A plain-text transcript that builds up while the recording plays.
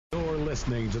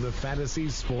listening to the Fantasy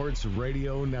Sports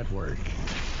Radio Network.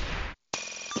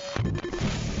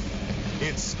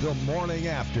 It's the morning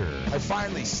after. I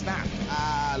finally snapped.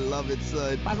 I love it,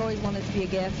 son. I've always wanted to be a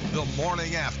gift. The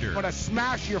morning after. I'm gonna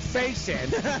smash your face in.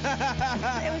 It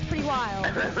was pretty wild.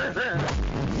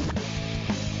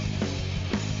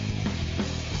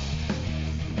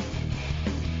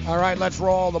 All right, let's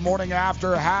roll. The morning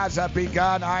after has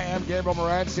begun. I am Gabriel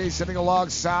Morency, sitting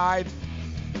alongside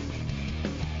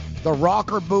the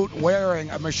rocker boot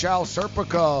wearing Michelle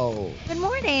Serpico. Good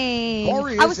morning.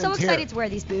 Corey I was so isn't excited here. to wear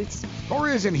these boots.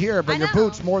 Corey isn't here, but I your know.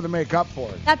 boots more than make up for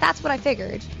it. That's what I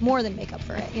figured. More than make up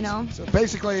for it, you know? So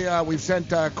basically, we've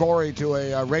sent Corey to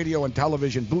a radio and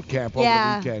television boot camp over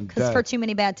the weekend. Because for too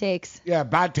many bad takes. Yeah,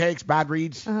 bad takes, bad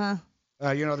reads. Uh-huh.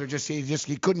 They're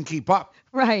he couldn't keep up.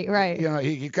 Right. You know,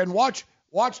 he couldn't watch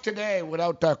today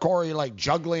without Corey like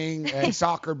juggling and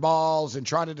soccer balls and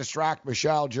trying to distract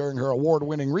Michelle during her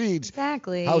award-winning reads.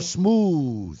 Exactly. How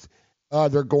smooth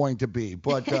they're going to be.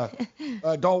 But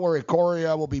don't worry, Corey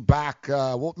will be back.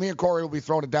 Me and Corey will be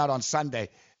throwing it down on Sunday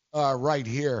right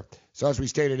here. So as we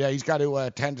stated, he's got to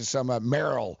attend to some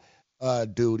Merrill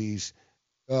duties.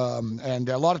 And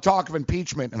a lot of talk of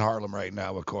impeachment in Harlem right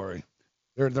now with Corey.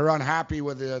 They're unhappy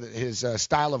with his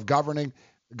style of governing.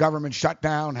 The government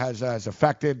shutdown has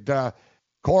affected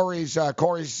Corey's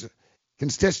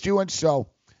constituents. So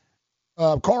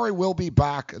Corey will be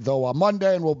back, though, on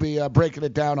Monday, and we'll be breaking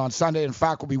it down on Sunday. In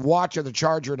fact, we'll be watching the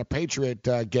Charger and the Patriot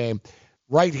game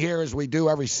right here as we do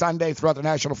every Sunday throughout the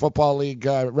National Football League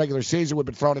regular season. We've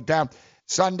been throwing it down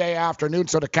Sunday afternoon.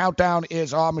 So the countdown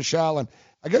is on, Michelle. And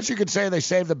I guess you could say they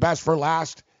saved the best for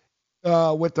last.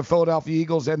 With the Philadelphia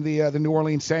Eagles and the New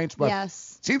Orleans Saints, but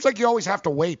yes. It seems like you always have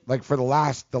to wait like for the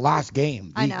last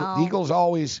game. I know. The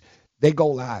Eagles they go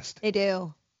last. They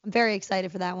do. I'm very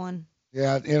excited for that one.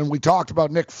 Yeah, and we talked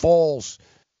about Nick Foles.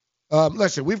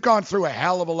 Listen, we've gone through a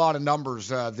hell of a lot of numbers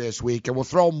this week, and we'll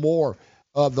throw more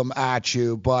of them at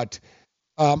you. But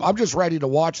I'm just ready to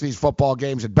watch these football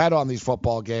games and bet on these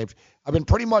football games. I've been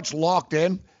pretty much locked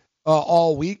in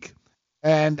all week,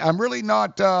 and I'm really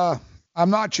not. I'm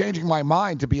not changing my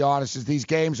mind, to be honest, as these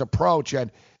games approach.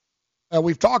 And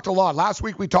we've talked a lot. Last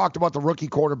week we talked about the rookie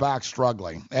quarterback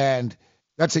struggling, and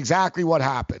that's exactly what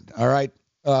happened, all right?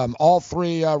 All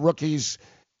three rookies,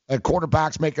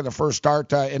 quarterbacks making the first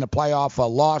start in the playoff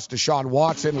lost. Deshaun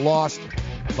Watson lost.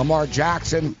 Lamar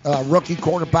Jackson, rookie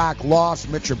quarterback, lost.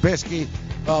 Mitch Trubisky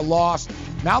lost.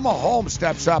 Now Mahomes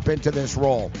steps up into this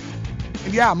role.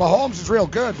 And yeah, Mahomes is real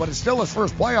good, but it's still his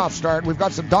first playoff start. We've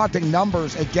got some daunting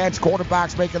numbers against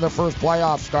quarterbacks making their first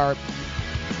playoff start.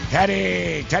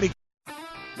 Teddy.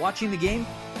 Watching the game?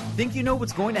 Think you know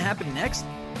what's going to happen next?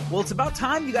 Well, it's about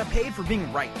time you got paid for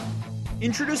being right.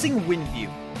 Introducing WinView,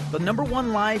 the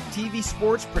 #1 live TV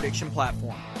sports prediction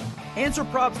platform. Answer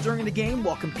props during the game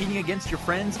while competing against your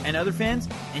friends and other fans,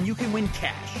 and you can win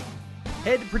cash.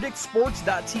 Head to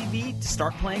PredictSports.tv to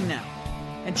start playing now.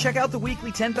 And check out the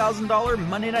weekly $10,000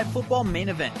 Monday Night Football main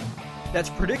event.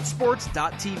 That's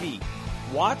PredictSports.tv.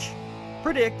 Watch,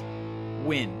 predict,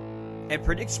 win at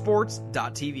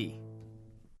PredictSports.tv.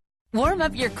 Warm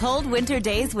up your cold winter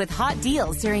days with hot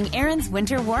deals during Aaron's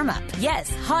Winter Warm-Up.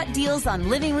 Yes, hot deals on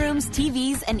living rooms,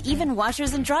 TVs, and even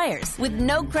washers and dryers with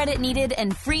no credit needed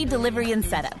and free delivery and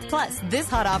setup. Plus, this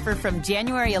hot offer from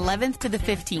January 11th to the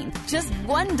 15th. Just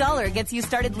 $1 gets you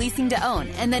started leasing to own,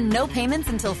 and then no payments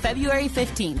until February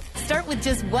 15th. Start with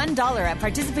just $1 at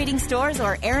participating stores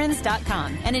or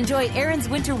Aaron's.com and enjoy Aaron's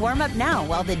Winter Warm-Up now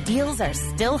while the deals are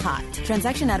still hot.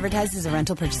 Transaction advertised as a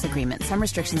rental purchase agreement. Some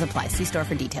restrictions apply. See store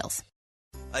for details.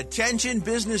 Attention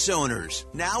business owners.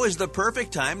 Now is the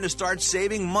perfect time to start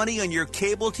saving money on your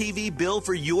cable TV bill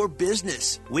for your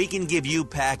business. We can give you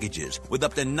packages with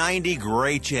up to 90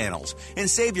 great channels and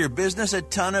save your business a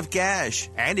ton of cash.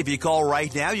 And if you call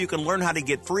right now, you can learn how to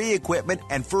get free equipment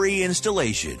and free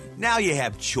installation. Now you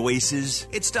have choices.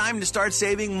 It's time to start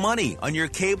saving money on your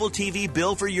cable TV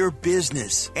bill for your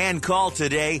business. And call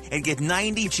today and get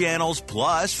 90 channels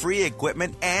plus free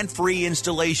equipment and free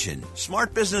installation.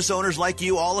 Smart business owners like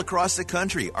you all across the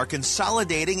country are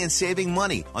consolidating and saving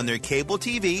money on their cable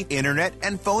TV, internet,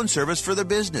 and phone service for their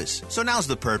business. So now's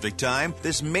the perfect time.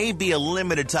 This may be a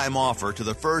limited time offer to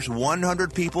the first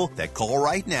 100 people that call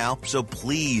right now, so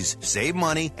please save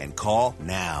money and call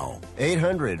now.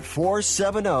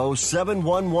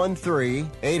 800-470-7113.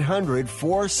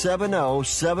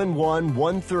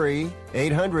 800-470-7113.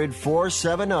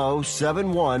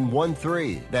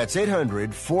 800-470-7113. That's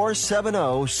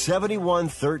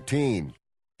 800-470-7113.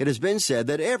 It has been said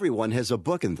that everyone has a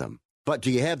book in them. But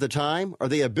do you have the time or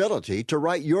the ability to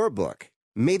write your book?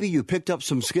 Maybe you picked up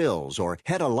some skills or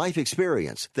had a life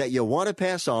experience that you want to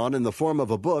pass on in the form of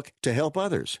a book to help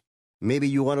others. Maybe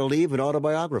you want to leave an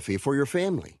autobiography for your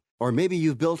family. Or maybe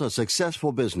you've built a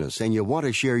successful business and you want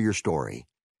to share your story.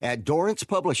 At Dorrance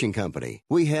Publishing Company,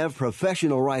 we have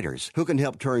professional writers who can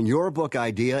help turn your book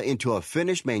idea into a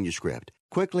finished manuscript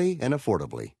quickly and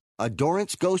affordably. A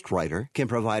Dorrance ghostwriter can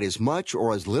provide as much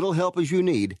or as little help as you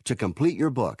need to complete your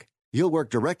book. You'll work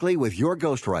directly with your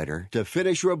ghostwriter to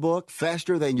finish your book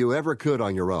faster than you ever could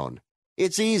on your own.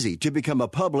 It's easy to become a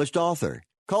published author.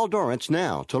 Call Dorrance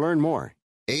now to learn more.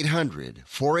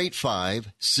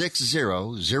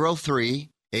 800-485-6003.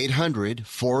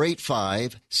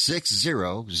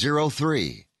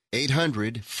 800-485-6003.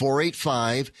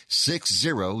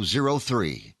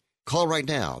 800-485-6003. Call right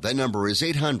now. That number is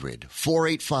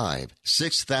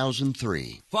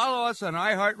 800-485-6003. Follow us on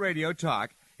iHeartRadio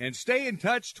Talk and stay in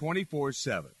touch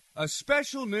 24/7. A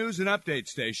special news and update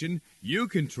station you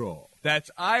control. That's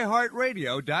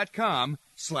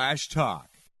iHeartRadio.com/talk.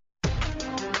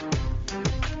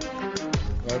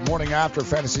 Good morning after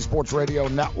Fantasy Sports Radio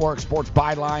Network, Sports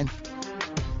Byline,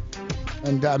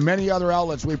 and many other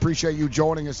outlets. We appreciate you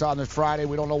joining us on this Friday.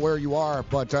 We don't know where you are,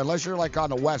 but unless you're like on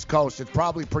the West Coast, it's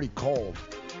probably pretty cold.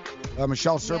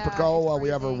 Michelle Serpico, we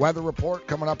have her weather report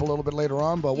coming up a little bit later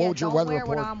on. But what would your weather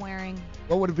report? What I'm wearing.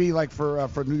 What would it be like for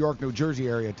New York, New Jersey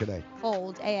area today?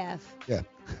 Cold AF. Yeah,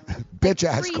 bitch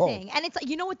ass cold. And it's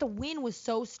you know what? The wind was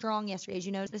so strong yesterday. Did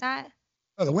you notice that?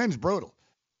 Oh, the wind's brutal.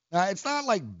 It's not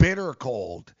like bitter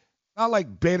cold. Not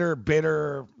like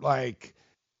bitter, like,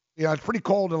 it's pretty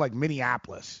cold in like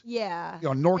Minneapolis. Yeah.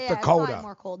 North Dakota. It's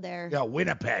more cold there. Yeah,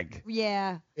 Winnipeg.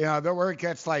 Yeah. Where it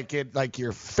gets like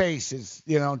your face is,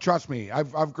 trust me,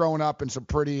 I've grown up in some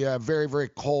pretty, very, very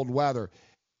cold weather.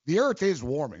 The earth is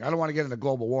warming. I don't want to get into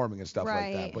global warming and stuff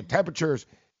like that. But temperatures,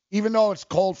 even though it's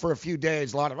cold for a few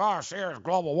days, a lot of, serious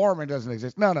global warming doesn't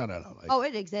exist. No.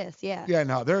 It exists, yeah. Yeah,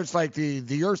 no, there's like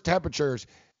the Earth's temperatures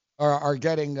are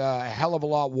getting a hell of a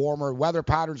lot warmer. Weather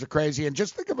patterns are crazy. And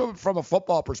just think of it from a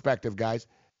football perspective, guys.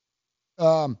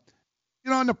 In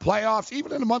the playoffs,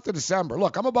 even in the month of December.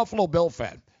 Look, I'm a Buffalo Bill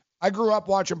fan. I grew up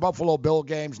watching Buffalo Bill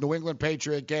games, New England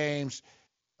Patriot games,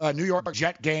 New York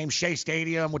Jet games, Shea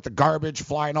Stadium with the garbage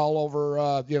flying all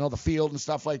over, the field and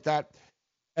stuff like that.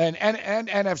 And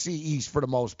NFC East for the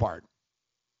most part.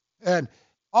 And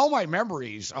all my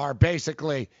memories are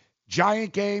basically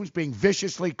Giant games being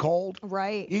viciously cold.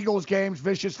 Right. Eagles games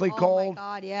viciously cold. Oh,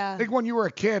 my God, yeah. I think when you were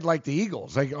a kid, like the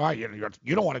Eagles, like,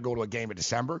 you don't want to go to a game in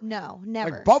December. No,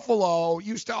 never. Like Buffalo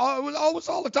used to, it was always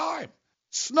all the time.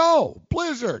 Snow,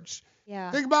 blizzards.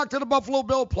 Yeah. Think back to the Buffalo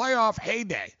Bill playoff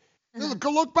heyday.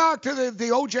 Look back to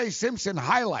the O.J. Simpson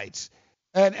highlights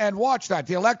and watch that,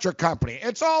 the electric company.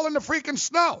 It's all in the freaking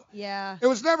snow. Yeah. It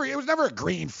was never a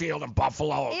green field in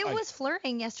Buffalo. It was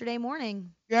flirting yesterday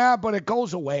morning. Yeah, but it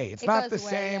goes away. It's not the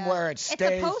same where it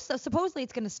stays. Supposedly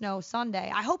it's going to snow Sunday.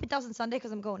 I hope it doesn't Sunday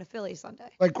because I'm going to Philly Sunday.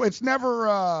 Like there's never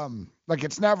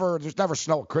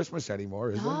snow at Christmas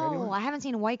anymore, is there? No, I haven't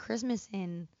seen a white Christmas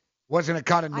in. Wasn't it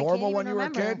kind of normal when you were a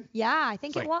kid? Yeah, I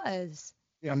think it was.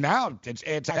 Now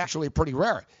it's actually pretty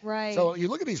rare. Right. So you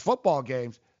look at these football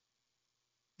games,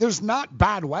 there's not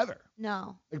bad weather.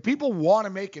 No. Like people want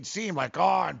to make it seem like,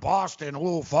 in Boston,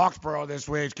 Foxborough this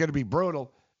way, it's going to be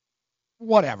brutal.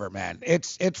 Whatever, man.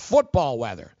 It's football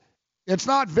weather. It's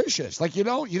not vicious. Like you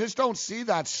just don't see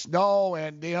that snow,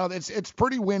 and it's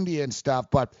pretty windy and stuff.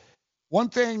 But one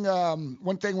thing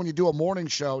when you do a morning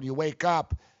show and you wake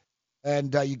up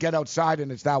and you get outside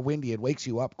and it's that windy, it wakes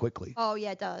you up quickly. Oh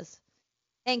yeah, it does.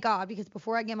 Thank God, because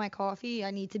before I get my coffee,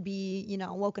 I need to be,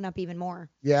 woken up even more.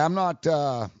 Yeah, I'm not.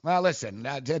 Listen,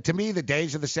 to me, the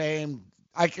days are the same.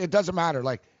 It doesn't matter.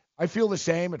 Like, I feel the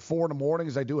same at 4 a.m.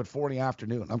 as I do at 4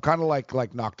 p.m. I'm kind of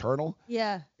like nocturnal.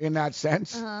 Yeah. In that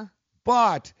sense. Uh-huh.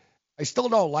 But I still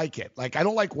don't like it. Like, I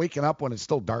don't like waking up when it's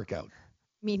still dark out.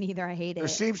 Me neither. I hate it. There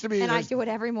seems to be. And I do it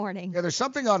every morning. Yeah, there's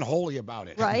something unholy about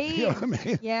it. Right? You know what I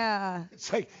mean? Yeah.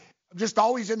 It's like I'm just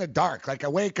always in the dark. Like, I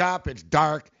wake up, it's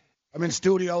dark. I'm in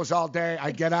studios all day.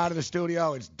 I get out of the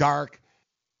studio, it's dark.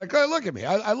 Like, look at me.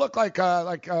 I look like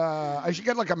I should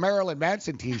get like a Marilyn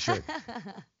Manson T-shirt.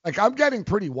 Like, I'm getting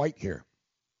pretty white here.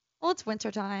 Well, it's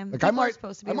wintertime. Like, I might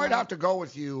have to go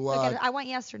with you. I went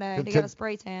yesterday to get a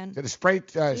spray tan. To the spray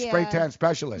tan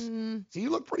specialist. Mm-hmm. So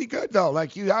you look pretty good though.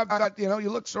 Like you have that,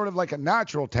 you look sort of like a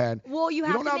natural tan. Well, you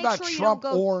don't have that Trump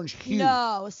orange hue.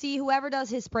 No, see, whoever does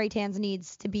his spray tans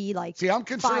needs to be like. See, I'm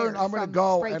concerned. I'm gonna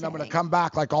go and I'm gonna come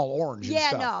back like all orange. Yeah, and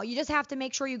stuff. No, you just have to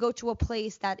make sure you go to a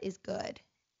place that is good,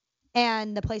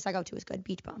 and the place I go to is good.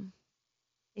 Beach Bum.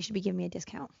 They should be giving me a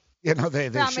discount. They how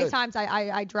should. many times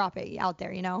I drop it out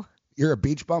there, You're a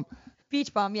beach bum?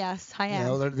 Beach bum, yes, I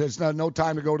am. There's no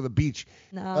time to go to the beach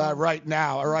right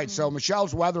now. All right, so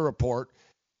Michelle's weather report.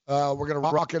 We're going to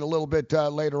rock it a little bit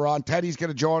later on. Teddy's going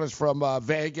to join us from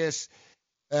Vegas.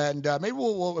 And maybe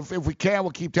we'll if we can,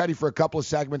 we'll keep Teddy for a couple of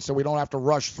segments so we don't have to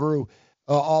rush through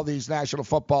all these National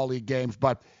Football League games.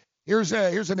 But here's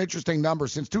an interesting number.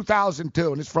 Since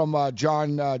 2002, and it's from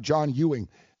John Ewing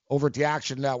over at the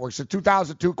Action Network. Since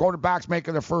 2002, quarterbacks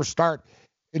making their first start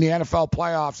in the NFL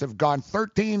playoffs have gone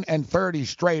 13-30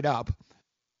 straight up.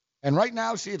 And right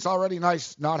now, see, it's already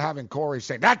nice not having Corey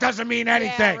say, that doesn't mean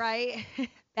anything. Yeah, right.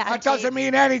 That doesn't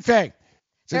mean anything.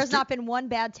 There's not been one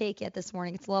bad take yet this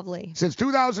morning. It's lovely. Since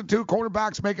 2002,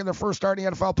 quarterbacks making their first start in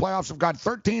the NFL playoffs have gone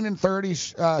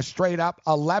 13-30 straight up,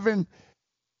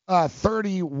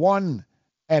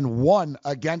 11-31-1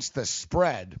 against the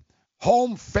spread.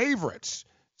 Home favorites.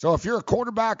 So if you're a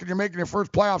quarterback and you're making your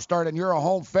first playoff start and you're a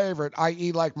home favorite,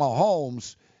 i.e. like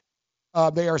Mahomes,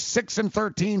 they are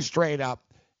 6-13 straight up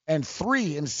and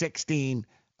 3-16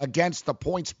 against the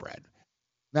point spread.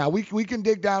 Now we can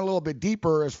dig down a little bit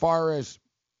deeper as far as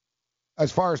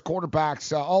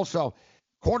quarterbacks. Also,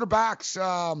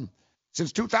 quarterbacks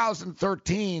since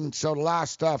 2013, so the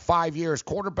last 5 years,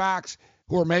 quarterbacks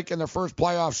who are making their first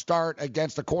playoff start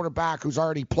against a quarterback who's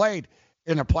already played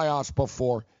in the playoffs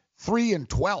before,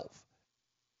 3-12.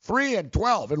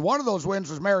 3-12. And one of those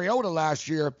wins was Mariota last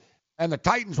year and the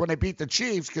Titans when they beat the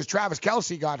Chiefs because Travis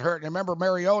Kelce got hurt. And remember,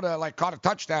 Mariota caught a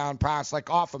touchdown pass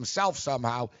off himself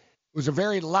somehow. It was a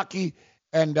very lucky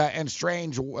and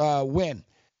strange win.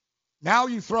 Now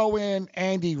you throw in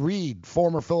Andy Reid,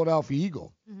 former Philadelphia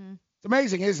Eagle. Mm-hmm. It's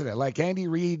amazing, isn't it? Andy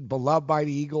Reid, beloved by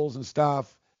the Eagles and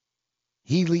stuff.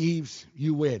 He leaves,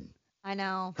 you win. I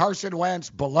know. Carson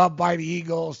Wentz, beloved by the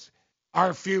Eagles.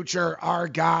 Our future, our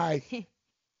guy.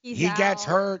 He gets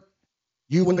hurt,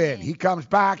 you win. He comes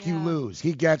back, you lose.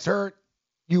 He gets hurt,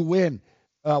 you win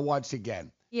once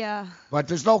again. Yeah. But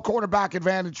there's no quarterback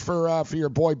advantage for your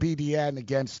boy BDN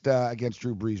against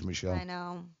Drew Brees, Michelle. I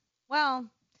know. Well,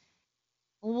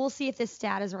 we'll see if this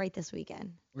stat is right this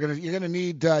weekend. You're gonna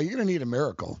need a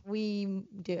miracle. We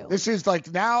do. This is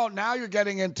now you're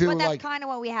getting into but that's kind of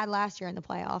what we had last year in the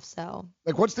playoffs. So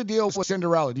what's the deal with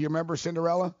Cinderella? Do you remember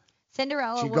Cinderella? She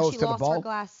lost her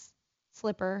glass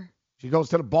slipper. She goes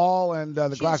to the ball and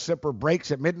the glass slipper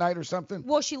breaks at midnight or something?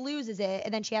 Well, she loses it,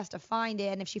 and then she has to find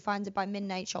it, and if she finds it by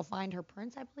midnight, she'll find her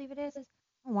prince, I believe it is. I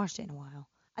haven't watched it in a while.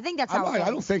 I think that's how it goes.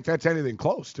 I don't think that's anything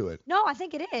close to it. No, I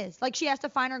think it is. She has to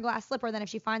find her glass slipper, then if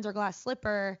she finds her glass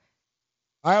slipper.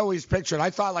 I always pictured, I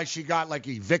thought she got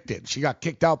evicted. She got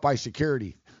kicked out by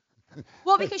security.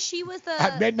 Well, because she was the...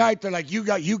 At midnight, they're like, you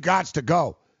gots to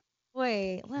go.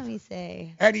 Wait, let me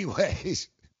see. Anyways...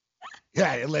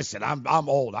 Yeah, listen, I'm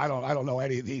old. I don't know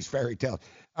any of these fairy tales.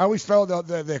 I always throw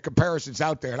the comparisons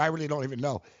out there, and I really don't even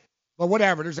know. But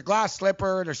whatever, there's a glass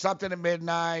slipper, there's something at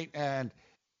midnight, and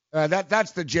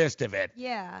that's the gist of it.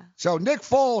 Yeah. So Nick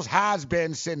Foles has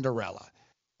been Cinderella,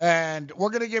 and we're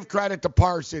gonna give credit to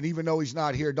Parson, even though he's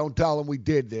not here. Don't tell him we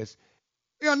did this.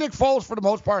 Nick Foles for the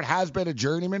most part has been a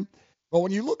journeyman, but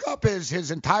when you look up his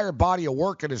entire body of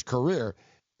work in his career,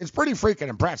 it's pretty freaking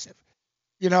impressive.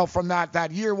 From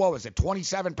that year, what was it,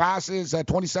 27 passes,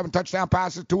 27 touchdown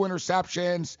passes, 2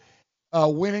 interceptions,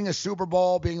 winning a Super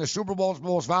Bowl, being the Super Bowl's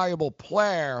most valuable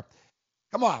player.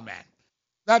 Come on, man.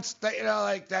 That's a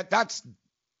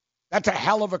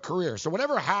hell of a career. So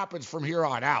whatever happens from here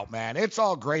on out, man, it's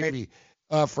all gravy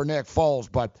for Nick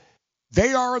Foles. But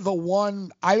they are the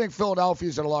one. I think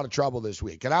Philadelphia's in a lot of trouble this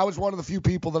week. And I was one of the few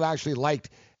people that actually liked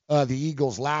the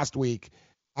Eagles last week.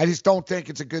 I just don't think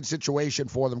it's a good situation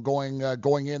for them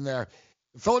going in there.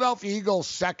 The Philadelphia Eagles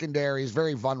secondary is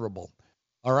very vulnerable.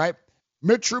 All right?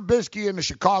 Mitch Trubisky and the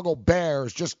Chicago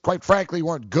Bears just, quite frankly,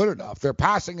 weren't good enough. Their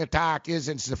passing attack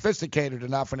isn't sophisticated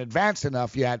enough and advanced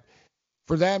enough yet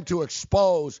for them to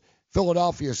expose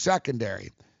Philadelphia's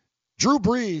secondary. Drew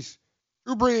Brees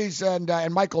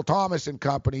and Michael Thomas and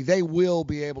company, they will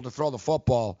be able to throw the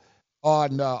football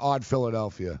on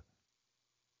Philadelphia.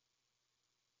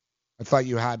 I thought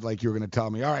you had you were going to tell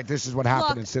me, all right, this is what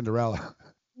happened in Cinderella.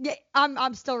 Yeah,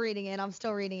 I'm still reading it.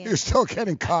 You're still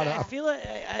getting caught up.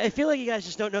 I feel like you guys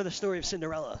just don't know the story of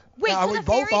Cinderella. Wait, so the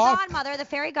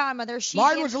fairy godmother,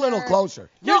 mine was a little closer.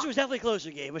 Yours was definitely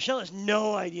closer, Gabe. Michelle has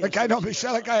no idea. I know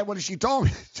Michelle. What did she told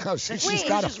me? She's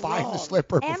got to find the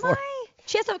slipper before.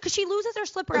 She has to, because she loses her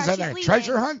slipper Is as that she's a leaving,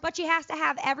 treasure hunt? but she has to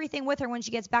have everything with her when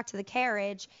she gets back to the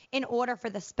carriage in order for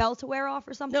the spell to wear off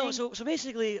or something. No, so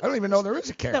basically. I don't even know there is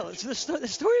a carriage. No, so the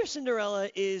story of Cinderella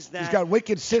is that She's got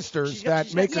wicked sisters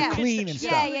that make her clean and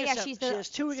stuff. Yeah. She has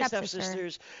two wicked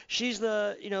stepsisters. She's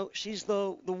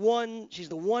the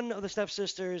one of the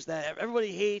stepsisters that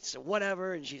everybody hates or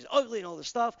whatever, and she's ugly and all this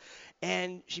stuff,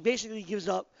 and she basically gives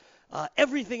up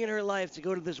everything in her life to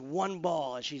go to this one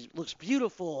ball, and she looks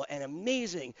beautiful and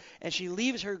amazing, and she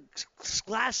leaves her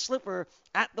glass slipper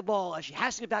at the ball, and she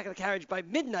has to get back in the carriage by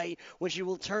midnight when she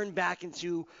will turn back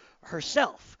into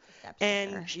herself.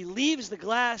 And she leaves the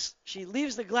glass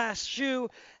shoe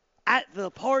at the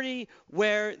party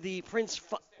where the prince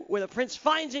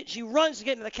finds it. She runs to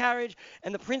get into the carriage,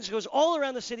 and the prince goes all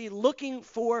around the city looking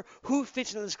for who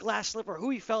fits into this glass slipper,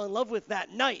 who he fell in love with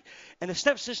that night. And the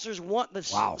stepsisters want the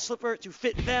slipper to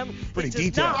fit them. Pretty it does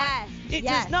detailed. Not. It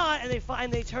does not, and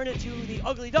they turn it to the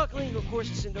ugly duckling, who of course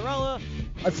is Cinderella.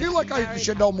 I feel like I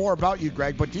should know more about you,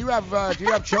 Greg. But do you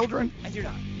have children? I do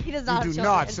not. He does not. You do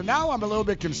not. So now I'm a little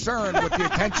bit concerned with the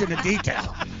attention to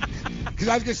detail. Because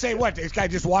I was going to say, what, this guy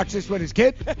just watched this with his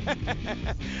kid? That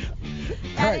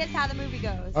is how the movie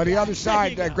goes. On the other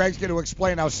side, Greg's going to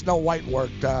explain how Snow White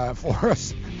worked for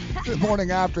us. The morning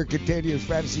after continues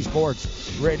Fantasy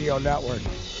Sports Radio Network.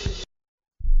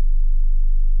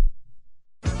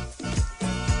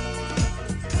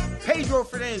 Pedro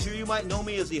Fernandez here. You might know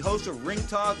me as the host of Ring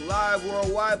Talk Live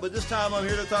Worldwide, but this time I'm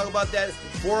here to talk about that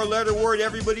four-letter word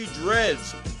everybody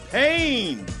dreads,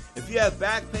 pain. If you have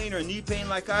back pain or knee pain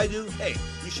like I do, hey,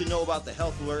 you should know about the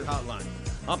Health Alert Hotline.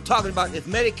 I'm talking about if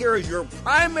Medicare is your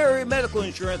primary medical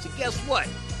insurance, and guess what?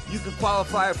 You can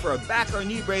qualify for a back or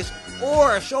knee brace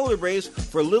or a shoulder brace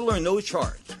for little or no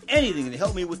charge. Anything to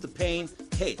help me with the pain,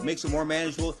 hey, it makes it more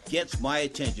manageable, gets my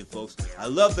attention, folks. I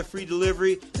love the free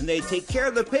delivery, and they take care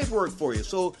of the paperwork for you.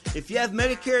 So if you have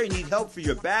Medicare and need help for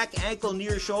your back, ankle, knee,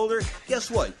 or shoulder,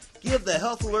 guess what? Give the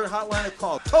Health Alert Hotline a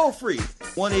call. Toll free.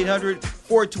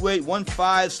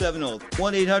 1-800-428-1570.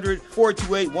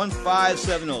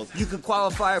 1-800-428-1570. You can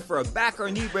qualify for a back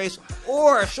or knee brace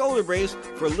or a shoulder brace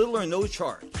for little or no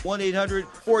charge.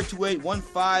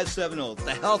 1-800-428-1570.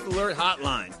 The Health Alert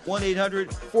Hotline.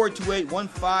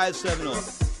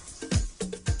 1-800-428-1570.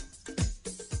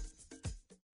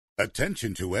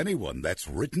 Attention to anyone that's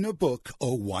written a book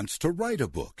or wants to write a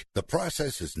book. The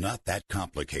process is not that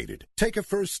complicated. Take a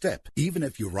first step. Even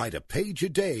if you write a page a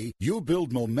day, you'll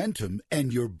build momentum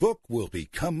and your book will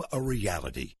become a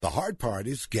reality. The hard part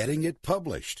is getting it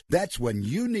published. That's when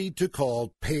you need to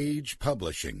call Page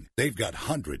Publishing. They've got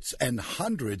hundreds and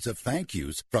hundreds of thank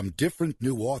yous from different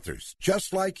new authors,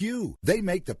 just like you. They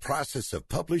make the process of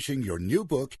publishing your new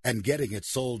book and getting it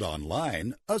sold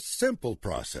online a simple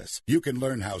process. You can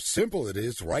learn how simple it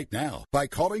is right now by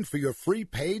calling for your free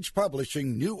Page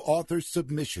Publishing New Author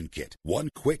Submission Kit. One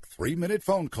quick 3-minute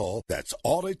phone call, that's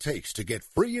all it takes to get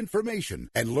free information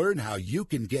and learn how you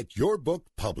can get your book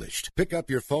published. Pick up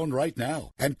your phone right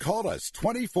now and call us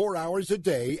 24 hours a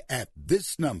day at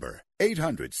this number.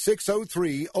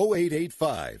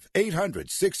 800-603-0885.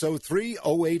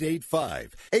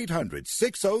 800-603-0885.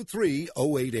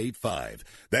 800-603-0885.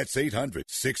 That's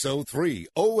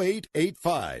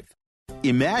 800-603-0885.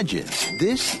 Imagine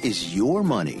this is your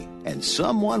money and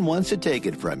someone wants to take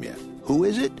it from you. Who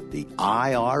is it? The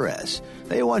IRS.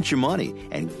 They want your money,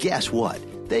 and guess what?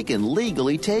 They can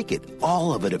legally take it,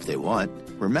 all of it if they want.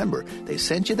 Remember, they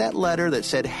sent you that letter that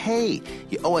said, hey,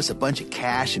 you owe us a bunch of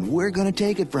cash and we're going to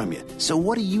take it from you. So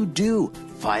what do?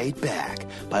 Fight back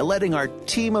by letting our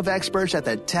team of experts at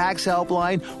the Tax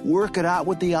Helpline work it out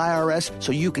with the IRS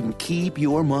so you can keep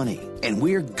your money. And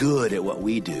we're good at what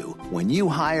we do. When you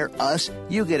hire us,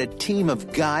 you get a team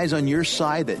of guys on your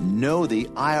side that know the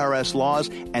IRS laws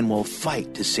and will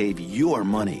fight to save your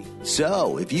money.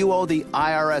 So, if you owe the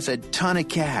IRS a ton of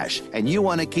cash and you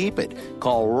want to keep it,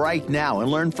 call right now and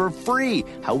learn for free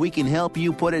how we can help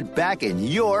you put it back in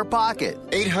your pocket.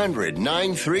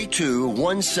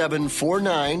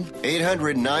 800-932-1749.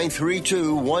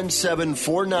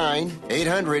 800-932-1749.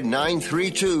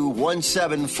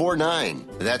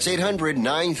 800-932-1749. That's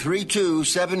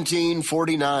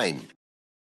 800-932-1749.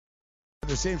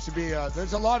 There seems to be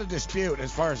there's a lot of dispute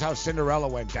as far as how Cinderella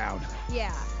went down.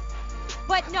 Yeah.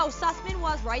 But no, Sussman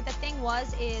was right. The thing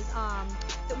is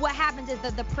what happens is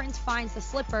that the prince finds the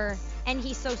slipper, and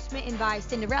he's so smitten by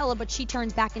Cinderella, but she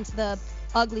turns back into the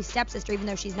ugly stepsister, even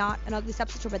though she's not an ugly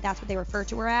stepsister, but that's what they refer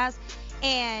to her as.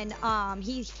 And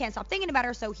he can't stop thinking about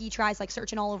her, so he tries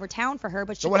searching all over town for her.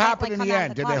 But she so what happened in the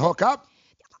end? Did they hook up?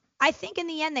 I think in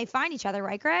the end they find each other,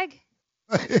 right, Greg?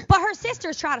 But her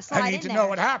sisters try to slide in there. I need to know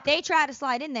what happened. They try to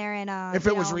slide in there, and if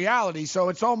it was reality, so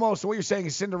it's almost what you're saying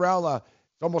is Cinderella.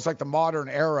 It's almost like the modern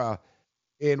era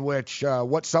in which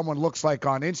what someone looks like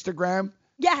on Instagram.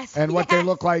 Yes. And what they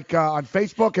look like on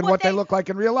Facebook and what they look like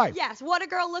in real life. Yes. What a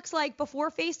girl looks like before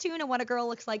Facetune and what a girl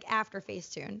looks like after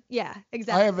Facetune. Yeah,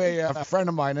 exactly. I have a friend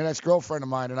of mine, an ex-girlfriend of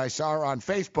mine, and I saw her on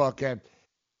Facebook,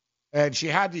 and she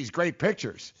had these great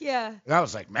pictures. Yeah. And I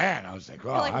was like, man, oh,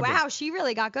 you're like, wow, she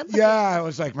really got good looking. Yeah, I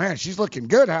was like, man, she's looking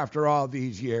good after all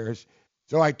these years.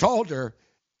 So I told her,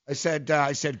 I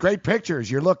said, great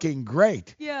pictures. You're looking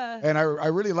great. Yeah. And I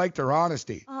really liked her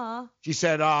honesty. Uh-huh. She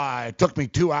said, it took me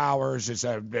 2 hours. It's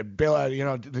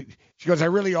she goes, I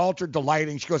really altered the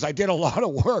lighting. She goes, I did a lot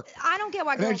of work. I don't get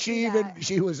why girls And then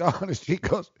she was honest. She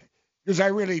goes, I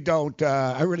really don't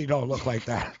look like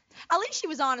that. At least she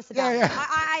was honest about it.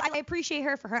 I appreciate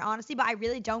her for her honesty, but I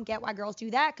really don't get why girls do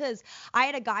that, because I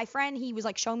had a guy friend. He was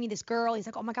like showing me this girl. He's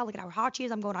like, oh my God, look at how hot she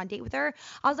is. I'm going on a date with her.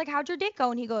 I was like, how'd your date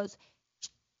go? And he goes,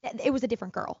 it was a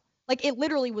different girl. Like, it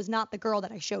literally was not the girl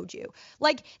that I showed you.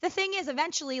 Like, the thing is,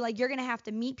 eventually, like, you're going to have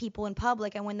to meet people in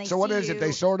public, and when they see you. So what is it?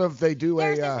 They do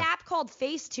There's this app called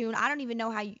Facetune. I don't even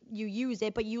know how you use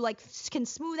it, but you, like, can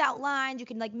smooth out lines. You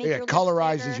can, like, make your lips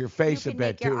colorizes bigger. your face a bit,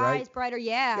 make your too, right? eyes brighter,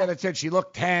 yeah. Yeah, that's it. She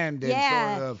looked tanned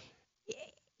and sort of.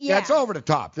 Yeah, it's over the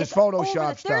top. This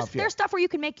Photoshop stuff. There's stuff where you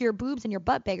can make your boobs and your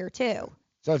butt bigger, too.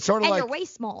 So it's sort of and like. your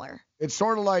waist smaller. It's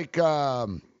sort of like.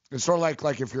 It's sort of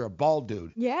like if you're a bald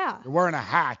dude. Yeah. You're wearing a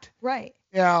hat. Right.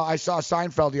 Yeah, I saw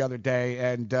Seinfeld the other day,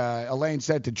 and Elaine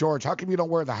said to George, how come you don't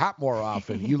wear the hat more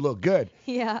often? You look good.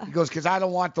 Yeah. He goes, because I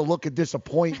don't want the look of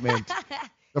disappointment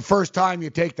the first time you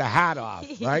take the hat off,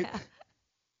 right?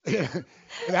 Yeah.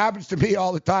 It happens to me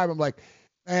all the time. I'm like,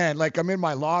 man, like I'm in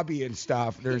my lobby and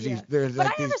stuff. There's these. But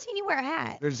I've never seen you wear a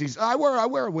hat. There's these. I wear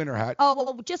a winter hat. Oh,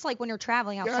 well, just like when you're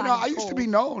traveling outside. Yeah, no, I used to be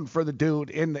known for the dude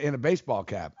in a baseball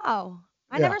cap. Oh.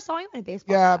 I never saw you in a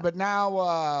baseball cap. But now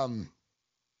I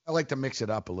like to mix it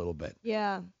up a little bit.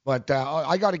 Yeah. But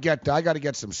I got to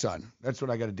get some sun. That's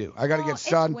what I got to do. I got to get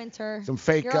sun. It's winter. Some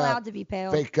fake. You're allowed to be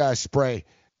pale. Fake spray.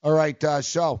 All right.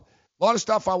 So a lot of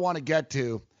stuff I want to get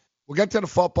to. We'll get to the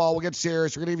football. We'll get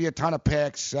serious. We're going to give you a ton of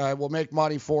picks. We'll make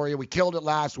money for you. We killed it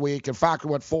last week. In fact,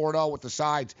 we went 4-0 with the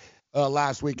sides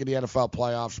last week in the NFL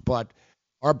playoffs. But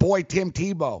our boy Tim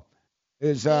Tebow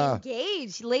is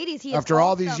engaged, ladies. He after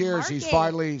all these years, he's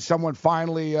someone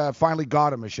finally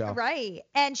got him, Michelle. Right,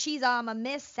 and she's a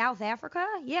Miss South Africa.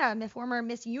 Yeah, former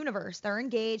Miss Universe. They're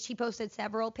engaged. He posted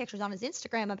several pictures on his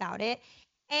Instagram about it,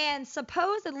 and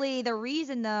supposedly the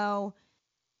reason though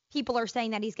people are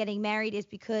saying that he's getting married is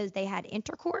because they had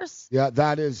intercourse. Yeah,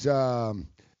 that is. And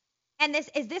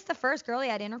is this the first girl he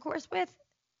had intercourse with,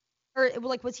 or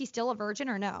like was he still a virgin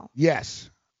or no?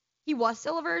 Yes. He was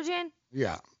still a virgin.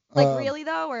 Yeah. Like really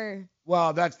though, or?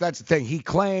 Well, that's the thing. He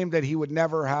claimed that he would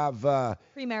never have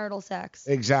premarital sex.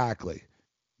 Exactly.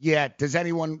 Yet,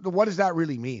 what does that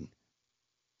really mean?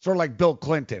 Sort of like Bill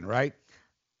Clinton, right?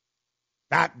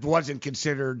 That wasn't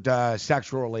considered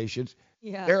sexual relations.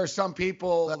 Yeah. There are some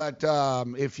people that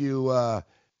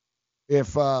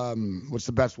what's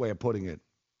the best way of putting it?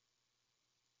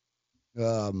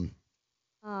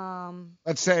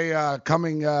 Let's say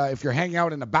if you're hanging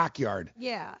out in the backyard.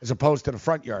 Yeah. As opposed to the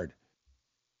front yard.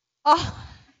 Oh.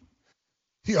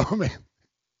 You know what I mean?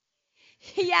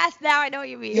 Yes, now I know what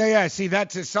you mean. Yeah. See,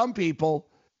 that's to some people.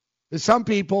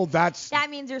 That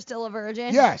means you're still a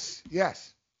virgin. Yes.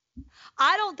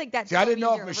 I don't think that's. See, I didn't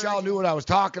know if Michelle knew what I was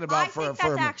talking about. I think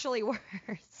that's actually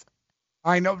worse.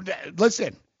 I know.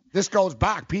 Listen, this goes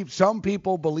back. Some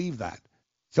people believe that.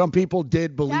 Some people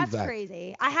did believe that. That's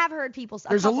crazy. I have heard people say.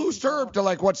 There's a loose term to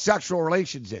like what sexual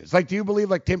relations is. Like, do you believe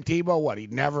like Tim Tebow? What, he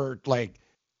never like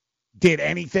did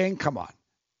anything? Come on.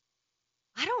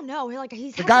 I don't know. Like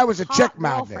the guy was a chick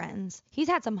magnet. He's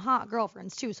had some hot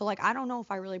girlfriends too. So like, I don't know if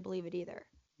I really believe it either.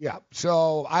 Yeah.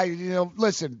 So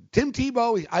listen, Tim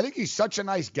Tebow. I think he's such a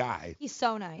nice guy. He's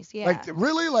so nice. Yeah. Like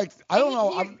really, like I don't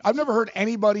know. I've never heard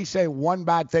anybody say one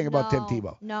bad thing about Tim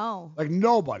Tebow. No. Like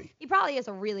nobody. He probably is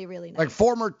a really, really nice. Like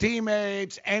former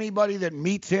teammates, anybody that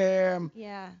meets him.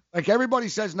 Yeah. Like everybody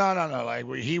says, no.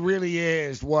 Like he really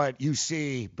is what you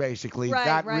see, basically. Right.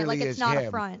 That right. really Like is it's not him. a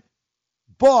front.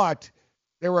 But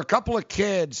there were a couple of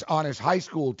kids on his high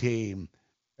school team.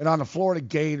 And on the Florida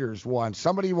Gators once,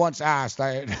 somebody once asked,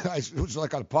 I was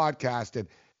like on a podcast, and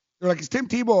they're like, is Tim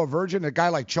Tebow a virgin? The guy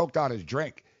like choked on his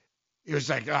drink. He was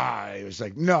like,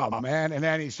 no, man. And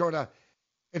then he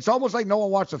it's almost like no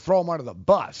one wants to throw him under the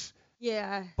bus.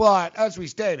 Yeah. But as we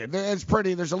stated,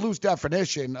 there's a loose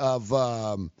definition of.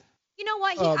 You know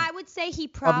what? I would say he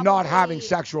probably of not having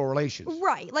sexual relations.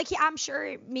 Right. Like I'm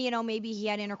sure, maybe he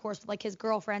had intercourse with like his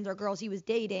girlfriends or girls he was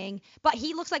dating, but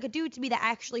he looks like a dude to me that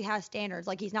actually has standards.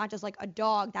 Like he's not just like a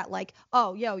dog that like,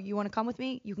 oh, yo, you want to come with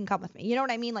me? You can come with me. You know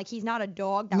what I mean? Like he's not a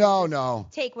dog that no.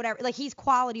 take whatever. Like he's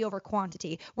quality over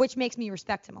quantity, which makes me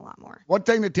respect him a lot more. One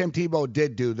thing that Tim Tebow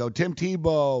did do, though,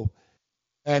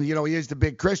 and, he is the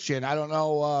big Christian. I don't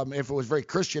know if it was very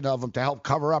Christian of him to help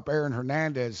cover up Aaron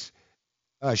Hernandez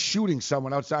shooting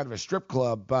someone outside of a strip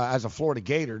club as a Florida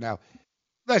Gator. Now,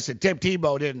 listen, Tim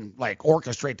Tebow didn't,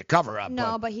 orchestrate the cover-up.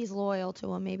 No, but he's loyal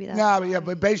to him. Maybe that's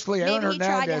but basically Aaron Hernandez. Maybe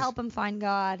he tried to help him find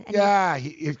God.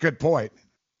 Good point.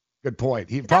 Good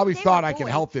point. He probably thought I can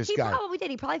help this guy. He probably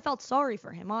did. He probably felt sorry for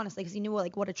him, honestly, because he knew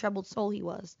what a troubled soul he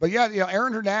was. But,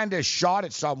 Aaron Hernandez shot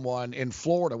at someone in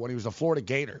Florida when he was a Florida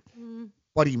Gator,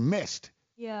 but he missed.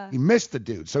 Yeah. He missed the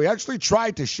dude. So he actually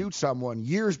tried to shoot someone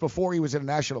years before he was in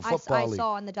the National Football League. I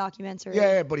saw in the documentary.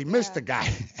 Yeah, but he missed the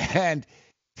guy. And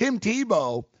Tim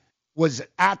Tebow was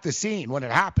at the scene when it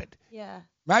happened. Yeah.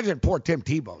 Imagine poor Tim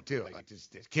Tebow, too. Like this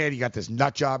kid, he got this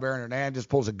nut job, Aaron Hernandez,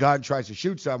 pulls a gun, tries to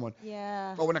shoot someone.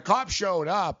 Yeah. But when the cops showed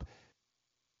up,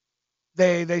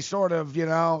 they sort of,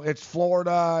 it's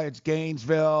Florida, it's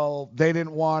Gainesville. They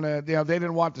didn't want to, they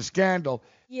didn't want the scandal.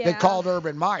 Yeah. They called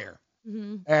Urban Meyer.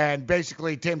 Mm-hmm. And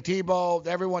basically, Tim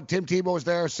Tebow was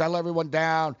there, settle everyone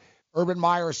down. Urban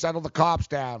Meyer settled the cops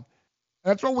down. And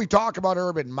that's what we talk about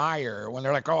Urban Meyer when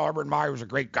they're like, oh, Urban Meyer was a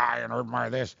great guy and Urban Meyer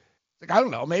this. It's like, I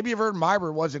don't know. Maybe if Urban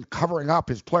Meyer wasn't covering up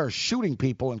his players shooting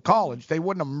people in college, they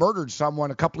wouldn't have murdered someone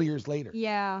a couple of years later.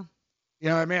 Yeah. You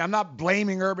know what I mean? I'm not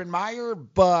blaming Urban Meyer,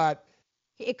 but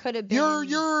it could have been.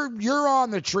 You're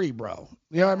on the tree, bro.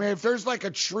 You know what I mean? If there's like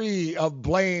a tree of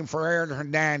blame for Aaron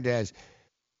Hernandez,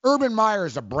 Urban Meyer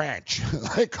is a branch,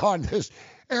 on this.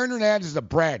 Aaron Hernandez is a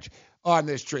branch on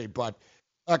this tree. But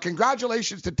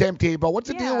congratulations to Tim Tebow. What's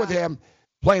the deal with him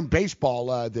playing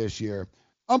baseball this year?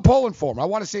 I'm pulling for him. I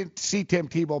want to see Tim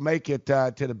Tebow make it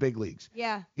to the big leagues.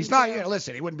 Yeah. He's not,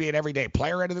 listen, he wouldn't be an everyday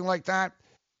player or anything like that.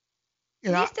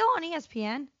 He's still on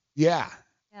ESPN. Yeah.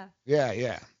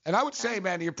 Yeah. And I would say,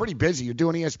 man, you're pretty busy. You're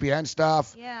doing ESPN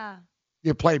stuff. Yeah.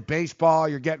 You play baseball.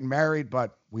 You're getting married,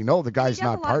 but we know the guy's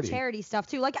not partying. He does a lot of charity stuff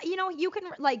too. You can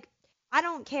I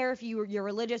don't care if you're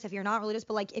religious, if you're not religious,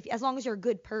 but as long as you're a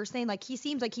good person, he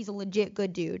seems like he's a legit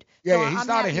good dude. Yeah, he's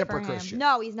not a hypocrite.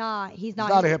 No, he's not. He's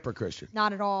not a hypocrite.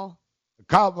 Not at all.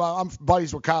 I'm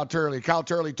buddies with Kyle Turley. Kyle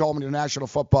Turley told me in the National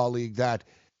Football League that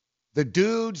the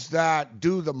dudes that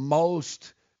do the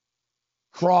most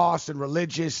cross and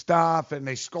religious stuff and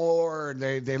they score and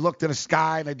they look to the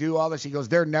sky and they do all this, he goes,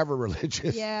 they're never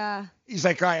religious. Yeah. He's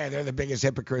like, oh yeah, they're the biggest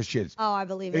hypocrites. Oh, I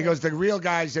believe it. He goes, the real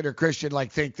guys that are Christian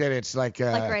think that it's like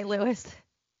Ray Lewis.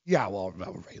 Yeah, well,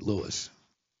 Ray Lewis.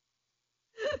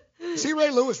 See,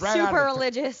 Ray Lewis ran super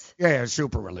religious. Yeah,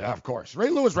 super religious, of course. Ray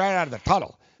Lewis ran out of the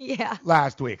tunnel. Yeah.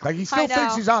 Last week. He still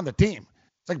thinks he's on the team.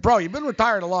 It's like, bro, you've been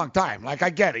retired a long time. I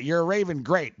get it. You're a Raven,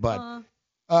 great, but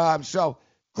so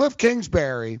Cliff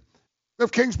Kingsbury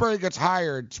gets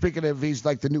hired. Speaking of, he's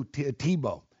like the new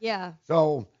Tebow. Yeah.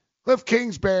 So Cliff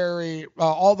Kingsbury,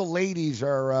 all the ladies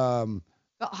are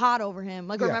got hot over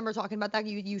him. I remember talking about that.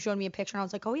 You showed me a picture, and I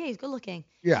was like, oh yeah, he's good looking.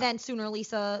 Yeah. And then sooner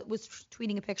Lisa was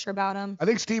tweeting a picture about him. I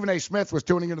think Stephen A. Smith was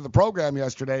tuning into the program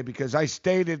yesterday because I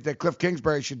stated that Cliff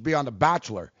Kingsbury should be on The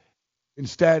Bachelor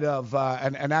instead of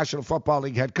a National Football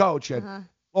League head coach. And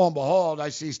lo and behold, I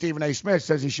see Stephen A. Smith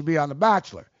says he should be on The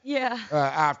Bachelor. Yeah.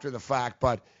 After the fact,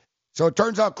 but so it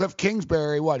turns out Cliff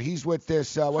Kingsbury, he's with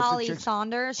this Holly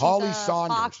Saunders. Holly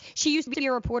Saunders. Fox. She used to be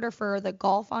a reporter for the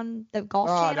golf channel.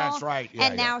 Oh, that's right. Yeah,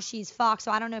 and now she's Fox.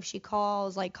 So I don't know if she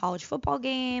calls college football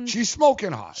games. She's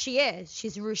smoking hot. She is.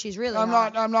 She's really I'm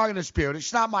hot. I'm not going to dispute it.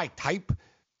 She's not my type,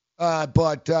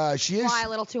 but she is. Why a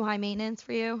little too high maintenance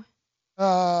for you?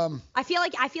 I feel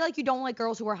like you don't like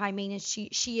girls who are high maintenance.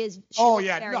 She is.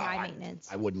 Very high maintenance.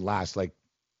 I wouldn't last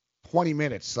 20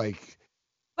 minutes.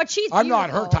 But she's I'm beautiful. not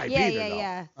her type either, though.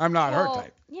 Yeah. I'm not her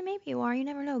type. Yeah, maybe you are. You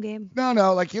never know, Gabe.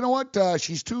 No, you know what?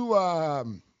 She's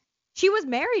too. She was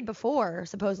married before,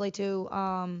 supposedly, to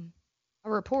a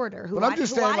reporter who I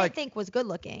didn't think was good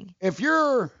looking. It's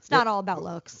not all about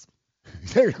looks.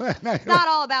 It's not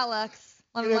all about looks.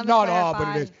 Let me not clarify. all,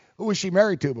 but it is. Who was she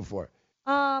married to before?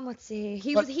 Let's see.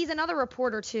 He's another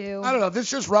reporter too. I don't know. This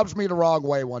just rubs me the wrong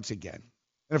way once again.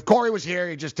 And if Corey was here,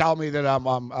 he'd just tell me that I'm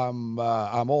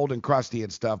old and crusty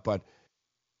and stuff. But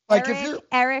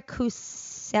Eric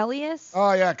Kuselius.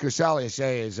 Oh yeah, Kuselius.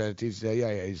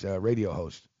 Yeah, he's a radio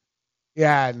host.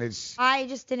 Yeah, and I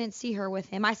just didn't see her with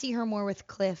him. I see her more with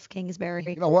Cliff Kingsbury.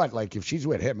 You know what? If she's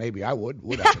with him, maybe I would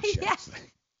have a chance.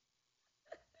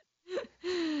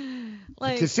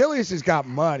 Like, Casillas has got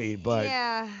money, but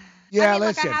yeah. yeah, I mean,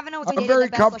 listen, look, I haven't always I'm dated very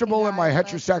the best-looking comfortable in my guy,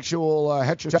 but-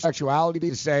 heterosexuality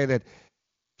to say that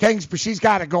Kingsbury, she's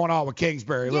got it going on with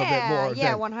Kingsbury a little bit more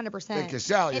Yeah, than 100%.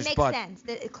 Casillas, It makes but sense.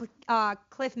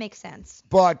 Cliff makes sense.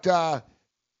 but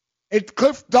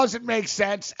Cliff doesn't make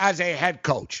sense as a head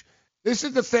coach. This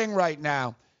is the thing right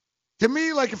now. To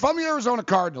me, like, if I'm the Arizona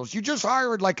Cardinals, you just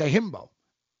hired like a himbo.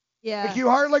 Yeah. Like, you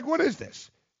hired, like, what is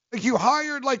this? Like, you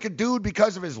hired like a dude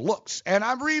because of his looks. And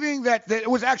I'm reading that it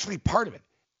was actually part of it.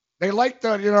 They like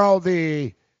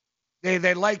they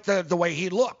like the way he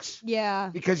looks. Yeah.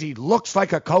 Because he looks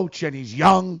like a coach and he's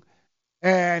young.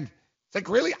 And it's like,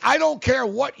 really? I don't care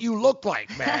what you look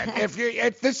like, man.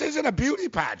 if this isn't a beauty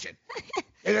pageant.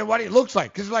 And then what he looks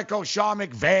like. Because like, oh, Sean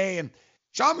McVay. And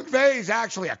Sean McVay's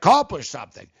actually accomplished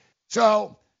something.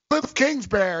 So, Cliff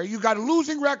Kingsbury, you got a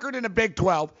losing record in the Big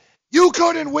 12. You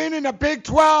couldn't win in the Big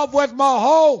 12 with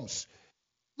Mahomes.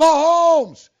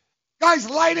 Mahomes. Guys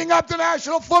lighting up the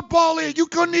National Football League. You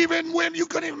couldn't even win. You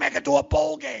couldn't even make it to a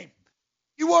bowl game.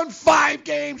 You won 5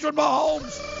 games with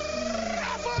Mahomes.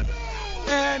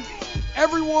 And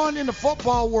everyone in the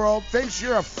football world thinks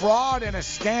you're a fraud and a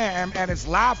scam, and it's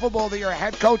laughable that you're a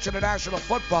head coach in the National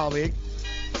Football League.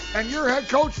 And you're head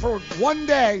coach for one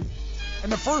day,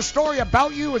 and the first story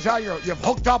about you is how you've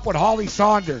hooked up with Holly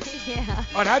Saunders. Yeah.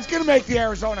 Oh, that's going to make the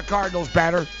Arizona Cardinals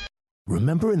better.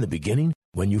 Remember in the beginning,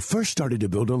 when you first started to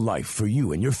build a life for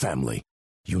you and your family,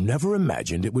 you never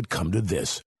imagined it would come to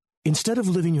this. Instead of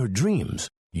living your dreams,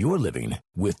 you're living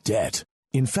with debt.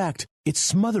 In fact, it's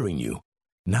smothering you.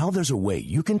 Now there's a way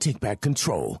you can take back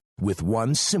control with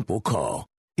one simple call.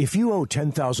 If you owe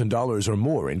 $10,000 or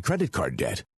more in credit card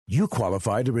debt, you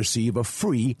qualify to receive a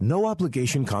free,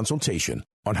 no-obligation consultation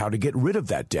on how to get rid of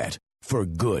that debt for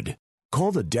good.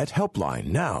 Call the Debt Helpline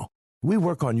now. We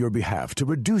work on your behalf to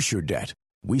reduce your debt.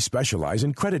 We specialize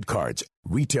in credit cards,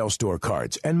 retail store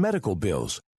cards, and medical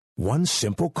bills. One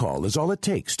simple call is all it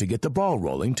takes to get the ball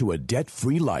rolling to a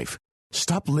debt-free life.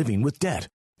 Stop living with debt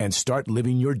and start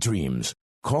living your dreams.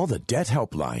 Call the Debt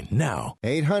Helpline now.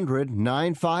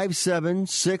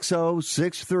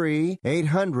 800-957-6063.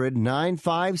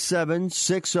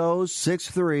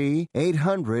 800-957-6063.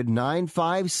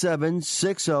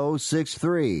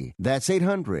 800-957-6063. That's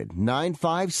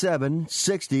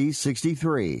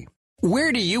 800-957-6063.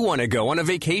 Where do you want to go on a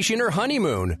vacation or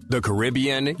honeymoon? The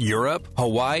Caribbean, Europe,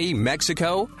 Hawaii,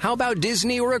 Mexico? How about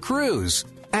Disney or a cruise?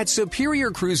 At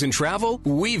Superior Cruise and Travel,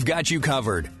 we've got you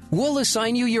covered. We'll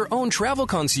assign you your own travel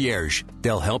concierge.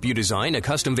 They'll help you design a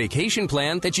custom vacation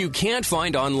plan that you can't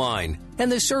find online. And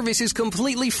the service is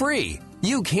completely free.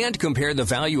 You can't compare the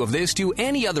value of this to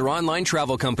any other online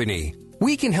travel company.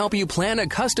 We can help you plan a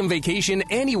custom vacation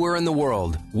anywhere in the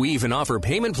world. We even offer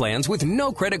payment plans with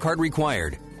no credit card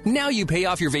required. Now you pay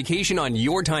off your vacation on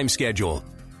your time schedule.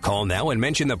 Call now and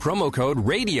mention the promo code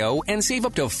RADIO and save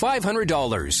up to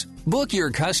 $500. Book your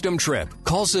custom trip.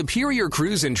 Call Superior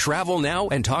Cruise and Travel now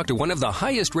and talk to one of the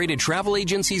highest rated travel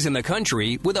agencies in the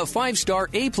country with a 5-star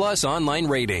A+ online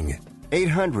rating.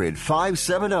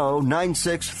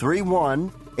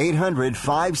 800-570-9631.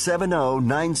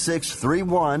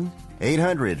 800-570-9631.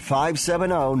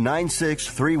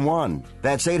 800-570-9631.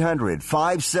 That's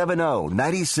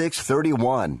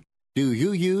 800-570-9631. Do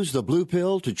you use the Blue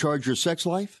Pill to charge your sex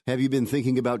life? Have you been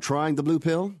thinking about trying the Blue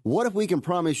Pill? What if we can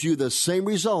promise you the same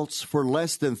results for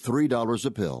less than $3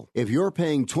 a pill? If you're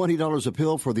paying $20 a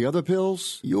pill for the other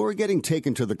pills, you're getting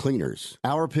taken to the cleaners.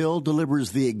 Our pill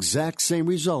delivers the exact same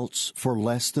results for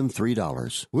less than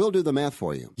 $3. We'll do the math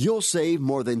for you. You'll save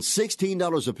more than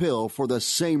 $16 a pill for the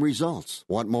same results.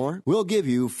 Want more? We'll give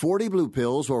you 40 blue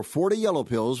pills or 40 yellow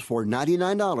pills for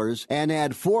 $99 and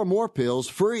add 4 more pills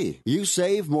free. You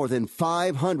save more than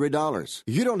 $500.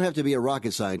 You don't have to be a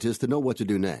rocket scientist to know what to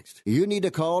do next. You need to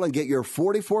call and get your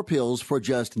 44 pills for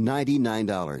just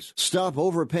 $99. Stop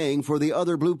overpaying for the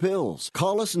other blue pills.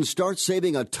 Call us and start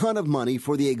saving a ton of money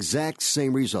for the exact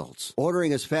same results.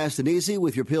 Ordering is fast and easy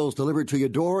with your pills delivered to your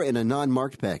door in a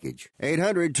non-marked package.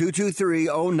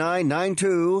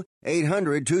 800-223-0992.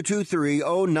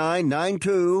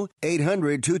 800-223-0992.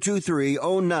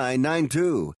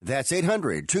 800-223-0992. That's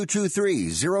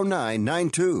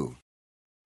 800-223-0992.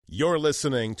 You're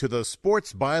listening to the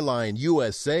Sports Byline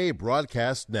USA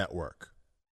Broadcast Network.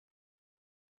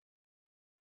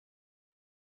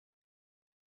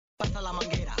 Oh,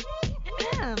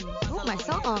 my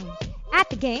song. At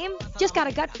the game, just got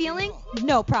a gut feeling?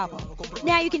 No problem.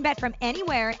 Now you can bet from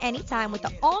anywhere, anytime with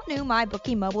the all-new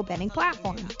MyBookie mobile betting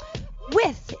platform.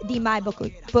 With the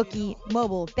MyBookie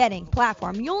mobile betting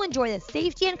platform, you'll enjoy the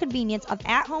safety and convenience of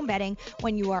at-home betting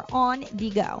when you are on the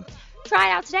go. Try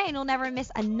it out today and you'll never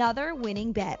miss another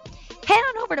winning bet. Head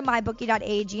on over to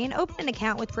mybookie.ag and open an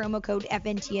account with promo code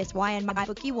FNTSY, and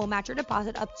MyBookie will match your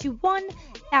deposit up to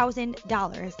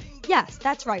 $1,000. Yes,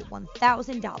 that's right,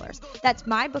 $1,000. That's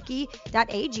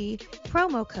mybookie.ag,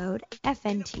 promo code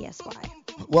FNTSY.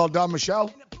 Well done,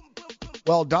 Michelle.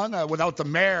 Well done. Without the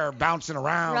mayor bouncing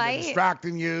around and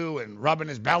distracting you and rubbing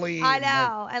his belly. I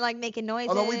know, and like making noises.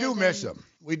 Although we do miss him.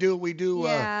 We do.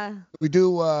 Yeah. We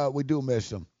do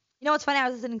miss him. You know what's funny? I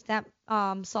was listening to that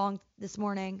song this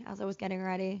morning as I was getting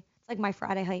ready. It's like my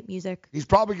Friday hype music. He's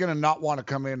probably going to not want to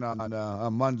come in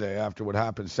on Monday after what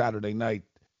happened Saturday night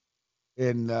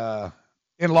in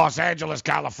Los Angeles,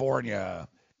 California.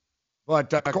 But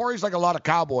Corey's like a lot of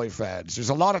Cowboy fans. There's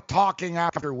a lot of talking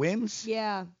after wins.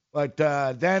 Yeah. But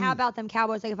then. How about them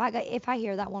Cowboys? Like if I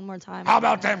hear that one more time. How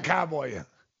about them Cowboys?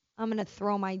 I'm gonna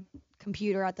throw my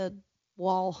computer at the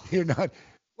wall. You're not.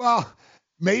 Well.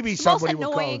 Maybe somebody will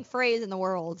call. Most annoying phrase in the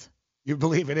world. You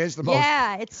believe it is the most?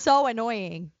 Yeah, it's so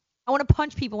annoying. I want to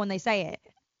punch people when they say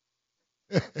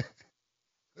it.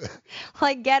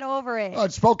 Like, get over it.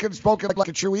 It's spoken like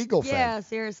a true Eagle fan. Yeah,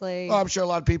 seriously. Well, I'm sure a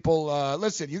lot of people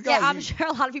listen. You guys. Yeah, I'm sure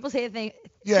a lot of people say the thing.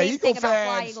 Yeah, Eagle Eagle fans. About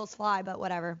fly, Eagles fly, but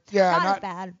whatever. Yeah, not as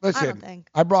bad. Listen, I don't think.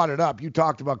 I brought it up. You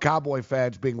talked about Cowboy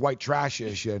fans being white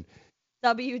trashish and.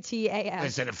 WTAF.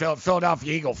 Listen,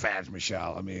 Philadelphia Eagle fans,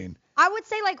 Michelle. I mean. I would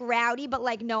say like rowdy, but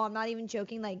like no, I'm not even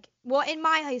joking. Like, well, in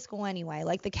my high school anyway,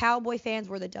 like the Cowboy fans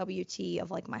were the WT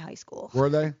of like my high school. Were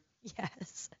they?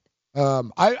 Yes.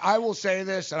 I will say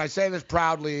this, and I say this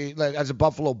proudly as a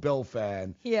Buffalo Bill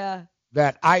fan. Yeah.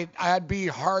 That I'd be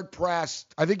hard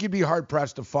pressed. I think you'd be hard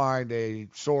pressed to find a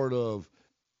sort of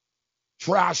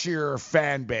trashier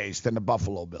fan base than the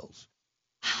Buffalo Bills.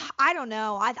 I don't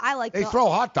know. I like. They throw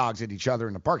hot dogs at each other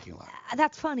in the parking lot.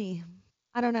 That's funny.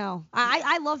 I don't know.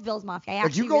 I love Bills Mafia.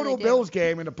 Like you go to a Bills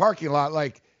game in the parking lot,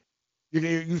 like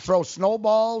you throw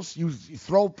snowballs, you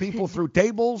throw people through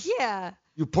tables. Yeah.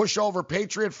 You push over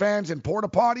Patriot fans in porta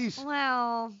potties.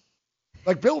 Well.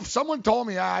 Like someone told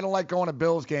me I don't like going to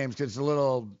Bills games because a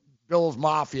little Bills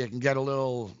Mafia can get a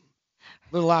little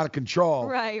out of control.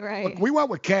 Right. Look, we went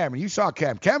with Cam, and you saw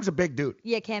Cam. Cam's a big dude.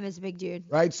 Yeah, Cam is a big dude.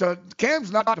 Right. So Cam's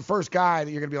not the first guy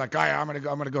that you're gonna be like, I'm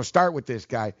gonna go start with this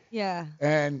guy. Yeah.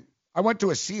 And I went to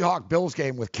a Seahawks Bills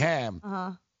game with Cam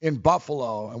in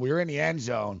Buffalo, and we were in the end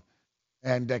zone,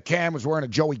 and Cam was wearing a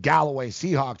Joey Galloway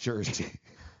Seahawks jersey.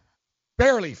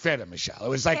 Barely fit him, Michelle. It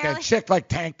was like a chick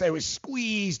tank that was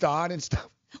squeezed on and stuff.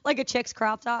 Like a chick's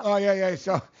crop top? Oh, yeah.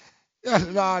 So,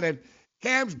 and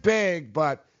Cam's big,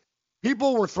 but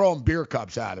people were throwing beer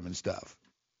cups at him and stuff.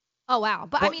 Oh, wow.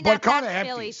 But I mean, that's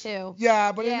Philly, too.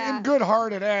 Yeah, but in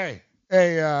good-hearted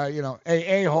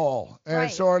a-hole.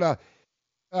 And sort of.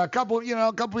 A couple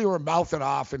people were mouthing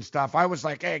off and stuff. I was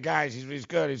like, hey, guys, he's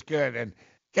good. And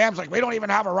Cam's like, we don't even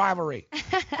have a rivalry.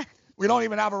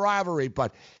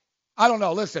 But I don't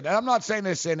know. Listen, and I'm not saying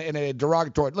this in a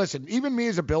derogatory. Listen, even me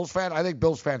as a Bills fan, I think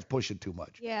Bills fans push it too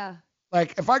much. Yeah.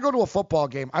 Like, if I go to a football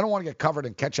game, I don't want to get covered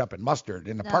in ketchup and mustard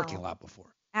in the parking lot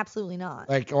before. Absolutely not.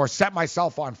 Like, or set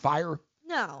myself on fire.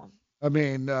 No. I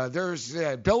mean, there's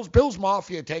Bills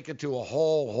Mafia take it to a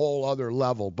whole other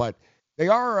level, but they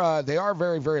are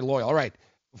very, very loyal. All right,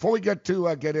 before we get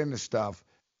into stuff,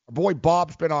 our boy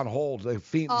Bob's been on hold.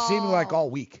 Seeming like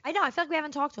all week. I know. I feel like we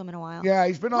haven't talked to him in a while. Yeah,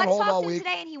 he's been on hold all week. Let's talk to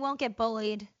him today, and he won't get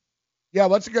bullied. Yeah,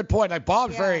 well, that's a good point. Like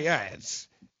Bob's it's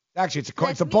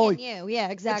a bully. You. Yeah,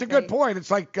 exactly. It's a good point.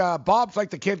 It's like Bob's like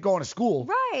the kid going to school.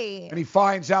 Right. And he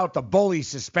finds out the bully's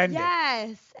suspended.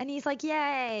 Yes. And he's like,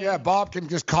 yay. Yeah, Bob can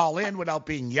just call in without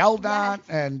being yelled at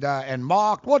and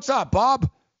mocked. What's up, Bob?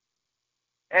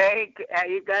 Hey, how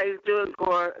you guys doing,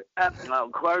 Corey?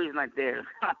 Corey's not there.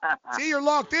 See, you're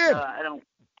locked in.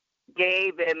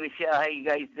 Gabe and Michelle, how you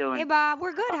guys doing? Hey, Bob,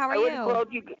 we're good. How are you?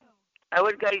 I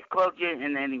would guys called you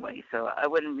in anyway, so I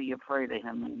wouldn't be afraid of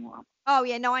him anymore. Oh,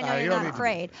 yeah, no, I know you're not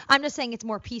afraid. I'm just saying it's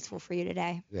more peaceful for you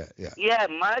today. Yeah. Yeah,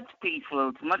 much peaceful.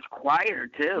 It's much quieter,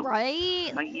 too.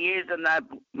 Right? My ears are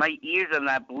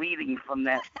not bleeding from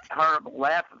that horrible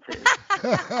laugh of his.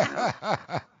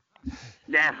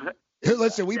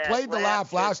 Listen, we played the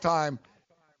laugh last time,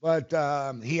 but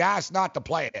he asked not to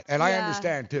play it, and I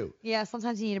understand too. Yeah,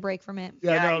 sometimes you need a break from it.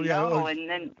 Yeah, and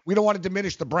then we don't want to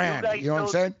diminish the brand. You know what I'm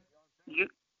saying?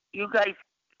 You guys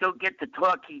don't get to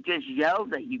talk. He just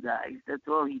yells at you guys. That's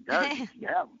all he does. He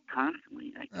yells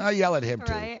constantly. I yell at him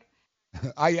too. Right.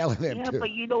 I yell at him too. Yeah, but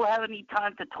you don't have any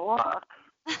time to talk.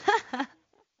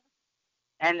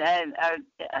 and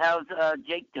how's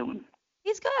Jake doing?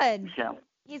 He's good. Michelle.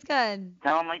 He's good.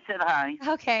 Tell him I said hi.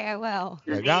 Okay, I will.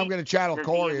 Yeah, now I'm going to channel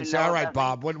Corey and say, all right,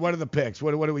 Bob, what are the picks?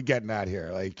 What are we getting at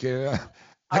here? Like,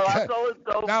 I'll go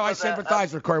Now for I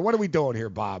sympathize with Corey. What are we doing here,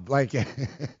 Bob? Like,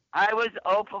 I was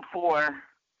 0 for 4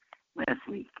 last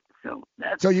week, so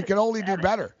that's. so you can only do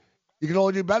better. You can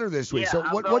only do better this week. Yeah, so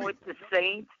I'll what? go What? with the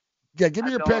Saints. Yeah, give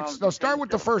me your picks. No, start with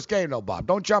the first game, though, Bob.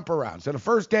 Don't jump around. So the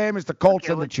first game is the Colts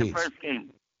and the what's the Chiefs. first game?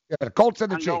 Yeah, the Colts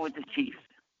and the I'm Chiefs. going with the Chiefs.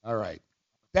 All right.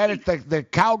 Then it's the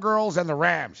Cowgirls and the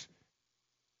Rams.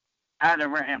 The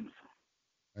Rams.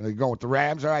 And you going with the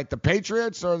Rams? All right. The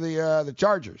Patriots or the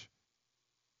Chargers?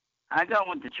 I go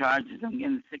with the Chargers. I'm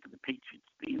getting sick of the Patriots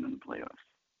being in the playoffs.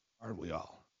 Aren't we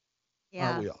all?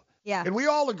 Yeah. Aren't we all? Yeah. Can we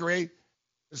all agree?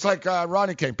 It's like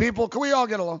Ronnie King. People, can we all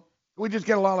get along? Can we just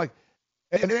get along? Like,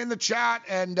 and in the chat,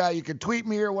 and you can tweet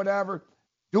me or whatever.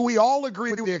 Do we all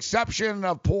agree, with the exception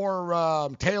of poor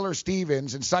Taylor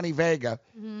Stevens and Sonny Vega?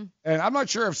 Mm-hmm. And I'm not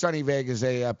sure if Sonny Vega is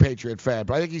a Patriot fan,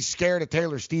 but I think he's scared of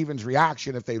Taylor Stevens'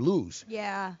 reaction if they lose.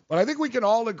 Yeah. But I think we can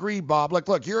all agree, Bob.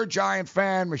 Look, you're a Giant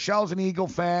fan. Michelle's an Eagle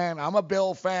fan. I'm a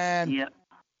Bill fan. Yeah.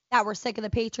 That we're sick of the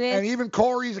Patriots. And even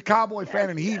Corey's a Cowboy fan,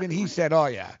 and he said, oh,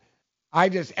 yeah.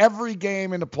 Every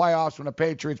game in the playoffs when the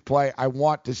Patriots play, I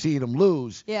want to see them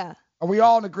lose. Yeah. Are we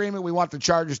all in agreement we want the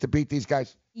Chargers to beat these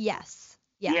guys? Yes.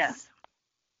 Yeah.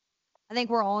 I think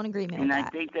we're all in agreement And with I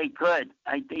that. think they could.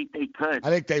 I think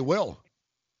they will.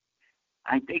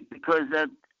 I think because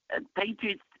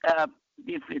Patriots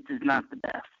defense is not the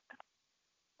best.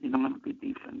 They don't have a good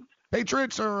defense.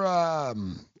 Patriots are,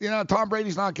 Tom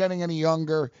Brady's not getting any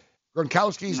younger.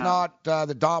 Gronkowski's not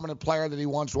the dominant player that he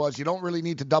once was. You don't really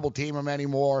need to double team him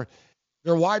anymore.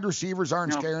 Their wide receivers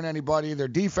aren't scaring anybody. Their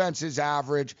defense is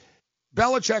average.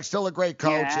 Belichick's still a great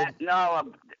coach. Yeah,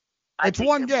 It's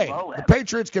one game. The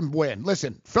Patriots can win.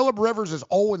 Listen, Phillip Rivers is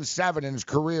 0-7 in his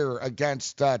career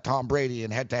against Tom Brady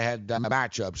in head-to-head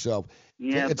matchups. So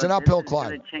it's an uphill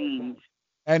climb.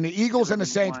 And the Eagles and the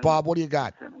Saints, Bob, what do you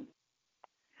got?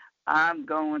 I'm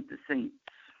going with the Saints.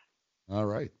 All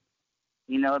right.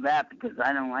 You know that because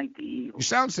I don't like the Eagles. You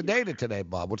sound sedated today,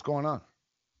 Bob. What's going on?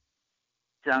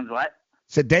 Sounds what?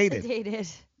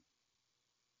 Sedated.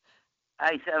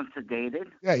 I sound sedated.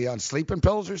 Yeah, you on sleeping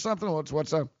pills or something?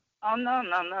 What's up? Oh, no.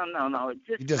 It's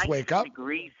just You just 19 wake up?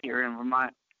 degrees here in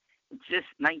Vermont. It's just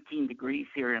 19 degrees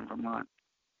here in Vermont.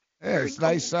 Yeah, it's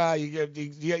nice.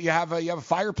 You have a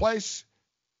fireplace?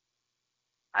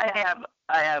 I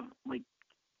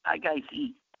got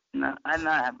heat. No, I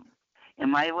not have. In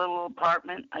my little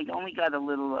apartment, I only got a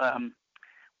little,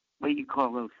 what do you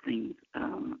call those things?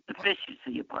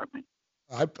 Efficiency apartment.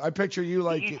 I picture you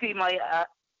like. You see my.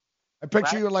 I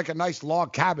picture you in like a nice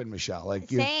log cabin, Michelle. Like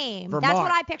Same. Vermont. That's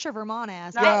what I picture Vermont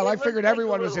as. Well, I figured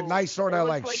everyone was in nice sort of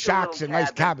like shacks and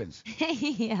nice cabins.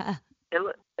 Yeah.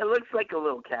 It looks like a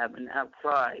little cabin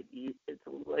outside. It's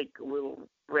like a little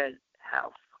red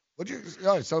house. What'd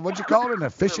you call it? An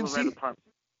efficiency?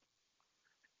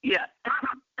 Yeah.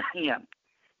 Yeah.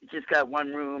 It's just got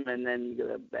one room and then you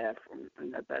got a bathroom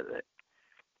and that's it.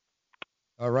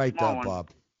 All right, Small Bob.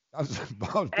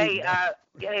 Hey,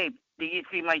 Gabe, did you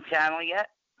see my channel yet?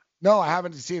 No, I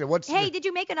haven't seen it. Hey, did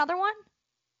you make another one?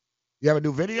 You have a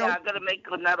new video? Yeah, I'm gonna make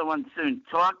another one soon.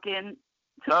 Talking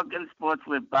sports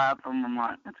with Bob from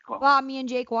Vermont. That's cool. Well, me and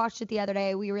Jake watched it the other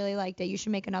day. We really liked it. You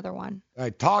should make another one. All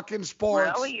right, Talking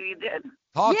Sports. Really, you did?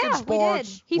 Talking Sports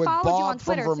we did. He with followed Bob you on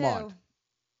Twitter from Vermont. too.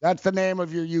 That's the name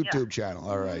of your YouTube channel.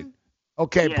 All right.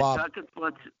 Okay, yeah, Bob. Talking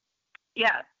sports.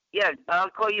 Yeah. I'll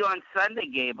call you on Sunday,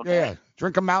 Gabe. Okay? Yeah.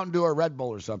 Drink a Mountain Dew or Red Bull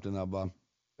or something, though, Bob.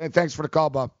 Hey, thanks for the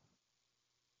call, Bob.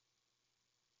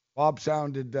 Bob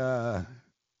sounded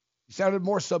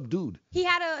more subdued. He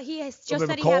just bit of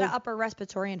said a he had an cold? upper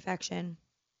respiratory infection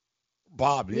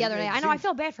Bob. the other day. I know. I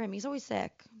feel bad for him. He's always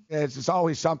sick. It's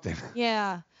always something.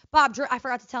 Yeah. Bob, I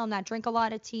forgot to tell him that. Drink a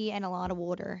lot of tea and a lot of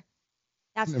water.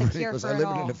 That's the cure Because for I it live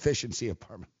all. in an efficiency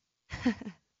apartment.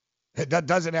 That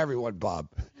doesn't everyone, Bob.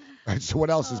 All right, so what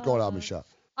else is going on, Michelle?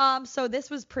 So this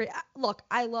was pretty. Look,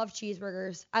 I love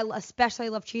cheeseburgers. I especially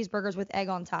love cheeseburgers with egg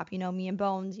on top. You know, me and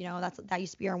Bones. You know, that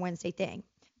used to be our Wednesday thing.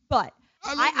 But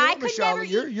I could Michelle, never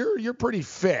you're pretty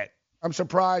fit. I'm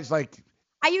surprised. Like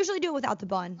I usually do it without the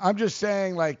bun. I'm just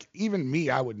saying, like even me,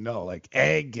 I would know. Like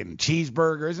egg and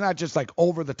cheeseburger, isn't that just like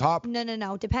over the top?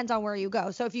 No. Depends on where you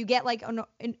go. So if you get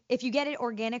if you get an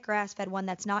organic grass-fed one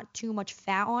that's not too much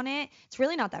fat on it, it's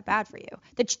really not that bad for you.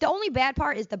 The only bad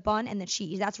part is the bun and the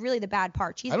cheese. That's really the bad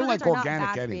part. Cheeseburgers I don't like are organic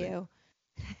not bad anything. for you.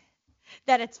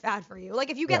 That it's bad for you. Like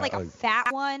if you get a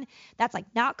fat one that's like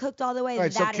not cooked all the way,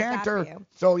 Right, so that is bad for Cantor, you.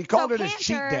 so he called it his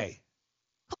cheat Cantor day.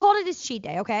 Called it his cheat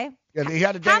day, okay? Yeah, he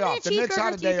had a day How off. The many Knicks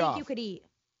had a cheeseburgers do you day think off. you could eat?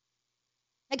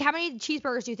 Like how many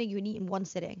cheeseburgers do you think you would eat in one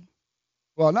sitting?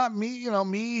 Well, not me. You know,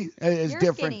 me is You're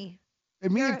different. skinny.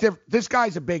 And me is different. This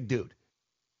guy's a big dude.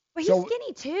 But he's So-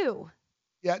 skinny too.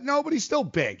 Yeah, no, but he's still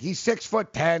big. He's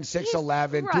 6'10",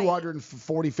 6'11", right.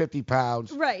 240, 50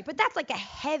 pounds. Right, but that's like a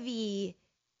heavy,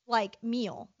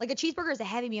 meal. Like a cheeseburger is a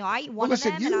heavy meal. I eat one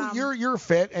Listen, of them. you're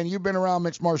fit, and you've been around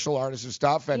mixed martial artists and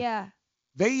stuff, and yeah.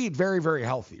 they eat very, very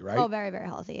healthy, right? Oh, very, very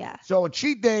healthy, yeah. So a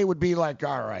cheat day would be like,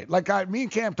 all right. Me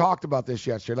and Cam talked about this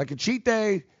yesterday. Like a cheat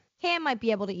day. Cam might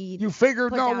be able to eat. You figure,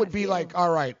 would be like,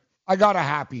 all right, I got a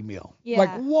Happy Meal. Yeah.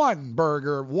 Like one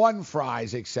burger, one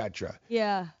fries, etc.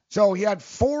 Yeah. So he had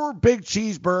 4 big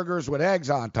cheeseburgers with eggs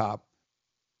on top.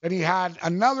 Then he had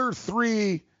another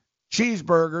 3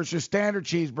 cheeseburgers, just standard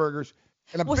cheeseburgers.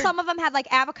 And some of them had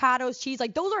avocados, cheese.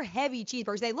 Those are heavy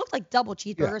cheeseburgers. They look like double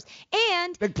cheeseburgers. Yeah.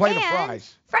 And big plate of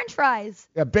fries. French fries.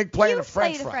 Yeah, big plate of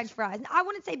French fries. French fries. I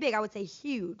wouldn't say big. I would say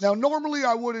huge. Now, normally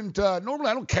I wouldn't. Normally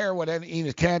I don't care what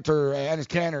Enes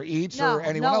Kanter eats or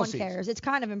anyone else eats. No one cares. It's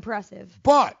kind of impressive.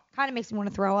 But kind of makes me want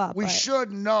to throw up. We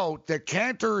should note that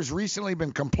Kanter has recently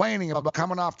been complaining about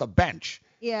coming off the bench.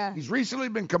 Yeah. He's recently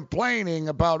been complaining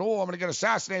about, I'm going to get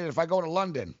assassinated if I go to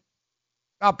London.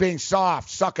 Not being soft.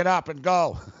 Suck it up and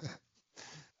go.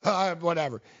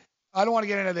 Whatever. I don't want to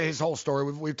get into his whole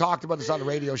story. We've talked about this on the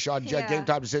radio show on Game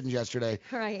Time Decisions yesterday.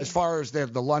 Right. As far as the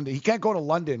London. He can't go to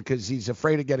London because he's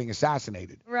afraid of getting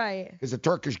assassinated. Right. Because the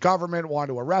Turkish government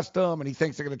wanted to arrest him, and he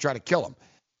thinks they're going to try to kill him.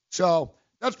 So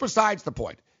that's besides the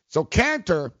point. So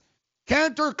Kanter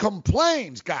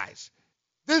complains, guys.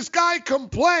 This guy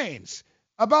complains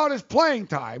about his playing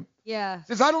time. Yeah.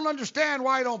 Says, I don't understand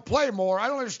why I don't play more. I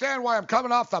don't understand why I'm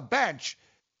coming off the bench.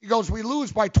 He goes, we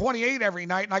lose by 28 every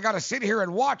night, and I got to sit here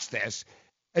and watch this.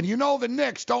 And the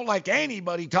Knicks don't like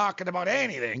anybody talking about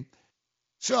anything.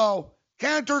 So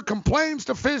Kanter complains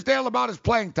to Fizdale about his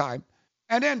playing time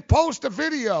and then posts a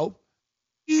video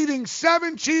eating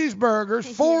 7 cheeseburgers,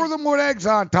 4 of them with eggs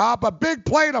on top, a big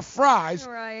plate of fries.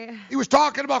 Right. He was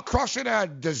talking about crushing a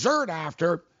dessert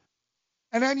after.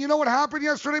 And then you know what happened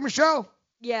yesterday, Michelle?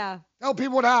 Yeah. Tell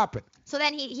people what happened. So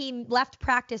then he left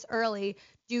practice early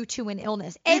due to an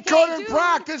illness. He couldn't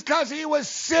practice because he was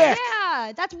sick.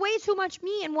 Yeah, that's way too much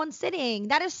meat in one sitting.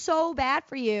 That is so bad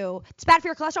for you. It's bad for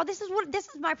your cholesterol. This is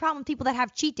my problem with people that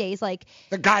have cheat days. Like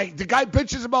the guy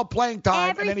bitches about playing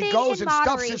time, and then he goes and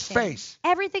stuffs his face.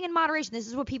 Everything in moderation. This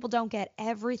is what people don't get.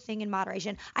 Everything in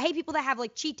moderation. I hate people that have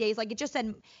cheat days. Like it just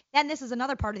said. Then this is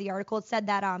another part of the article. It said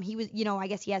that he was, I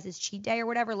guess he has his cheat day or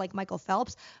whatever. Like Michael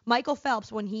Phelps. Michael Phelps,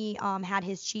 when he had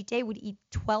his cheat day, would eat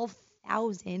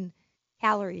 12,000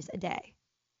 calories a day.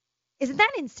 Isn't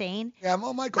that insane? Yeah,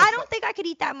 well, I don't think I could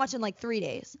eat that much in 3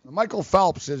 days. Michael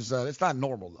Phelps is, it's not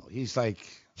normal, though. He's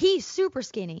super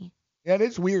skinny. Yeah,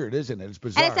 it's weird, isn't it? It's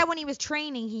bizarre. And it said when he was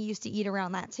training, he used to eat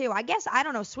around that, too. I guess, I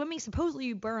don't know, swimming, supposedly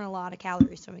you burn a lot of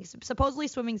calories swimming. Supposedly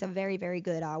swimming's a very, very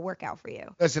good workout for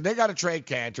you. Listen, they got to trade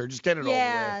Kanter. Just get it over with.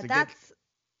 Yeah,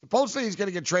 supposedly he's going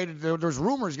to get traded. There's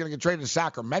rumors he's going to get traded to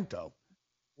Sacramento.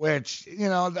 Which,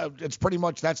 it's pretty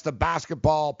much, that's the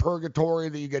basketball purgatory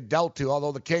that you get dealt to,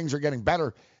 although the Kings are getting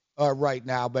better right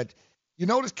now. But you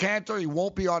notice Kanter, he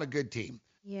won't be on a good team.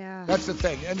 Yeah. That's the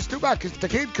thing. And it's too bad because the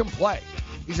kid can play.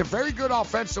 He's a very good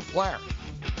offensive player.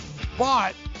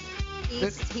 But he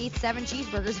eats 7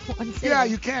 cheeseburgers in one sitting. Yeah,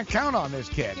 you can't count on this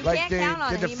kid. You can't count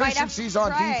on the deficiencies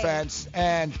on defense,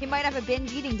 and he might have a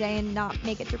binge eating day and not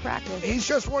make it through practice. He's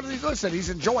just one of these. Listen, he's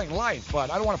enjoying life,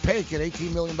 but I don't want to pay a kid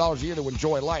 $18 million a year to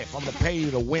enjoy life. I'm going to pay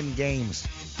you to win games.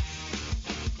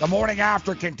 The Morning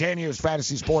After continues.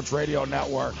 Fantasy Sports Radio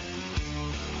Network.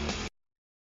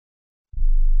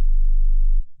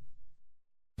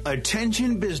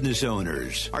 Attention business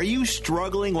owners. Are you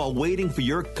struggling while waiting for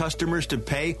your customers to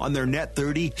pay on their net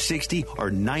 30, 60,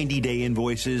 or 90-day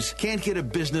invoices? Can't get a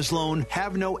business loan?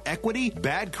 Have no equity?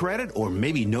 Bad credit? Or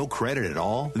maybe no credit at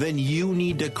all? Then you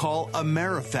need to call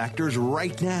AmeriFactors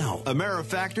right now.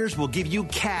 AmeriFactors will give you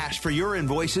cash for your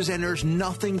invoices and there's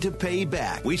nothing to pay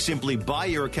back. We simply buy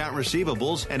your account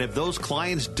receivables, and if those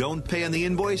clients don't pay on the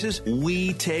invoices,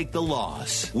 we take the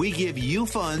loss. We give you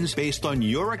funds based on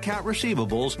your account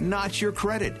receivables, not your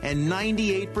credit. And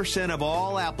 98% of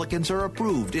all applicants are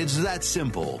approved. It's that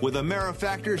simple. With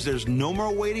AmeriFactors, there's no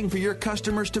more waiting for your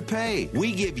customers to pay.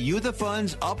 We give you the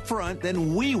funds up front,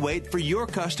 then we wait for your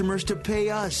customers to pay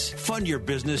us. Fund your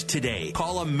business today.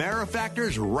 Call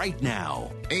AmeriFactors right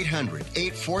now.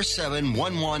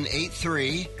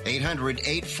 800-847-1183.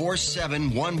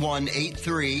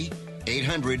 800-847-1183.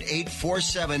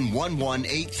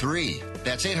 800-847-1183.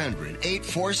 That's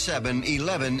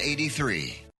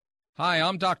 800-847-1183. Hi,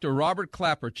 I'm Dr. Robert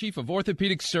Clapper, Chief of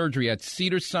Orthopedic Surgery at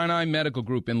Cedars-Sinai Medical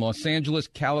Group in Los Angeles,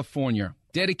 California.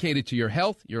 dedicated to your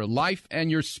health, your life,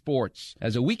 and your sports.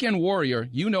 As a weekend warrior,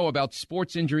 you know about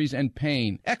sports injuries and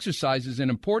pain. Exercise is an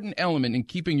important element in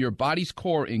keeping your body's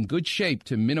core in good shape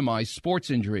to minimize sports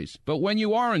injuries. But when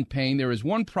you are in pain, there is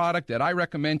one product that I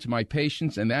recommend to my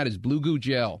patients, and that is Blue Goo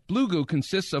Gel. Blue Goo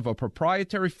consists of a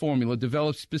proprietary formula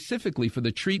developed specifically for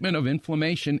the treatment of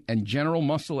inflammation and general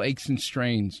muscle aches and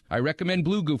strains. I recommend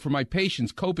Blue Goo for my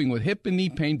patients coping with hip and knee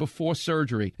pain before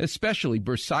surgery, especially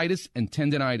bursitis and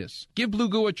tendinitis. Give Blue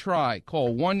Goo a try.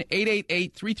 Call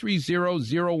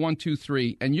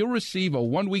 1-888-330-0123 and you'll receive a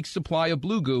 1-week supply of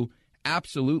Blue Goo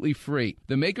absolutely free.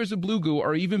 The makers of Blue Goo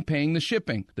are even paying the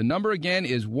shipping. The number again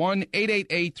is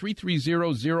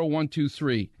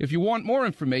 1-888-330-0123. If you want more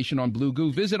information on Blue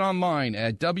Goo, visit online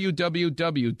at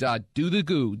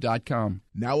www.dothegoo.com.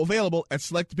 Now available at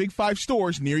select Big 5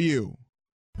 stores near you.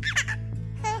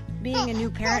 Being a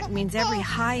new parent means every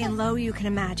high and low you can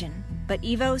imagine. But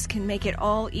Evos can make it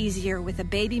all easier with a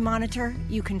baby monitor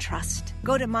you can trust.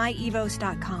 Go to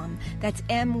myevos.com, that's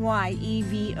MYEVOZ.com,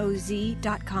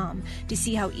 to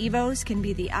see how Evos can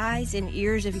be the eyes and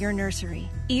ears of your nursery.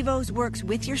 Evos works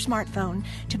with your smartphone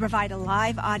to provide a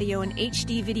live audio and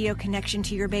HD video connection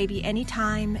to your baby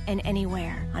anytime and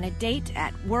anywhere. On a date,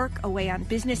 at work, away on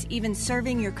business, even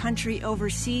serving your country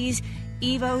overseas,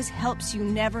 Evos helps you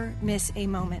never miss a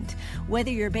moment.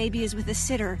 Whether your baby is with a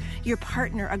sitter, your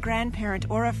partner, a grandparent,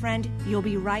 or a friend, you'll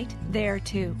be right there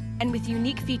too. And with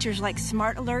unique features like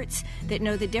smart alerts that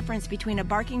know the difference between a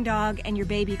barking dog and your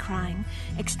baby crying,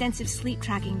 extensive sleep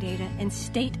tracking data, and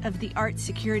state-of-the-art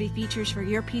security features for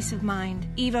your peace of mind,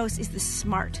 Evos is the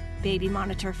smart baby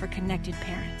monitor for connected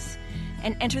parents.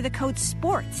 And enter the code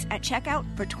SPORTS at checkout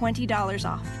for $20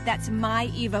 off. That's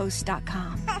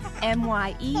myevos.com.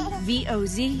 MYEVOZ.com.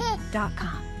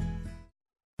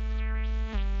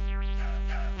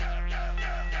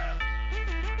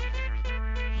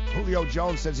 Julio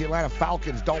Jones says the Atlanta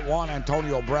Falcons don't want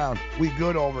Antonio Brown. We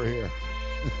good over here.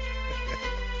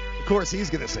 Of course,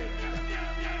 he's going to say that.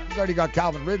 He's already got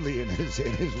Calvin Ridley in his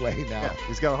way now. Yeah,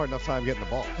 he's got a hard enough time getting the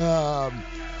ball.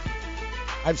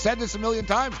 I've said this a million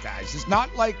times, guys. It's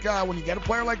not like when you get a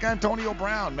player like Antonio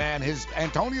Brown, man,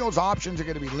 Antonio's options are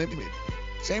going to be limited.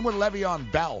 Same with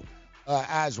Le'Veon Bell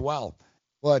as well.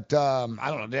 But I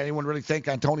don't know. Did anyone really think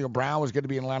Antonio Brown was going to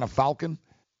be an Atlanta Falcon?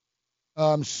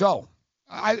 We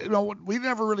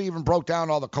never really even broke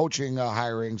down all the coaching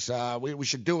hirings. We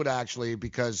should do it actually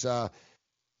because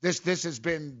this has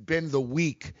been the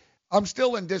week. I'm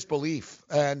still in disbelief,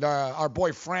 and our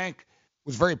boy Frank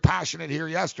was very passionate here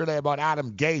yesterday about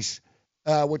Adam Gase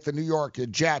with the New York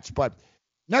Jets. But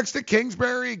next to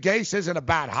Kingsbury, Gase isn't a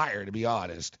bad hire, to be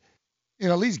honest. You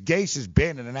know, at least Gase has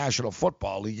been in the National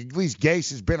Football League. At least Gase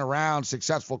has been around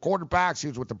successful quarterbacks. He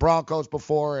was with the Broncos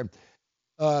before. And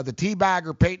the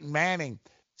teabagger Peyton Manning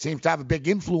seems to have a big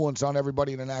influence on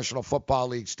everybody in the National Football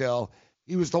League still.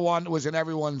 He was the one that was in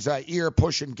everyone's ear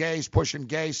pushing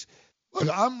Gase. Look,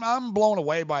 I'm blown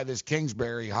away by this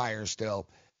Kingsbury hire still.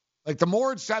 Like, the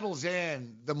more it settles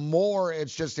in, the more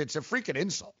it's a freaking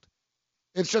insult.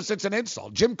 It's an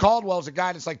insult. Jim Caldwell's a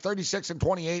guy that's like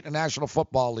 36-28 in the National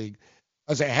Football League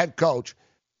as a head coach,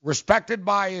 respected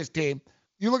by his team.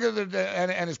 You look at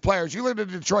and his players. You look at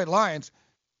the Detroit Lions.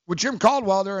 With Jim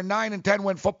Caldwell, they're a 9-10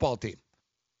 win football team.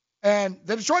 And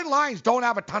the Detroit Lions don't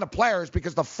have a ton of players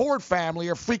because the Ford family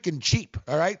are freaking cheap,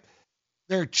 all right?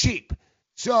 They're cheap.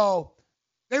 So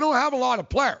they don't have a lot of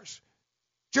players.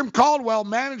 Jim Caldwell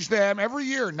managed them every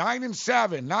year,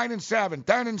 9-7,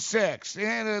 10-6,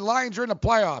 and the Lions are in the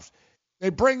playoffs. They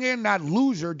bring in that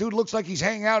loser. Dude looks like he's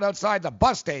hanging out outside the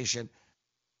bus station.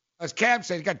 As Cam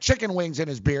said, he's got chicken wings in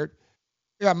his beard.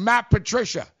 Yeah, Matt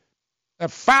Patricia.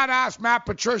 That fat-ass Matt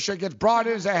Patricia gets brought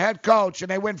in as a head coach,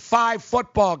 and they win 5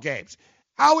 football games.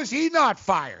 How is he not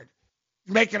fired?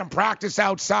 Making him practice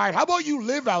outside. How about you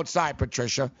live outside,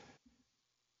 Patricia?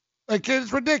 Like,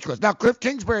 it's ridiculous. Now, Cliff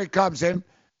Kingsbury comes in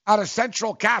out of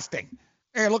Central Casting.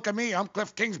 Hey, look at me. I'm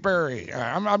Cliff Kingsbury.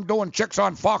 I'm doing chicks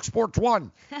on Fox Sports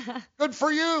 1. Good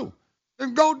for you.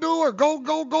 Then go do her. Go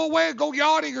away. Go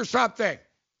yachting or something.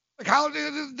 Like, how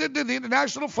the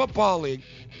National Football League,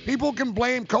 people can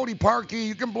blame Cody Parkey.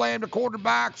 You can blame the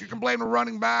quarterbacks. You can blame the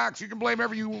running backs. You can blame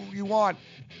whoever you want.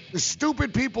 The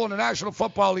stupid people in the National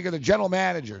Football League are the general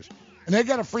managers, and they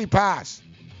get a free pass.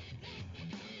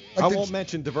 I won't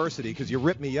mention diversity because you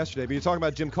ripped me yesterday, but you're talking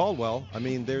about Jim Caldwell. I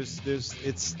mean, there's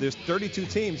 32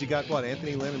 teams. You got what?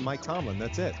 Anthony Lynn and Mike Tomlin.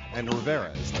 That's it. And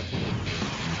Rivera.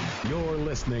 You're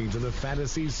listening to the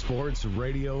Fantasy Sports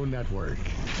Radio Network.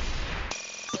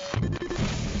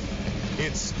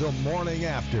 It's the morning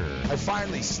after. I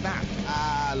finally snapped.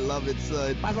 I love it,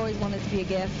 son. I've always wanted to be a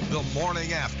gift. The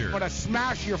morning after. I'm going to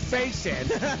smash your face in.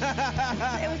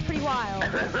 It was pretty wild.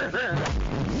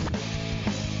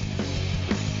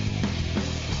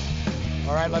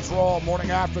 All right, let's roll. Morning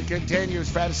After continues.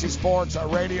 Fantasy Sports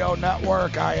Radio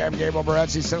Network. I am Gabriel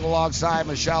Morency, sitting alongside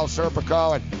Michelle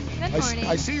Serpico. And Good morning.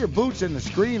 I see your boots in the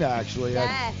screen, actually.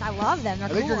 Yes, I love them. They're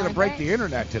I think cool, you're going to aren't break they? the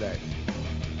internet today.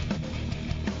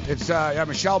 It's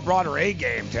Michelle brought her A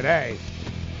game today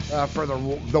for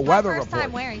the weather First report.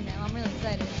 time wearing them. I'm really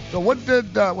excited. So what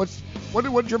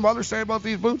did your mother say about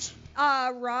these boots?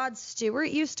 Rod Stewart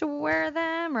used to wear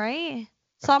them, right?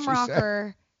 She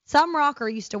said. Some rocker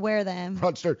used to wear them.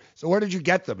 Rod Stewart. So where did you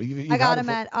get them? I got them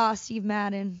at Steve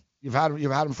Madden. You've had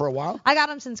them for a while? I got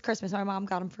them since Christmas. My mom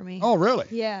got them for me. Oh, really?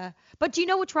 Yeah. But do you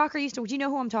know which rocker used to? Do you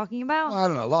know who I'm talking about? Well, I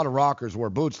don't know. A lot of rockers wear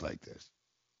boots like this.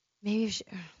 Maybe you should.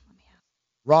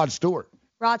 Rod Stewart.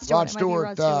 Rod Stewart. It might be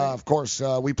Rod Stewart. Of course,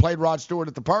 we played Rod Stewart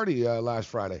at the party last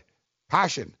Friday.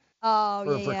 Passion.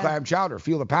 Oh, For Clam Chowder.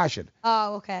 Feel the Passion.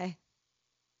 Oh, okay.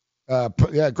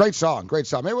 Yeah, great song.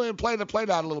 Maybe we'll play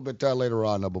that a little bit later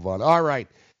on, Bhavon. All right.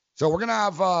 So we're going to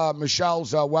have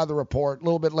Michelle's weather report a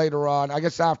little bit later on. I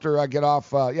guess after I get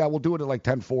off, we'll do it at like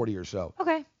 10:40 or so.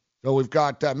 Okay. So we've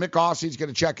got Mick Ossie's going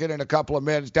to check in a couple of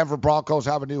minutes. Denver Broncos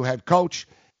have a new head coach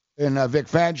in Vic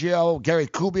Fangio. Gary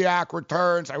Kubiak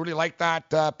returns. I really like that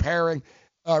pairing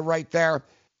right there.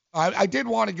 I did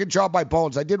want to get job by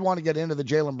Bones. I did want to get into the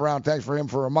Jaylen Brown. Thanks for him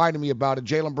for reminding me about it.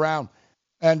 Jaylen Brown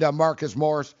and Marcus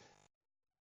Morris.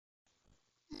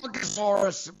 Marcus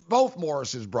Morris, both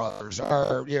Morris's brothers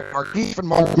are Keith and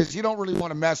Marcus. You don't really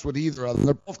want to mess with either of them.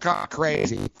 They're both kind of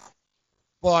crazy.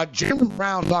 But Jaylen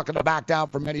Brown's not going to back down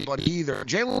from anybody either.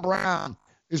 Jaylen Brown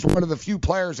is one of the few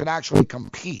players that actually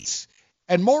competes.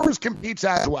 And Morris competes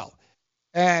as well.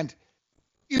 And,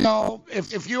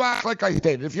 if you act like I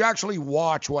stated, if you actually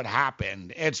watch what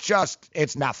happened,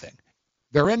 it's nothing.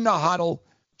 They're in the huddle.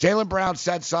 Jaylen Brown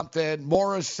said something.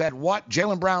 Morris said what?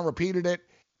 Jaylen Brown repeated it.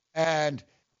 And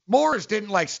Morris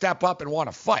didn't step up and want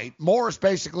to fight. Morris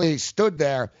basically stood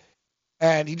there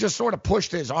and he just sort of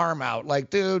pushed his arm out like,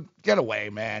 dude, get away,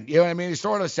 man. You know what I mean? He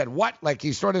sort of said, what?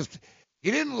 He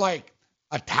didn't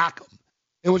attack him.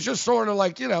 It was just sort of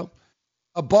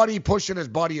a buddy pushing his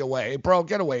buddy away. Bro,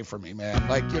 get away from me, man.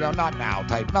 Not now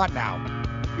type. Not now.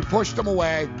 He pushed him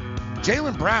away.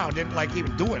 Jaylen Brown didn't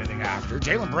even do anything after.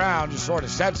 Jaylen Brown just sort of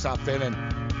said something and,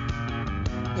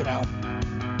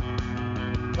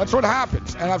 that's what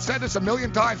happens. And I've said this a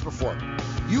million times before.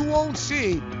 You won't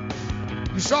see.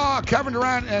 You saw Kevin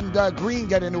Durant and Green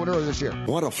get into it earlier this year.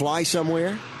 Want to fly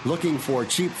somewhere? Looking for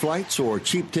cheap flights or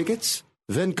cheap tickets?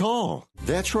 Then call.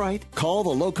 That's right. Call the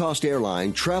low-cost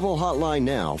airline travel hotline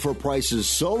now for prices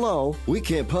so low we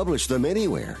can't publish them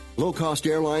anywhere. Low-cost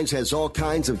airlines has all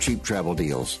kinds of cheap travel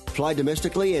deals. Fly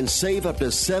domestically and save up to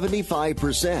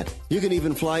 75%. You can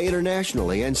even fly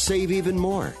internationally and save even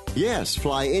more. Yes,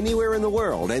 fly anywhere in the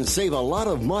world and save a lot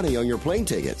of money on your plane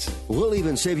tickets. We'll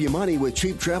even save you money with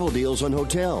cheap travel deals on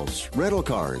hotels, rental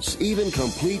cars, even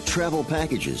complete travel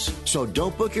packages. So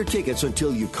don't book your tickets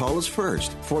until you call us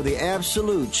first for the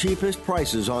absolute cheapest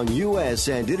prices on U.S.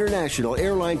 and international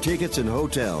airline tickets and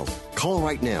hotels. Call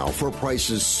right now for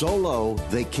prices so low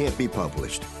they can't be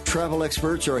published. Travel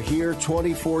experts are here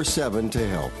 24/7 to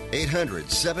help.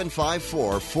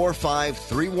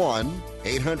 800-754-4531.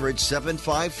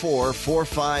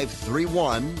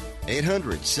 800-754-4531.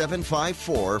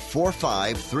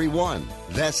 800-754-4531.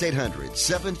 That's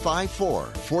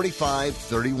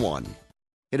 800-754-4531.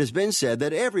 It has been said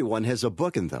that everyone has a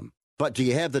book in them. But do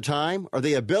you have the time or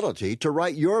the ability to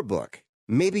write your book?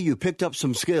 Maybe you picked up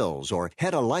some skills or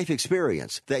had a life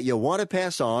experience that you want to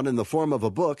pass on in the form of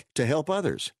a book to help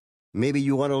others. Maybe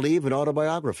you want to leave an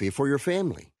autobiography for your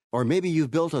family. Or maybe you've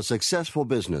built a successful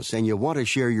business and you want to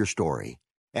share your story.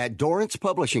 At Dorrance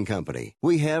Publishing Company,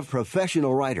 we have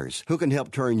professional writers who can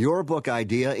help turn your book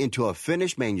idea into a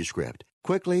finished manuscript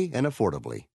quickly and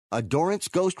affordably. A Dorrance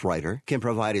ghostwriter can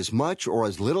provide as much or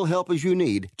as little help as you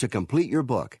need to complete your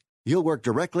book. You'll work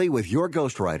directly with your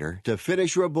ghostwriter to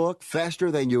finish your book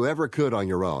faster than you ever could on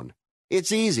your own.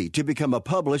 It's easy to become a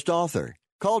published author.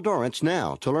 Call Dorrance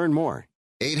now to learn more.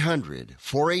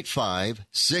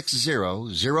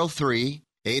 800-485-6003.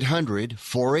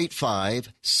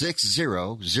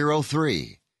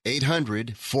 800-485-6003.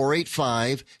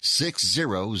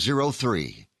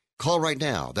 800-485-6003. Call right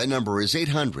now. That number is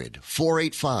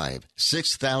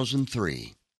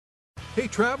 800-485-6003. Hey,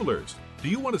 travelers. Do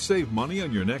you want to save money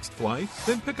on your next flight?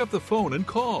 Then pick up the phone and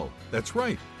call. That's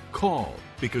right, call,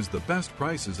 because the best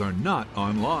prices are not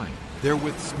online. They're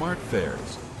with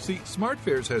SmartFares. See,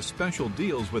 SmartFares has special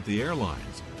deals with the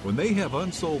airlines. When they have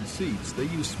unsold seats, they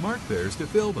use SmartFares to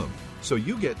fill them. So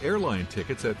you get airline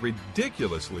tickets at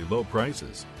ridiculously low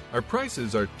prices. Our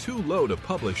prices are too low to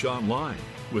publish online.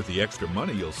 With the extra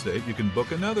money you'll save, you can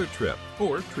book another trip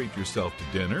or treat yourself to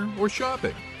dinner or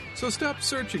shopping. So stop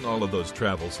searching all of those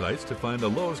travel sites to find the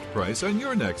lowest price on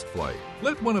your next flight.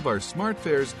 Let one of our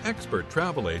SmartFares expert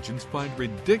travel agents find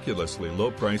ridiculously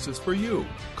low prices for you.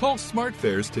 Call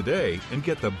SmartFares today and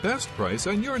get the best price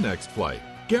on your next flight.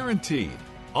 Guaranteed.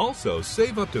 Also,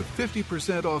 save up to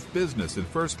 50% off business and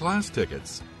first class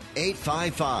tickets.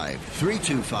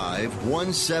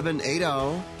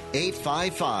 855-325-1780.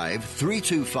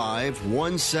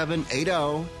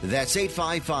 855-325-1780. That's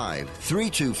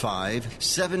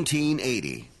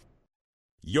 855-325-1780.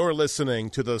 You're listening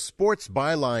to the Sports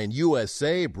Byline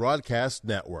USA Broadcast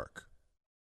Network.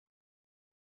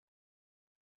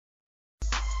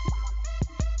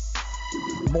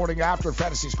 Morning after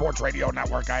Fantasy Sports Radio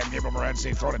Network. I am Gabriel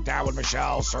Morency. Throwing it down with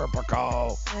Michelle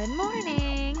Serpico. Good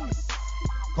morning.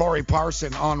 Corey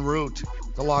Parson en route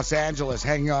to Los Angeles,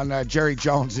 hanging on Jerry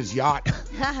Jones's yacht.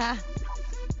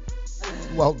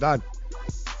 Well done.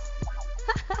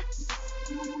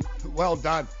 Well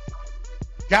done.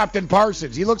 Captain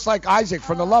Parsons. He looks like Isaac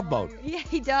from the Love Boat. Yeah,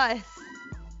 he does.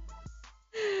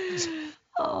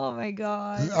 Oh, my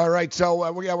God. All right,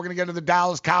 so we're going to get to the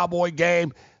Dallas Cowboy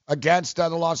game against the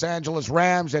Los Angeles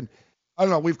Rams. And I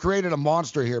don't know, we've created a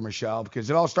monster here, Michelle, because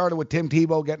it all started with Tim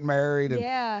Tebow getting married. And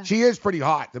yeah. She is pretty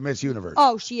hot, the Miss Universe.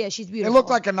 Oh, she is. She's beautiful. They look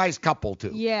like a nice couple,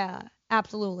 too. Yeah,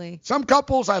 absolutely. Some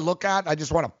couples I look at, I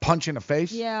just want to punch in the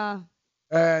face. Yeah.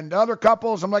 And other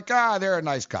couples, I'm like, they're a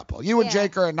nice couple. You and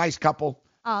Jake are a nice couple.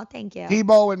 Oh, thank you.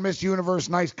 Tebow and Miss Universe,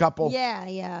 nice couple.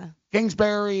 Yeah.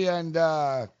 Kingsbury and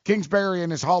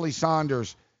his Holly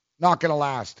Saunders, not going to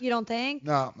last. You don't think?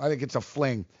 No, I think it's a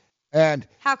fling. And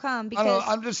how come? Because I don't know,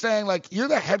 I'm just saying, like, you're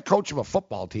the head coach of a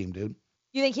football team, dude.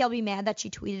 You think he'll be mad that she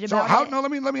tweeted So about how? it? No,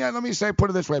 let me say, put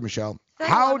it this way, Michelle.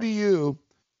 How do you,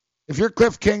 if you're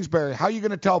Cliff Kingsbury, how are you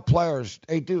going to tell players,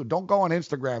 hey, dude, don't go on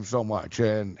Instagram so much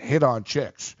and hit on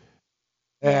chicks?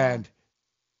 And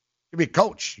you be a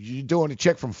coach. You're doing a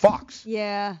chick from Fox.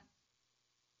 Yeah.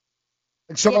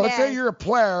 So let's say you're a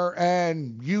player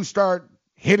and you start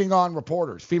hitting on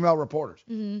reporters, female reporters.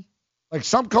 Mm-hmm. Like,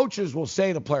 some coaches will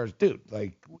say to players, dude,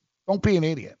 like, don't be an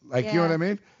idiot. Like, you know what I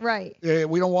mean? Right.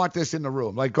 We don't want this in the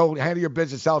room. Like, go handle your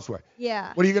business elsewhere.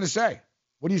 Yeah. What are you going to say?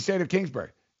 What do you say to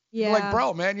Kingsbury? Yeah. You're like,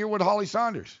 bro, man, you're with Holly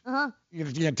Saunders. Uh-huh. You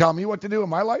going to tell me what to do in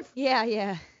my life?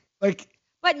 Yeah. Like,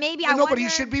 but maybe but he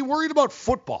should be worried about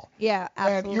football. Yeah,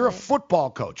 absolutely. And you're a football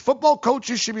coach. Football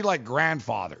coaches should be like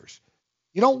grandfathers.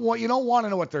 You don't want to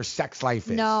know what their sex life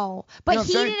is. No. But You know what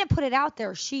he I'm saying? didn't put it out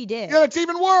there. She did. Yeah, it's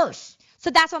even worse. So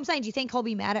that's what I'm saying. Do you think he'll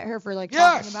be mad at her for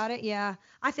talking about it? Yeah.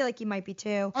 I feel like he might be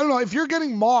too. I don't know. If you're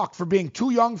getting mocked for being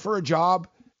too young for a job,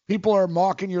 people are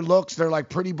mocking your looks. They're like,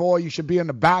 pretty boy, you should be in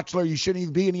The Bachelor. You shouldn't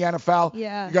even be in the NFL.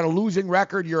 Yeah. You got a losing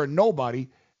record. You're a nobody.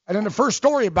 And then the first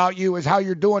story about you is how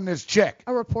you're doing this chick.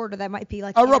 A reporter that might be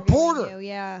like a interviewing reporter. you.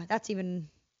 Yeah. That's even,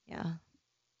 yeah.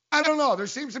 I don't know. There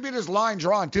seems to be this line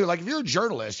drawn, too. Like, if you're a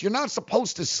journalist, you're not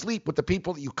supposed to sleep with the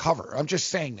people that you cover. I'm just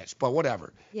saying this, but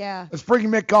whatever. Yeah. Let's bring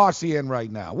Mick Gossi in right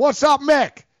now. What's up,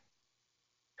 Mick?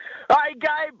 Hi,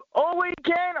 Gabe. All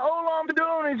weekend, all I'm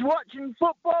doing is watching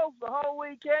football the whole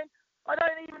weekend. I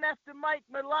don't even have to make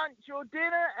my lunch or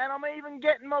dinner, and I'm even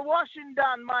getting my washing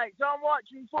done, mate. So I'm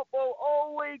watching football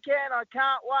all weekend. I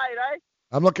can't wait, eh?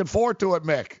 I'm looking forward to it,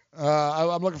 Mick.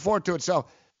 I'm looking forward to it. So,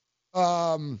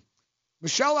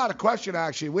 Michelle had a question,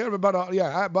 actually. We have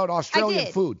about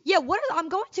Australian food. Yeah, I'm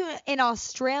going to an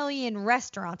Australian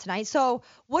restaurant tonight. So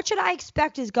what should I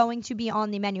expect is going to be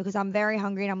on the menu? Because I'm very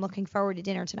hungry and I'm looking forward to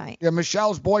dinner tonight. Yeah,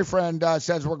 Michelle's boyfriend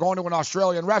says we're going to an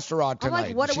Australian restaurant tonight. I'm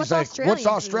like, what's She's like, Australian what's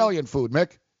Australian food,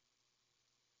 Mick?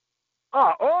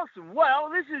 Oh, awesome. Well,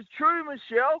 this is true,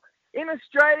 Michelle. In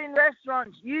Australian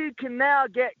restaurants, you can now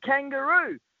get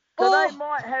kangaroo. So they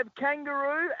might have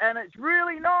kangaroo, and it's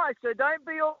really nice. So don't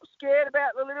be all scared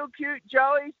about the little cute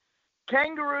joeys.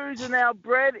 Kangaroos are now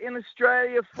bred in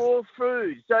Australia for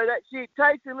food. So that's it. It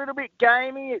tastes a little bit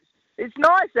gamey. It's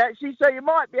nice, actually. So you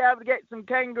might be able to get some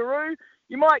kangaroo.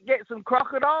 You might get some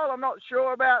crocodile. I'm not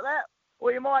sure about that.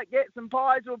 Or you might get some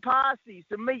pies or parsees,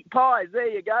 some meat pies. There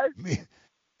you go.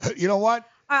 You know what?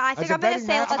 I think I'm going to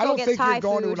say let's go get Thai I don't think you're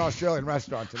going food. to an Australian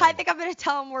restaurant today. I think I'm going to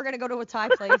tell him we're going to go to a Thai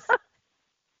place.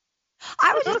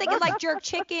 I was just thinking like jerk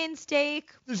chicken,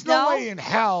 steak. There's no way in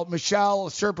hell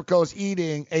Michelle Serpico is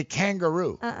eating a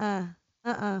kangaroo. I'm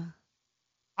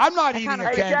not eating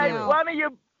a kangaroo. One of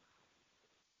you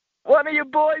One of your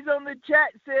boys on the chat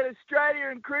said Australia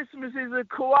and Christmas is a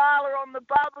koala on the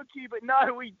barbecue, but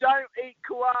no, we don't eat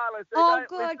koalas. So Oh, don't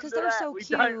good, listen because to they're that. so we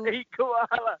cute. don't eat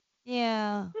koala.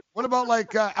 Yeah. What about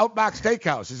like Outback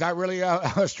Steakhouse? Is that really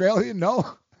Australian?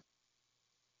 No.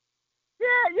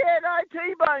 Yeah, no,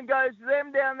 T-Bone goes to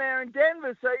them down there in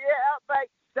Denver. So, yeah, Outback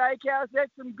Steakhouse,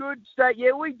 that's some good steak.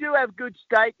 Yeah, we do have good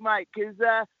steak, mate, because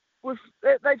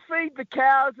they feed the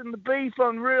cows and the beef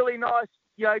on really nice,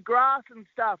 grass and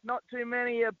stuff, not too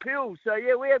many pills. So,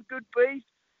 yeah, we have good beef.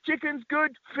 Chicken's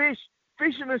good. Fish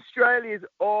in Australia is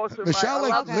awesome, Michelle, mate.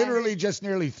 like literally just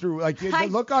nearly threw. Like the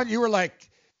look on you were like,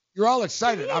 you're all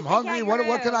excited. I'm hungry.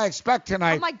 What can I expect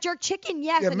tonight? I'm like, jerk chicken,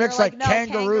 yes. Yeah, and mix you're like, like no,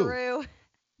 kangaroo.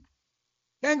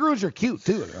 Kangaroos are cute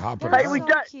too. They're hopping Hey, around.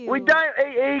 we don't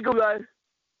eat eagle though.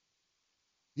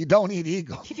 You don't eat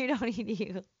eagle. You don't eat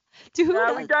eagle. Dude,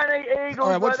 no, we don't eat eagle. All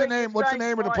right, what's the name? What's the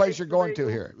name of the place you're going to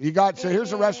here? You got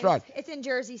here's a restaurant. It's in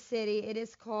Jersey City. It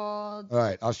is called All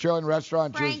right, Australian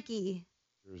restaurant. Frankie.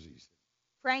 Jersey.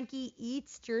 Frankie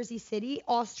Eats, Jersey City.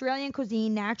 Australian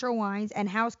cuisine, natural wines, and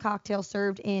house cocktails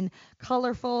served in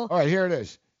colorful. All right, here it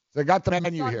is. So I got the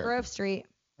menu on here. Grove Street.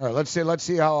 All right, let's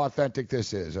see how authentic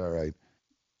this is. All right.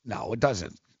 No, it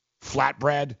doesn't.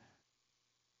 Flatbread,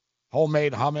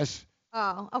 homemade hummus.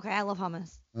 Oh, okay. I love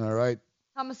hummus. All right.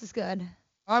 Hummus is good.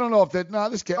 I don't know if that. No,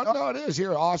 this can't. No, it is here.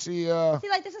 Aussie. See,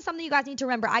 like this is something you guys need to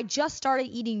remember. I just started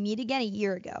eating meat again a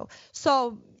year ago,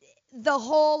 so the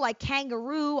whole like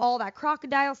kangaroo, all that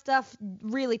crocodile stuff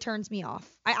really turns me off.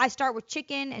 I start with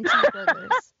chicken and cheeseburgers.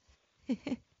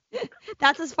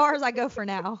 That's as far as I go for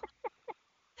now.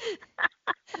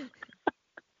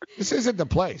 This isn't the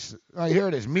place. Here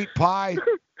it is. Meat pie.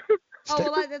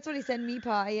 Oh, well, that's what he said. Meat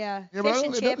pie, yeah. Yeah, Fish but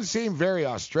and it chips. doesn't seem very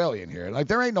Australian here. Like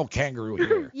there ain't no kangaroo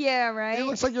here. Yeah, right. It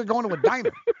looks like you're going to a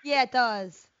diner. Yeah, it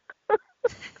does.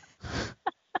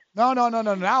 No.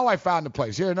 Now I found the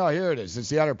place. Here it is. It's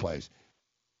the other place.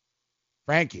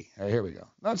 Frankie. All right, here we go.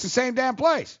 No, it's the same damn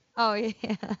place. Oh,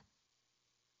 yeah.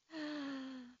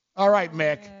 All right,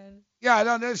 Mick. Yeah,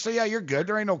 no, so yeah, you're good.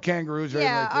 There ain't no kangaroos or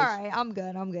anything Yeah, like all this. right.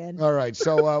 I'm good. All right,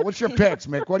 so what's your picks,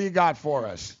 Mick? What do you got for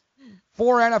us?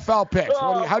 4 NFL picks.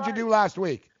 How'd you do last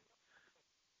week?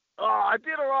 Oh, I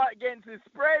did all right against the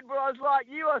spread, but I was like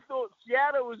you. I thought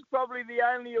Seattle was probably the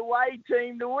only away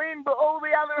team to win, but all the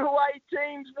other away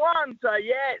teams won. So,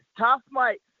 yeah, it's tough,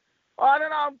 mate. I don't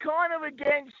know. I'm kind of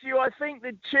against you. I think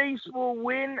the Chiefs will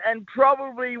win and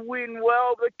probably win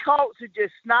well. The Colts have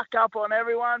just snuck up on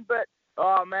everyone, but,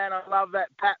 oh, man, I love that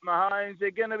Pat Mahomes. They're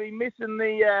going to be missing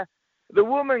the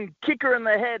woman kicker in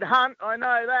the head Hunt. I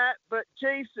know that, but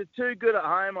Chiefs are too good at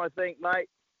home, I think, mate.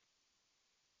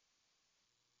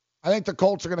 I think the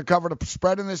Colts are going to cover the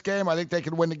spread in this game. I think they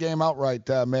can win the game outright,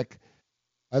 Mick.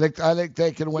 I think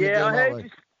they can win the game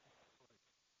outright.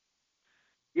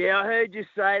 I heard you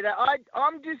say that.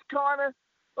 I'm just kind of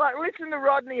like listening to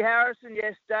Rodney Harrison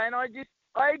yesterday, and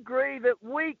I agree that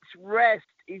week's rest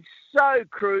is so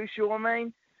crucial. I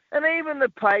mean, and even the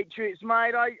Patriots,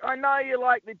 mate. I know you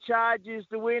like the Chargers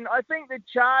to win. I think the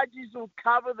Chargers will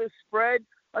cover the spread.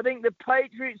 I think the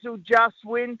Patriots will just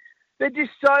win. They're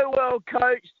just so well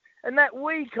coached. And that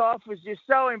week off is just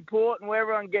so important where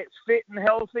everyone gets fit and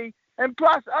healthy. And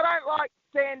plus, I don't like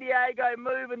San Diego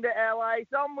moving to LA,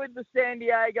 so I'm with the San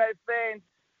Diego fans.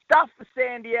 Stuff for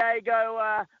San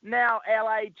Diego, now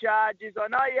LA Chargers. I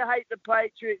know you hate the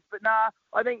Patriots, but nah,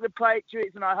 I think the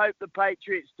Patriots, and I hope the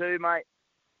Patriots too, mate.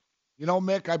 You know,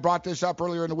 Mick, I brought this up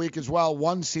earlier in the week as well.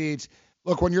 1 seeds.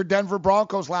 Look, when your Denver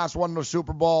Broncos last won the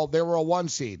Super Bowl, they were a 1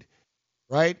 seed,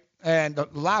 right? And the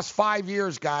last 5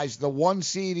 years, guys, the 1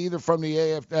 seed either from the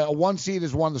AFC, 1 seed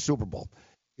has won the Super Bowl,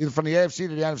 either from the AFC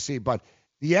to the NFC. But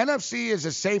the NFC is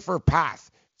a safer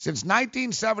path. Since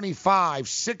 1975,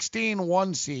 16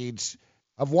 1 seeds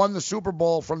have won the Super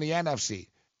Bowl from the NFC,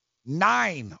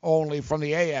 9 only from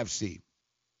the AFC.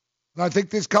 And I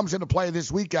think this comes into play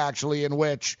this week, actually, in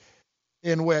which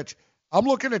I'm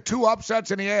looking at 2 upsets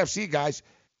in the AFC, guys.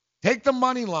 Take the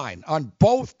money line on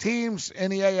both teams in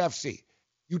the AFC.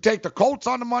 You take the Colts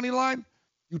on the money line.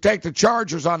 You take the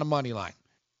Chargers on the money line.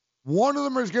 One of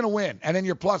them is going to win, and then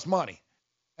you're plus money.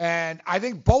 And I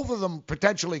think both of them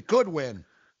potentially could win.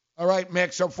 All right,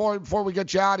 Mick. So before we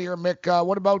get you out of here, Mick,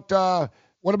 what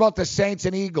about the Saints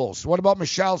and Eagles? What about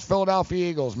Michelle's Philadelphia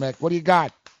Eagles, Mick? What do you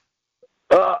got?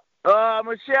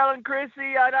 Michelle and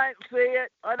Chrissy, I don't see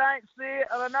it. And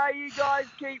I know you guys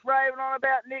keep raving on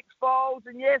about Nick Foles,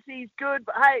 and yes, he's good,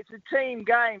 but hey, it's a team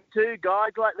game too,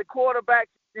 guys. Like the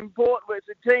quarterback's important, but it's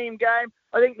a team game.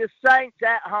 I think the Saints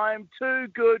at home, too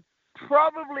good,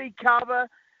 probably cover.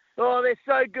 Oh, they're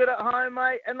so good at home,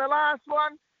 mate. And the last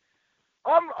one,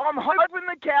 I'm hoping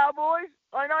the Cowboys,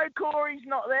 I know Corey's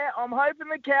not there. I'm hoping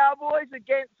the Cowboys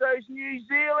against those New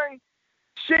Zealand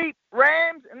sheep,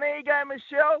 Rams. And there you go,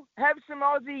 Michelle. Have some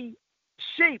Aussie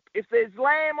sheep. If there's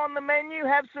lamb on the menu,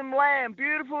 have some lamb.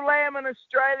 Beautiful lamb in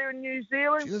Australia and New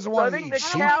Zealand. So I think the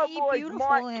Cowboys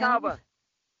might cover.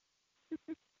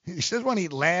 He doesn't want to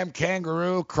eat lamb,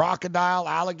 kangaroo, crocodile,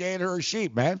 alligator, or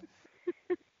sheep, man.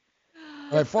 All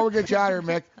right, before we get you out of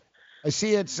here, Mick, I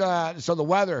see it's so the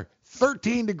weather,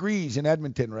 13 degrees in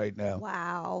Edmonton right now.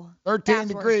 Wow. 13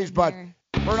 degrees, but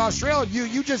for an Australian,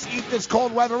 you just eat this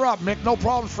cold weather up, Mick. No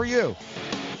problems for you.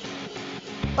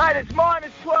 Mate, it's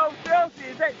minus 12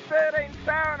 Celsius. That's 13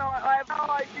 Fahrenheit. I have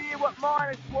no idea what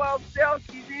minus 12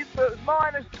 Celsius is, but it's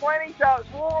minus 20, so it's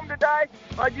warm today.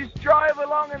 I just drove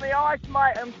along in the ice,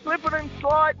 mate. I'm slipping and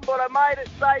sliding, but I made it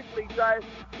safely, so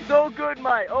it's all good,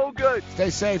 mate. All good. Stay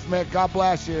safe, Mick. God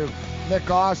bless you. Mick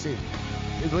Aussie.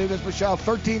 You believe this, Michelle?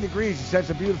 13 degrees. He says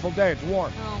it's a beautiful day. It's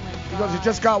warm. Oh, my God. He goes, it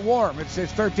just got warm. It's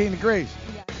 13 degrees.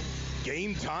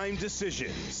 Game time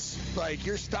decisions. Like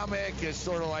your stomach is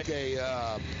sort of like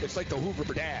it's like the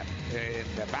Hoover Dam in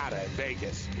Nevada, in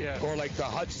Vegas, or like the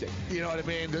Hudson. You know what I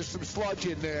mean? There's some sludge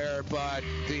in there, but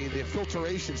the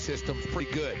filtration system's pretty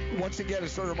good. Once again, it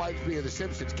sort of reminds me of the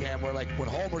Simpsons, Cam, where like when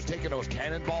Homer's taking those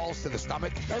cannonballs to the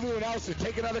stomach, everyone else is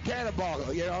taking another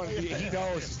cannonball. You know, he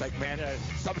knows. It's like, man,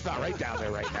 something's not right down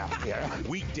there right now. Yeah.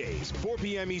 Weekdays, 4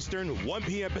 p.m. Eastern, 1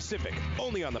 p.m. Pacific,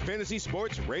 only on the Fantasy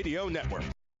Sports Radio Network.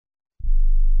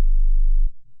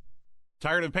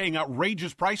 Tired of paying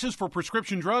outrageous prices for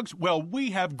prescription drugs? Well,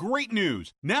 we have great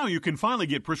news. Now you can finally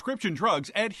get prescription drugs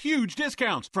at huge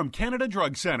discounts from Canada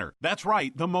Drug Center. That's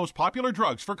right, the most popular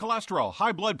drugs for cholesterol,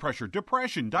 high blood pressure,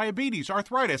 depression, diabetes,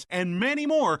 arthritis, and many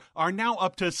more are now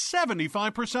up to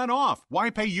 75% off.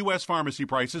 Why pay U.S. pharmacy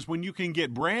prices when you can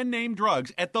get brand name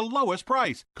drugs at the lowest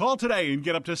price? Call today and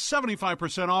get up to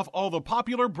 75% off all the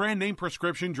popular brand name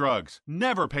prescription drugs.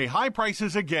 Never pay high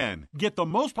prices again. Get the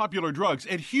most popular drugs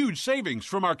at huge savings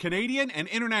from our Canadian and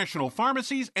international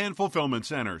pharmacies and fulfillment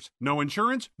centers. No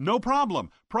insurance? No problem.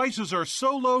 Prices are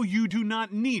so low you do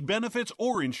not need benefits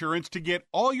or insurance to get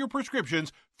all your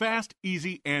prescriptions fast,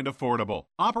 easy, and affordable.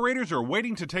 Operators are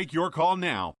waiting to take your call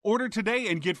now. Order today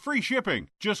and get free shipping.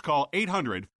 Just call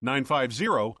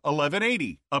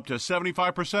 800-950-1180. Up to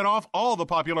 75% off all the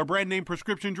popular brand name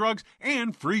prescription drugs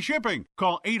and free shipping.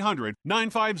 Call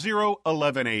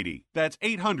 800-950-1180. That's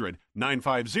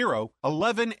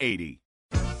 800-950-1180.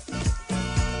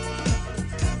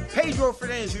 Pedro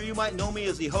Fernandez here. You might know me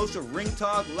as the host of Ring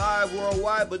Talk Live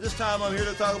Worldwide, but this time I'm here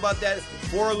to talk about that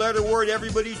four-letter word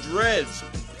everybody dreads,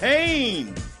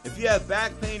 pain. If you have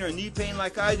back pain or knee pain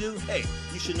like I do, hey,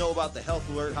 you should know about the Health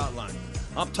Alert Hotline.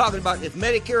 I'm talking about if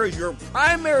Medicare is your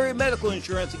primary medical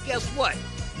insurance, and guess what?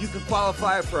 You can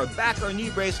qualify for a back or knee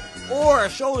brace or a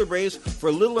shoulder brace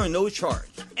for little or no charge.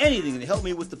 Anything to help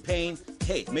me with the pain,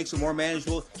 hey, makes it more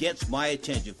manageable, gets my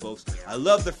attention, folks. I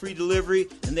love the free delivery,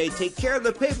 and they take care of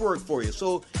the paperwork for you.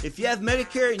 So if you have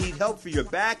Medicare and need help for your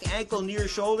back, ankle, knee, or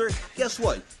shoulder, guess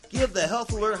what? Give the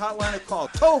Health Alert Hotline a call,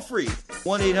 toll-free,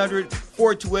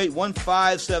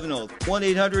 1-800-428-1570,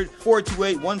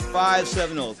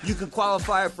 1-800-428-1570. You can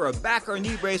qualify for a back or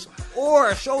knee brace or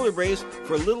a shoulder brace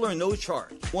for little or no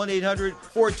charge.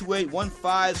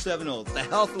 1-800-428-1570, the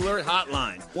Health Alert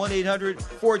Hotline,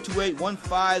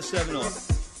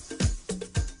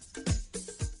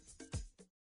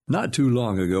 1-800-428-1570. Not too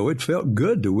long ago, it felt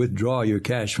good to withdraw your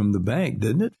cash from the bank,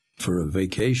 didn't it? For a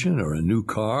vacation or a new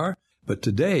car. But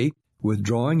today,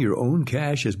 withdrawing your own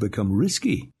cash has become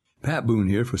risky. Pat Boone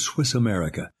here for Swiss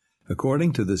America.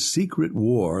 According to The Secret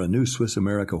War, a new Swiss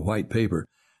America white paper,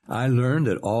 I learned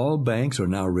that all banks are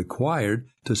now required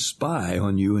to spy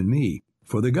on you and me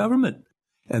for the government,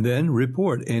 and then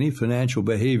report any financial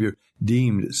behavior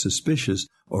deemed suspicious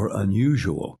or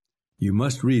unusual. You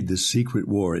must read The Secret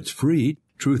War. It's free.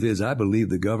 Truth is, I believe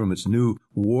the government's new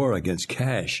war against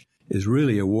cash is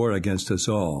really a war against us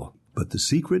all. But The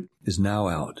Secret is now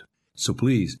out. So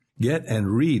please, get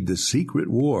and read The Secret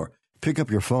War. Pick up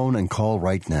your phone and call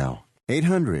right now.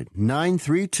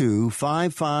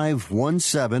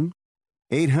 800-932-5517.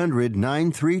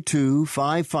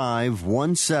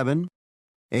 800-932-5517.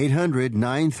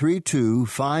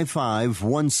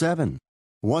 800-932-5517.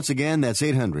 Once again, that's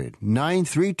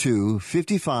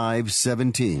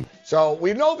 800-932-5517. So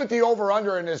we know that the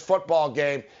over-under in this football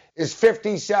game is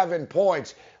 57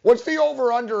 points. What's the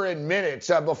over-under in minutes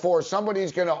before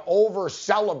somebody's going to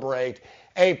over-celebrate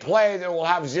a play that will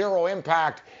have zero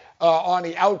impact on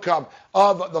the outcome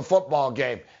of the football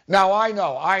game? Now, I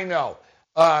know.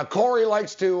 Corey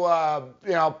likes to,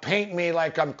 paint me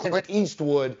like I'm Clint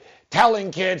Eastwood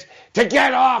telling kids to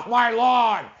get off my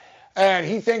lawn. and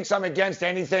he thinks I'm against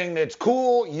anything that's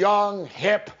cool, young,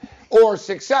 hip, or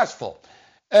successful.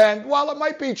 And while it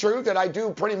might be true that I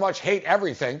do pretty much hate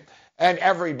everything and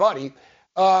everybody,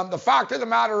 the fact of the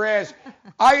matter is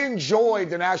I enjoyed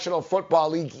the National Football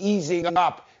League easing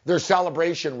up their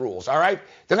celebration rules, all right?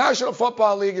 The National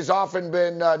Football League has often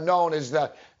been known as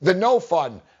the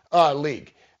no-fun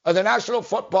league. The National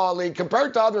Football League,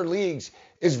 compared to other leagues,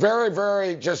 is very,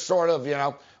 very just sort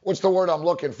of, what's the word I'm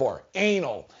looking for?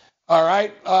 Anal, all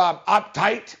right?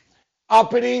 Uptight,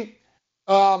 uppity,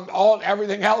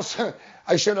 everything else.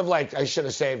 I should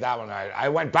have saved that one. I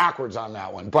went backwards on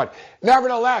that one. But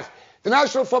nevertheless, the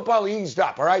National Football League eased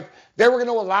up, all right? They were going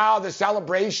to allow the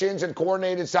celebrations and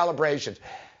coordinated celebrations.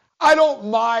 I don't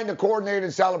mind the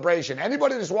coordinated celebration.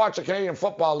 Anybody that's watched a Canadian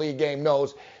Football League game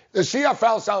knows the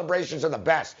CFL celebrations are the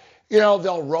best.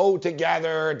 They'll row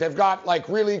together. They've got like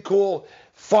really cool,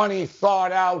 funny,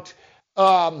 thought out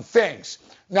things.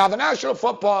 Now, the National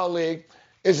Football League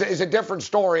is a different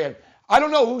story. And I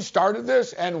don't know who started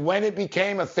this and when it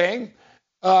became a thing,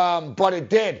 but it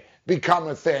did become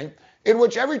a thing in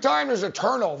which every time there's a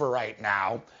turnover right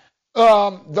now,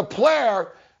 the player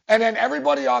and then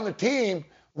everybody on the team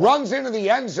runs into the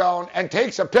end zone and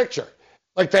takes a picture.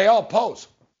 Like they all pose.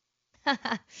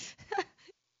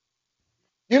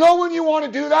 You know when you want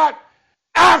to do that?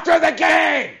 After the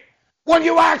game! When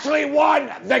you actually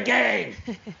won the game!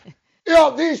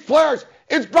 These players,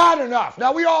 it's bad enough.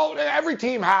 Now every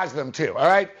team has them too, all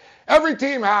right? Every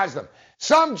team has them.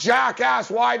 Some jackass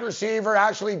wide receiver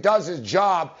actually does his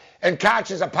job and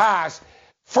catches a pass.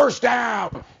 First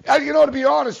down. To be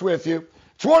honest with you,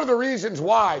 it's one of the reasons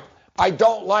why I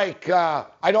don't like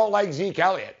Zeke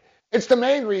Elliott. It's the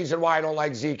main reason why I don't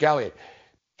like Zeke Elliott.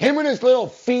 Him and his little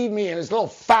feed me and his little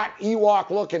fat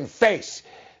Ewok-looking face.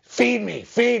 Feed me,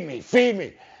 feed me, feed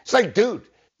me. It's like, dude,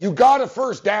 you got a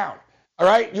first down, all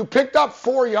right? You picked up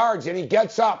 4 yards and he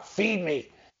gets up, feed me,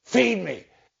 feed me.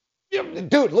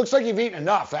 Dude, looks like you've eaten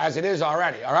enough as it is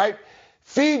already, all right?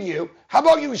 Feed you. How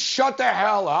about you shut the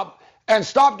hell up and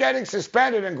stop getting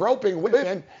suspended and groping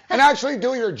women and actually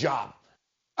do your job?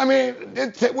 I mean,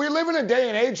 we live in a day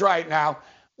and age right now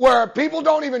where people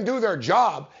don't even do their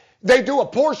job. They do a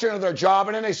portion of their job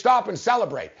and then they stop and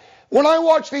celebrate. When I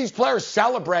watch these players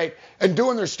celebrate and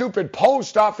doing their stupid pose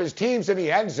stuff as teams in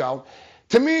the end zone,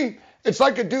 to me, it's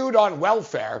like a dude on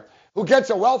welfare who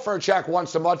gets a welfare check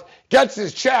once a month, gets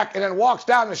his check, and then walks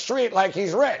down the street like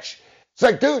he's rich. It's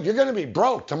like, dude, you're going to be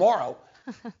broke tomorrow.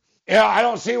 I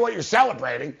don't see what you're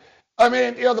celebrating. I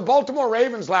mean, the Baltimore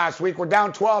Ravens last week were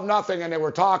down 12-0, and they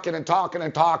were talking and talking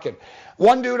and talking.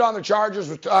 One dude on the Chargers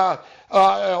was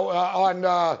on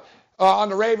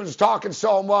the Ravens was talking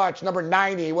so much. Number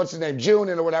 90, what's his name,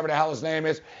 Junin or whatever the hell his name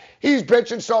is. He's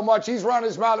bitching so much. He's running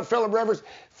his mouth at Phillip Rivers.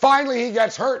 Finally, he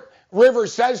gets hurt.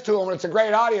 Rivers says to him, and it's a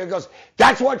great audio, he goes,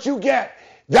 "That's what you get.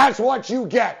 That's what you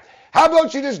get." How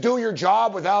about you just do your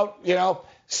job without,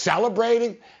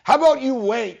 celebrating? How about you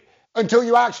wait until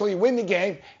you actually win the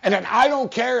game, and then I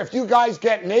don't care if you guys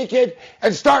get naked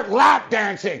and start lap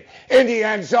dancing in the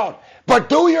end zone. But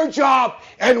do your job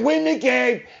and win the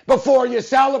game before you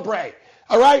celebrate.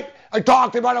 All right? I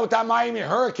talked about it with that Miami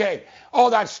Hurricane. Oh,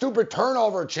 that stupid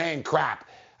turnover chain crap.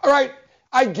 All right?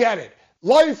 I get it.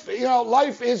 Life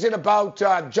isn't about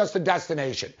just a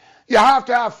destination. You have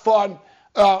to have fun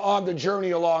on the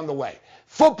journey along the way.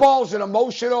 Football's an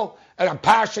emotional and a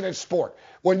passionate sport.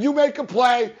 When you make a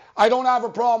play, I don't have a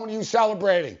problem with you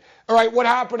celebrating. All right, what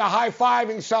happened to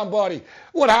high-fiving somebody?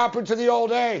 What happened to the old,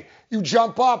 hey, you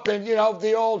jump up and,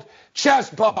 the old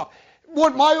chest bump?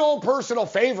 What my own personal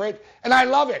favorite, and I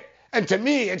love it, and to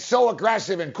me, it's so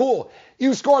aggressive and cool.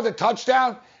 You score the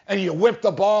touchdown, and you whip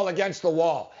the ball against the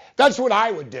wall. That's what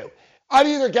I would do. I'd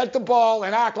either get the ball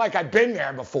and act like I've been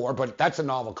there before, but that's a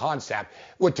novel concept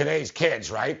with today's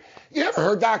kids, right? You ever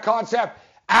heard that concept?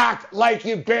 Act like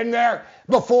you've been there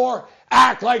before.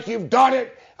 Act like you've done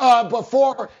it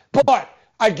before. But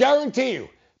I guarantee you,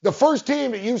 the first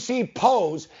team that you see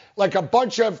pose like a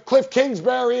bunch of Cliff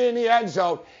Kingsbury in the end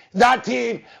zone, that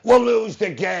team will lose the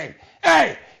game.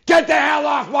 Hey, get the hell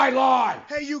off my lawn.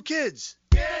 Hey, you kids.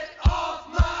 Get off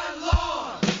my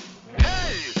lawn.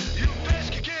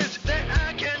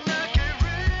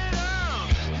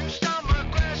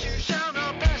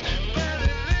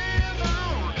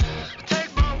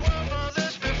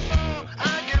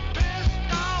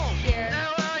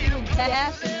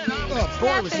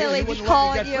 Definitely be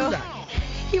calling you.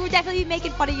 He would definitely be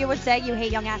making fun of you and saying you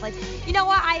hate young athletes. You know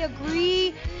what? I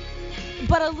agree,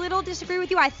 but a little disagree with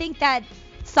you. I think that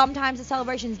sometimes the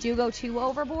celebrations do go too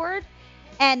overboard.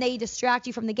 and they distract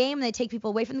you from the game and they take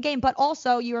people away from the game. But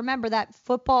also you remember that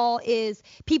football is,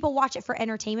 people watch it for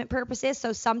entertainment purposes.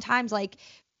 So sometimes, like,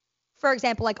 for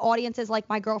example, like audiences like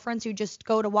my girlfriends who just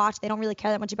go to watch, they don't really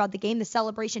care that much about the game. The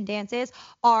celebration dances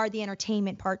are the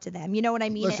entertainment part to them. You know what I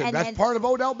mean? Listen, that's part of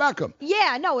Odell Beckham.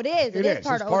 Yeah, no, it is. It is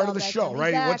part it's of part Odell of the Beckham. show, right?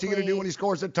 Exactly. What's he going to do when he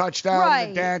scores a touchdown, Right.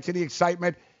 the dance and the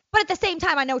excitement? But at the same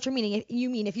time, I know what you're meaning. You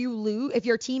mean if you lose, if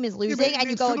your team is losing and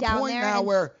you go to the down point there now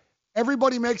where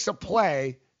everybody makes a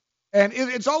play, and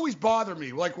it's always bothered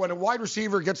me. Like when a wide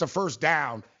receiver gets a first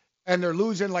down and they're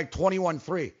losing like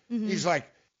 21-3. He's like,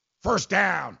 first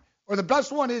down. Or the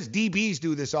best one is DBs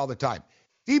do this all the time.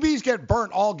 DBs get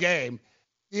burnt all game.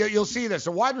 You'll see this.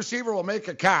 A wide receiver will make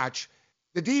a catch.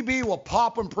 The DB will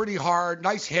pop him pretty hard,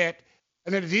 nice hit,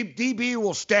 and then the DB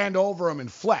will stand over him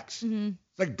and flex. It's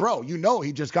like, bro, you know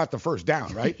he just got the first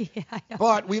down, right? Yeah, I know.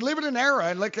 But we live in an era,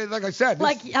 and like I said,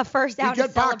 like a first down we get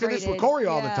is back to this with Corey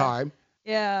all the Yeah. time.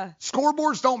 Yeah.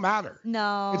 Scoreboards don't matter.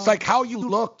 No. It's like how you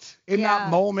looked in that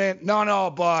moment. No,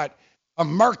 but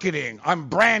I'm marketing, I'm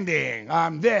branding,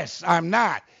 I'm this, I'm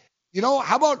that. You know,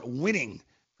 how about winning?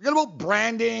 Forget about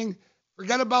branding.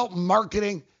 Forget about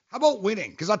marketing. How about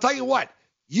winning? Because I'll tell you what,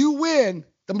 you win,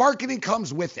 the marketing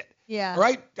comes with it. Yeah. All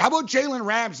right? How about Jalen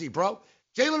Ramsey, bro?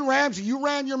 Jalen Ramsey, you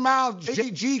ran your mouth,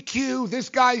 GQ, this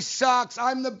guy sucks,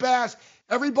 I'm the best.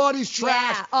 Everybody's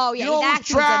trash. Yeah. Oh, yeah. You know that who's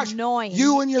dude's trash? annoying.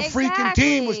 You and your freaking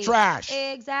team was trash.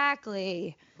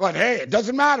 Exactly. But hey, it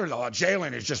doesn't matter though.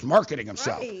 Jalen is just marketing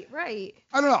himself. Right.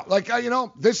 I don't know. Like,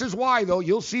 this is why though.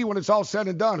 You'll see when it's all said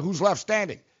and done who's left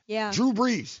standing. Yeah. Drew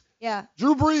Brees. Yeah.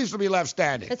 Drew Brees will be left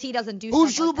standing. Because he doesn't do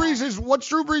Who's stuff Drew like Brees? What's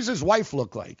Drew Brees' wife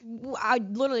look like? that. I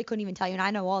literally couldn't even tell you, and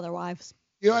I know all their wives.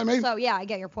 You know what I mean? So, yeah, I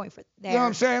get your point for there. You know what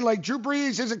I'm saying? Like, Drew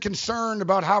Brees isn't concerned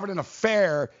about having an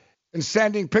affair and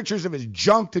sending pictures of his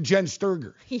junk to Jen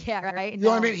Sturger. Yeah, right. You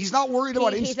know what I mean? He's not worried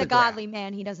about Instagram. He's a godly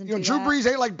man. He doesn't do Drew that. Brees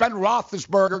ain't like Ben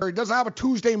Roethlisberger. He doesn't have a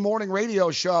Tuesday morning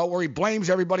radio show where he blames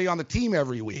everybody on the team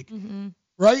every week.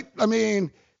 Right? I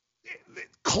mean,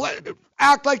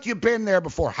 act like you've been there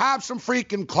before. Have some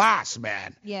freaking class,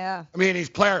 man. Yeah. I mean, these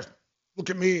players, look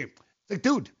at me. It's like,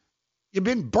 dude, you've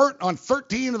been burnt on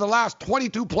 13 of the last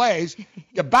 22 plays.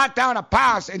 You bat down a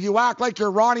pass, and you act like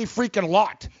you're Ronnie freaking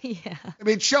Lott. Yeah. I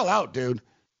mean, chill out, dude.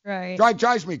 Right.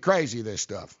 Drives me crazy, this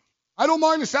stuff. I don't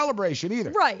mind the celebration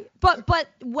either. Right. But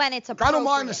when it's appropriate. I don't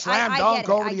mind the slam dunk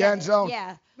over the end zone.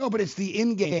 Yeah. No, but it's the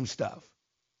in-game stuff.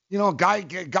 You know, guy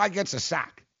gets a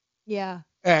sack. Yeah.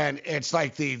 And it's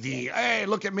like the hey,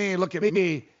 look at me.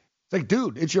 It's like,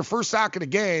 dude, it's your first sack of the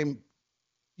game.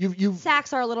 You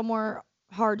Sacks are a little more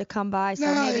hard to come by, so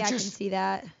maybe I can see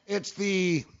that. It's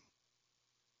we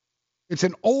live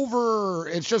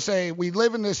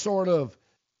in this sort of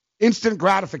instant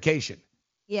gratification.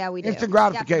 Yeah, we do. Instant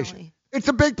gratification. Definitely. It's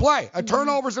a big play. A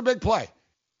turnover's a big play.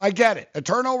 I get it. A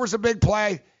turnover's a big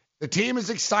play. The team is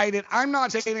excited. I'm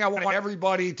not saying I want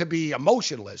everybody to be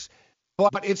emotionless,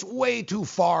 but it's way too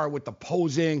far with the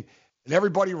posing and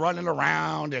everybody running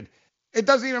around. And it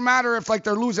doesn't even matter if, like,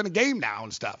 they're losing a game now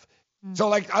and stuff. So,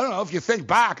 like, I don't know, if you think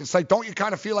back, it's like, don't you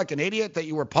kind of feel like an idiot that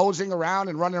you were posing around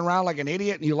and running around like an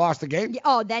idiot and you lost the game? Yeah,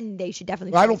 oh, then they should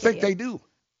definitely. I don't think they do.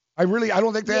 I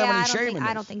don't think they have any shame in this.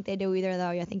 I don't think they do either, though.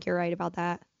 I think you're right about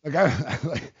that. Like, I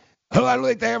don't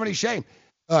think they have any shame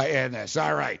in this.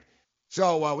 All right.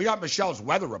 So we got Michelle's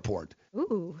weather report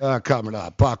coming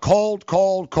up. Cold.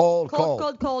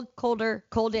 Colder,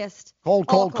 coldest.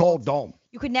 Cold dome.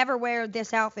 You could never wear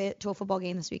this outfit to a football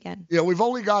game this weekend. Yeah, we've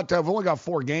only got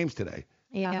 4 games today.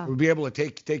 Yeah. We'll be able to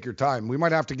take your time. We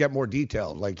might have to get more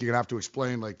detailed. Like, you're gonna have to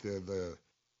explain like the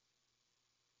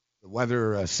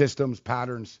weather systems,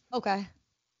 patterns. Okay.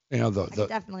 You know, I could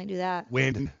definitely do that.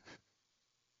 Wind.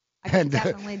 I can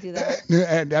definitely do that.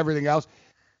 And everything else.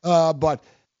 But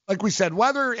like we said,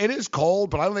 weather, it is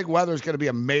cold, but I don't think weather is going to be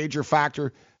a major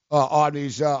factor on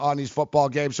these football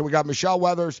games. So we got Michelle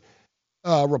Weathers'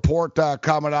 report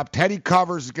coming up. Teddy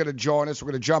Covers is going to join us.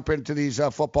 We're going to jump into these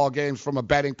football games from a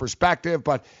betting perspective,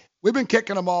 but we've been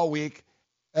kicking them all week.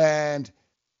 And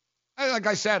like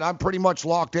I said, I'm pretty much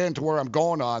locked into where I'm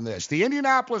going on this. The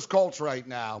Indianapolis Colts right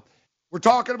now, we're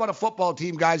talking about a football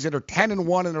team, guys, that are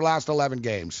 10-1 in their last 11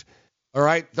 games. All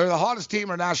right? They're the hottest team in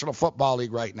the National Football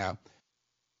League right now.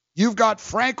 You've got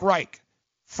Frank Reich.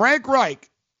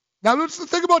 Now, let's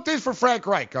think about this for Frank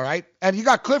Reich, all right? And you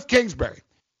got Cliff Kingsbury.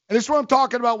 And this is what I'm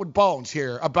talking about with Bones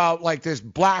here, about like this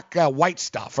black, white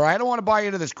stuff, all right? I don't want to buy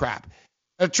into this crap.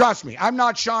 Trust me, I'm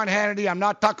not Sean Hannity. I'm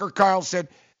not Tucker Carlson.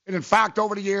 And in fact,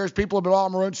 over the years, people have been all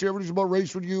Morency, everything's about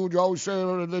race with you. You always say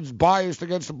it's biased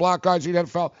against the black guys in the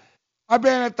NFL. I've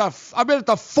been at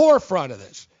the forefront of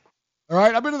this. All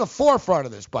right? I've been at the forefront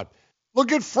of this. But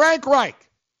look at Frank Reich.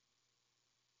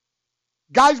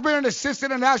 Guy's been an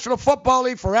assistant in the National Football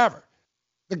League forever.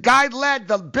 The guy led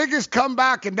the biggest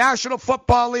comeback in National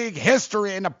Football League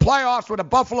history in the playoffs with the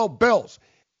Buffalo Bills.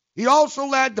 He also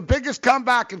led the biggest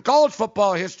comeback in college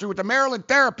football history with the Maryland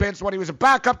Terrapins when he was a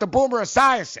backup to Boomer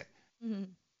Esiason. Mm-hmm.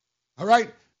 All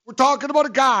right? We're talking about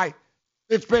a guy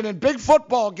that's been in big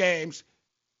football games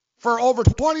for over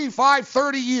 25,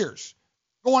 30 years,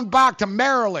 going back to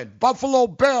Maryland, Buffalo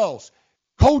Bills,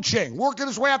 coaching, working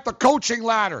his way up the coaching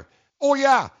ladder. Oh,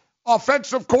 yeah,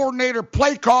 offensive coordinator,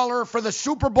 play caller for the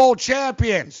Super Bowl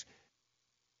champions.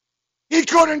 He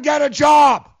couldn't get a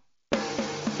job.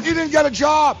 He didn't get a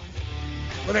job.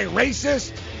 Were they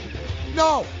racist?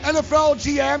 No. NFL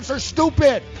GMs are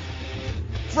stupid.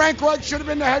 Frank Reich should have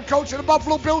been the head coach of the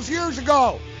Buffalo Bills years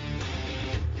ago.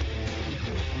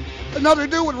 Another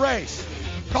to do with race.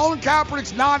 Colin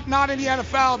Kaepernick's not in the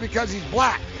NFL because he's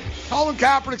black. Colin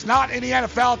Kaepernick's not in the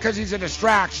NFL because he's a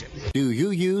distraction. Do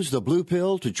you use the blue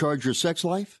pill to charge your sex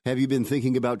life? Have you been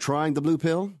thinking about trying the blue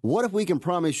pill? What if we can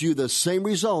promise you the same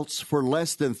results for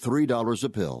less than $3 a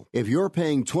pill? If you're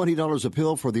paying $20 a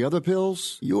pill for the other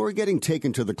pills, you're getting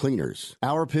taken to the cleaners.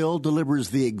 Our pill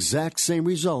delivers the exact same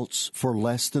results for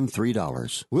less than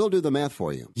 $3. We'll do the math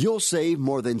for you. You'll save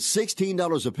more than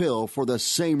 $16 a pill for the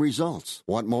same results.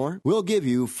 Want more? We'll give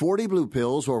you 40 blue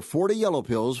pills or 40 yellow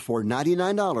pills for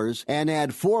 $99 and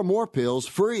add 4 more pills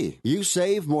free. You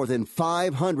save more than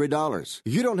 $500.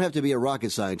 You don't have to be a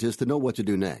rocket scientist to know what to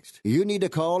do next. You need to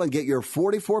call and get your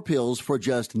 44 pills for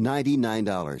just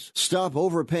 $99. Stop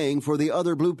overpaying for the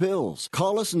other blue pills.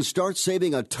 Call us and start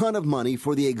saving a ton of money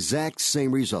for the exact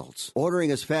same results.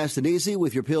 Ordering is fast and easy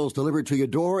with your pills delivered to your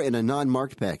door in a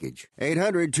non-marked package.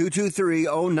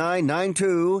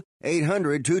 800-223-0992.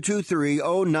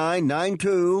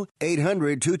 800-223-0992.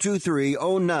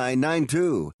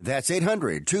 800-223-0992. That's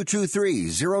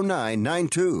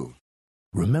 800-223-0992.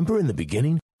 Remember in the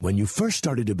beginning, when you first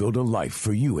started to build a life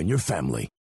for you and your family,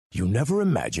 you never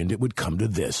imagined it would come to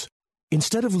this.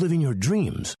 Instead of living your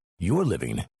dreams, you're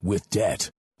living with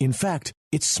debt. In fact,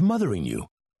 it's smothering you.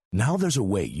 Now there's a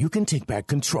way you can take back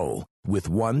control with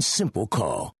one simple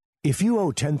call. If you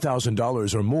owe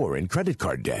 $10,000 or more in credit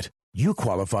card debt, you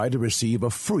qualify to receive a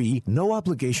free,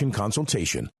 no-obligation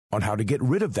consultation on how to get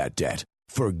rid of that debt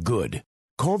for good.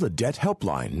 Call the Debt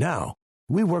Helpline now.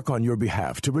 We work on your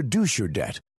behalf to reduce your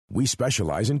debt. We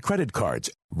specialize in credit cards,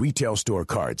 retail store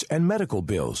cards, and medical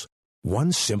bills.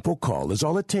 One simple call is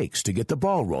all it takes to get the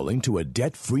ball rolling to a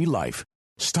debt-free life.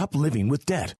 Stop living with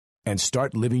debt and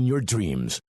start living your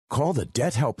dreams. Call the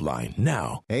Debt Helpline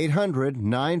now.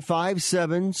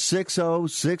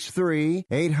 800-957-6063.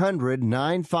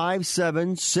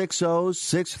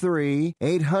 800-957-6063.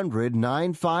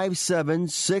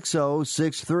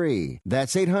 800-957-6063.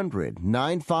 That's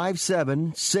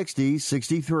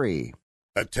 800-957-6063.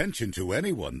 Attention to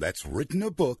anyone that's written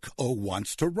a book or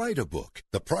wants to write a book.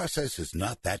 The process is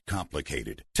not that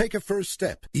complicated. Take a first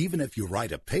step. Even if you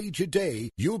write a page a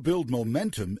day, you'll build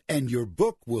momentum and your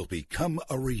book will become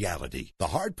a reality. The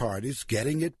hard part is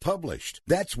getting it published.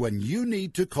 That's when you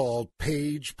need to call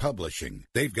Page Publishing.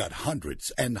 They've got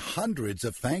hundreds and hundreds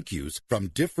of thank yous from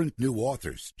different new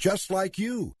authors, just like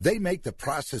you. They make the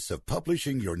process of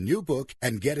publishing your new book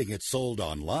and getting it sold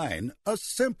online a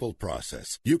simple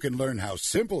process. You can learn how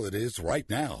simple it is right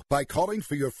now by calling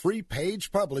for your free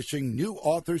Page Publishing New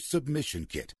Author Submission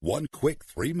Kit. One quick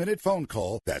 3-minute phone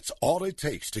call, that's all it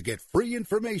takes to get free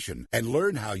information and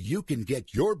learn how you can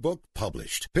get your book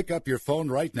published. Pick up your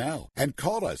phone right now and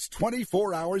call us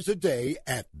 24 hours a day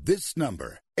at this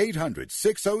number.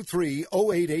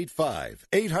 800-603-0885.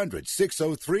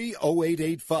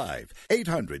 800-603-0885.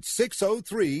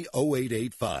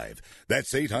 800-603-0885.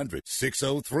 That's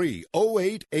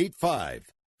 800-603-0885.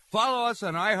 Follow us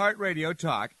on iHeartRadio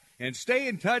Talk and stay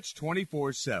in touch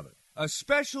 24/7. A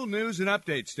special news and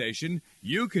update station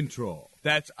you control.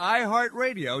 That's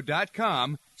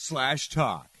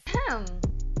iHeartRadio.com/talk.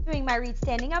 Doing my read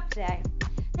standing up today.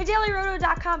 The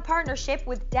DailyRoto.com partnership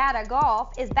with Data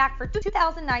Golf is back for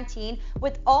 2019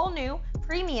 with all new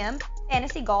premium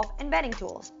fantasy golf and betting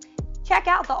tools. Check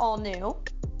out the all new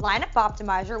lineup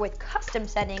optimizer with custom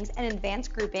settings and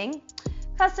advanced grouping,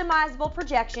 customizable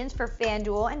projections for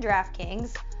FanDuel and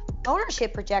DraftKings,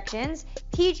 ownership projections,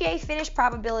 PGA finish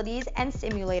probabilities and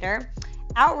simulator,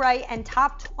 outright and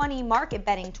top 20 market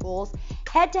betting tools,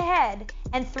 head-to-head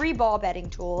and 3-ball betting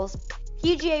tools,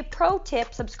 PGA Pro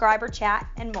Tip subscriber chat,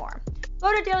 and more.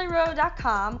 Go to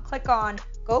dailyroto.com, click on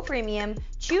Go Premium,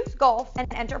 choose Golf,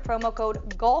 and enter promo code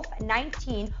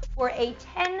GOLF19 for a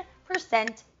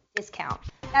 10% discount.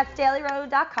 That's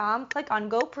dailyroto.com, click on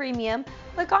Go Premium,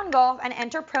 click on Golf, and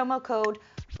enter promo code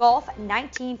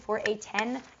GOLF19 for a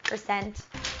 10% 50%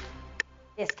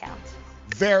 discount.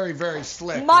 Very, very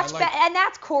slick. Much better, and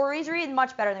that's Corey's read.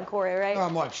 Much better than Corey, right?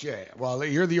 Not much, yeah. Well,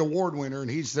 you're the award winner,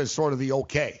 and he's the sort of the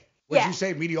okay. Would you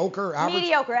say mediocre, average?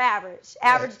 Mediocre, average.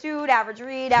 Average dude, average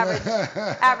read,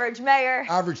 average mayor.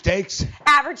 Average takes?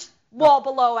 Average, well,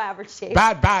 below average takes.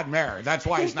 Bad mayor. That's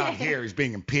why he's not here. He's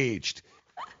being impeached.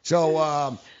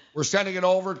 So we're sending it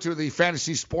over to the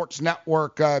Fantasy Sports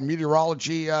Network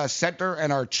Meteorology Center,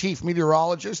 and our chief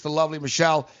meteorologist, the lovely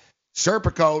Michelle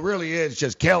Serpico, really is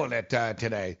just killing it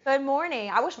today. Good morning.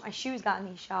 I wish my shoes got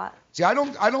me shot. See, I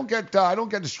don't get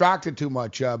distracted too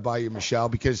much by you, Michelle,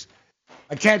 because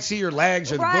I can't see your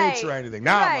legs or the boots or anything.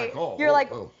 Now I'm like, oh. You're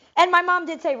like, and my mom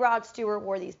did say Rod Stewart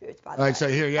wore these boots, by the way. All right, so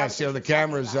here, see how the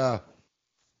cameras.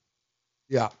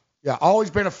 Yeah. Always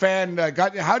been a fan.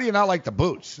 How do you not like the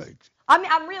boots?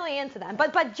 I'm really into them,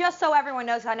 but just so everyone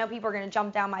knows, I know people are gonna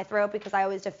jump down my throat because I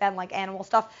always defend like animal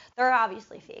stuff. They're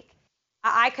obviously fake.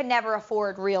 I could never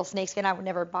afford real snakeskin. I would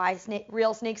never buy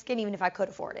real snakeskin, even if I could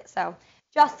afford it. So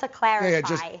just to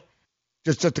clarify.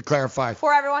 Just to clarify.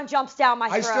 Before everyone jumps down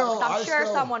my throat, I'm sure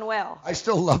someone will. I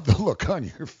still love the look on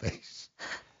your face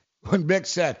when Mick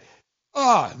said,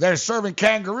 "Oh, they're serving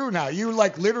kangaroo now." You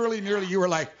you were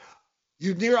like,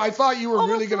 I thought you were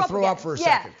really going to throw up for a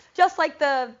second. Yeah, just like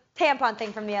the tampon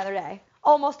thing from the other day.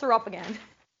 Almost threw up again.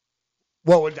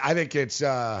 Well, I think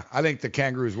the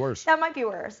kangaroo's worse. That might be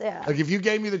worse, yeah. Like if you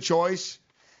gave me the choice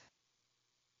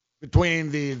between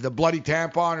the bloody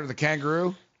tampon or the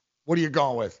kangaroo, what are you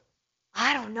going with?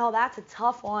 I don't know. That's a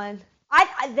tough one. I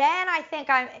think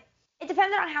it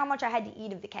depended on how much I had to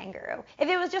eat of the kangaroo. If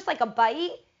it was just like a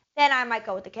bite, then I might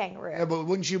go with the kangaroo. Yeah, but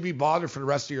wouldn't you be bothered for the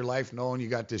rest of your life knowing you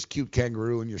got this cute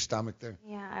kangaroo in your stomach there?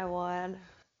 Yeah, I would.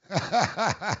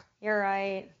 You're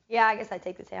right. Yeah, I guess I'd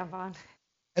take the tampon.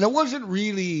 And it wasn't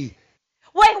really.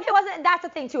 Wait, it wasn't. That's the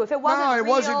thing too. If it wasn't No, it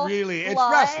wasn't really. It's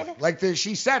blood, wrestling. Like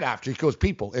she said after, she goes,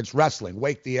 "People, it's wrestling.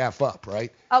 Wake the F up,"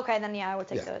 right? Okay, then I would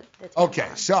take the tampon. Okay,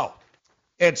 so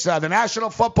it's the National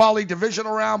Football League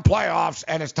Divisional Round playoffs,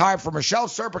 and it's time for Michelle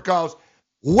Serpico's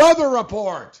weather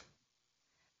report.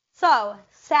 So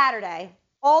Saturday,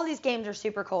 all these games are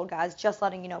super cold, guys. Just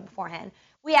letting you know beforehand.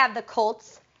 We have the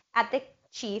Colts at the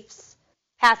Chiefs.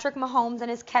 Patrick Mahomes and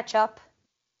his ketchup.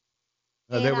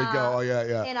 There we go. Oh,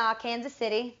 yeah. In Kansas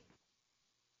City.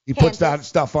 He puts that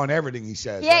stuff on everything he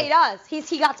says. Yeah, right? He does.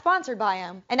 He got sponsored by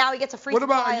him, and now he gets a free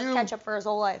supply of ketchup for his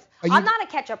whole life. I'm not a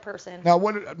ketchup person. Now,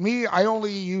 I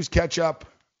only use ketchup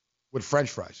with French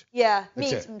fries. Yeah,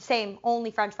 same.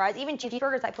 Only French fries. Even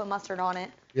cheeseburgers, I put mustard on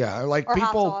it. Yeah, like or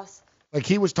people. Hot sauce. Like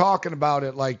he was talking about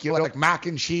it, like like mac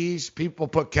and cheese. People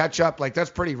put ketchup. Like that's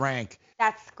pretty rank.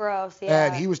 That's gross, yeah.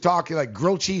 And he was talking like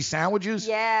grilled cheese sandwiches.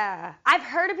 Yeah. I've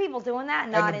heard of people doing that.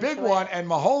 And the big one, and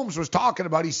Mahomes was talking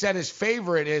about, he said his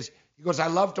favorite is, he goes, I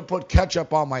love to put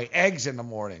ketchup on my eggs in the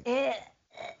morning. It's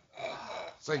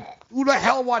like, who the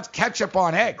hell wants ketchup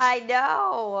on eggs? I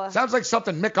know. Sounds like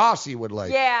something Mick Aussie would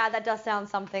like. Yeah, that does sound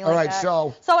something like that. All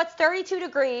right, So it's 32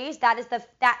 degrees. That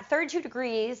 32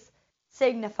 degrees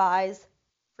signifies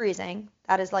freezing.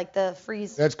 That is like the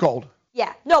freeze. That's cold.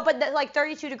 Yeah. No, but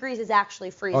 32 degrees is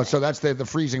actually freezing. Oh, so that's the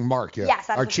freezing mark, yeah. Yes,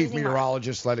 that's our the chief freezing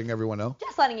meteorologist mark. letting everyone know.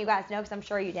 Just letting you guys know because I'm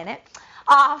sure you didn't.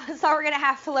 So we're going to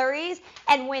have flurries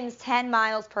and winds 10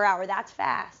 miles per hour. That's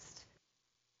fast.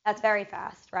 That's very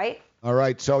fast, right? All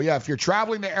right. So, yeah, if you're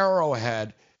traveling to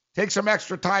Arrowhead, take some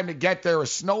extra time to get there.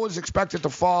 Snow is expected to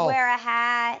fall. Wear a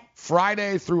hat.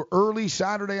 Friday through early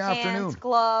Saturday afternoon. Pants,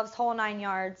 gloves, whole 9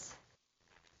 yards.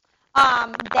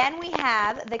 Then we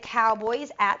have the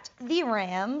Cowboys at the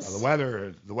Rams. The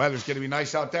weather's going to be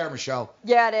nice out there, Michelle.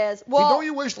 Yeah, it is. Well, don't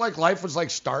you wish like life was like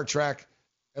Star Trek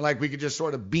and like we could just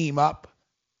sort of beam up?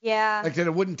 Yeah. Like that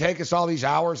it wouldn't take us all these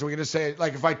hours. We could just say,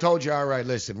 like if I told you, all right,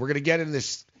 listen, we're getting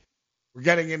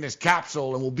in this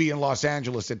capsule and we'll be in Los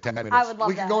Angeles in 10 minutes. I would love that.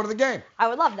 We can go to the game. I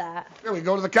would love that. Yeah, we can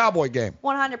go to the Cowboy game.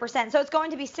 100%. So it's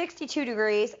going to be 62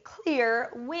 degrees, clear,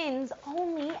 winds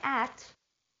only at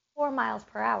 4 miles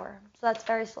per hour. So that's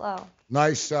very slow.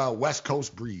 Nice West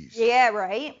Coast breeze. Yeah,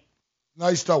 right?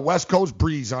 Nice West Coast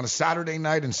breeze on a Saturday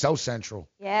night in South Central.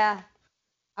 Yeah.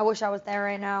 I wish I was there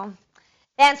right now.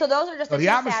 And so those are just the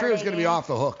atmosphere is going to be off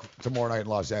the hook tomorrow night in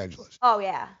Los Angeles. Oh,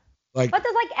 yeah. But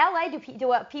does LA, do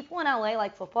people in LA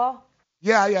like football?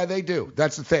 Yeah, they do.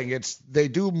 That's the thing. They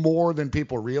do more than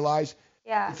people realize.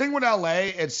 Yeah. The thing with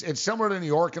LA, it's similar to New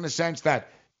York in the sense that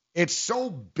it's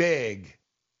so big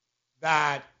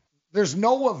that there's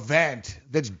no event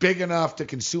that's big enough to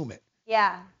consume it.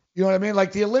 Yeah. You know what I mean?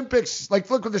 Like the Olympics, like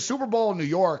look at the Super Bowl in New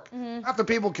York. Mm-hmm. Half the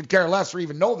people could care less or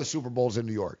even know the Super Bowl's in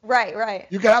New York. Right.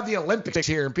 You could have the Olympics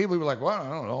here, and people would be like, well, I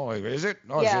don't know. Like, is it?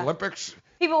 No, it's the Olympics.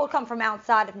 People will come from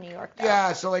outside of New York, though.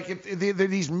 Yeah, so like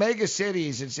these mega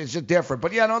cities, it's just different.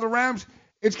 But yeah, no, the Rams,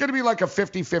 it's going to be like a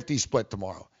 50-50 split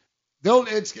tomorrow.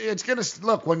 It's going to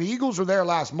look, when the Eagles were there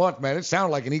last month, man, it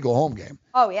sounded like an Eagle home game.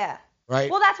 Oh, yeah. Right?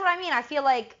 Well, that's what I mean. I feel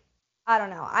like, I don't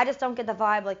know. I just don't get the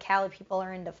vibe like Cali people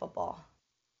are into football.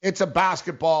 It's a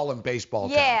basketball and baseball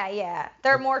town. Yeah.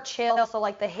 They're more chill, so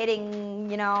like the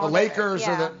hitting, you know. The Lakers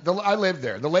are I live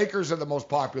there. The Lakers are the most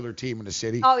popular team in the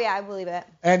city. Oh, yeah, I believe it.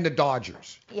 And the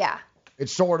Dodgers. Yeah.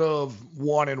 It's sort of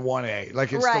 1 and 1A.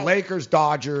 Like it's the Lakers,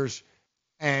 Dodgers,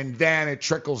 and then it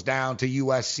trickles down to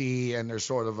USC, and there's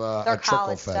sort of a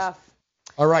trickle fest. Stuff.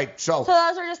 All right, so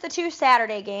those are just the 2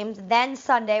 Saturday games. Then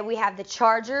Sunday we have the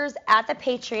Chargers at the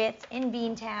Patriots in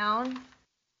Beantown.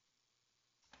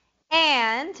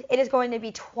 And it is going to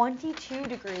be 22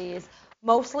 degrees,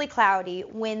 mostly cloudy,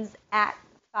 winds at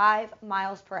 5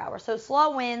 miles per hour. So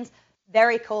slow winds,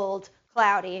 very cold,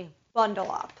 cloudy,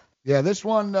 bundle up. Yeah, this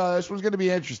one's going to be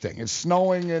interesting. It's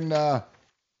snowing in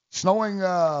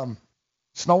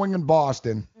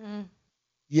Boston.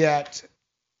 Yet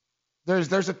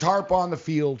there's a tarp on the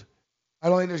field. I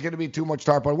don't think there's going to be too much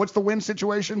tarp on. What's the wind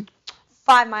situation?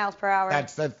 5 miles per hour.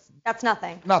 That's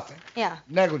nothing. Nothing. Yeah.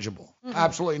 Negligible. Mm-mm.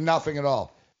 Absolutely nothing at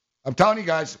all. I'm telling you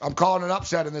guys, I'm calling an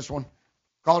upset in this one.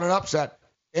 Calling an upset.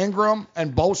 Ingram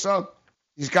and Bosa,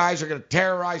 these guys are going to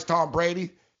terrorize Tom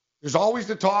Brady. There's always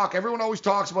the talk. Everyone always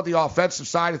talks about the offensive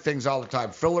side of things all the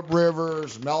time. Phillip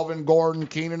Rivers, Melvin Gordon,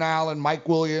 Keenan Allen, Mike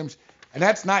Williams, and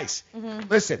that's nice. Mm-hmm.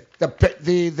 Listen,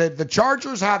 the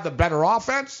Chargers have the better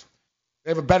offense. They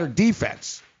have a better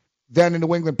defense than the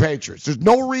New England Patriots. There's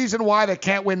no reason why they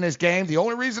can't win this game. The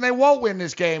only reason they won't win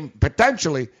this game,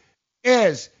 potentially,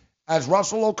 is, as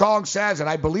Russell Okung says, and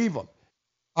I believe him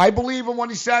when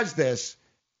he says this,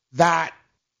 that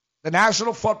the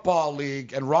National Football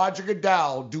League and Roger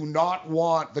Goodell do not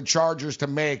want the Chargers to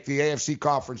make the AFC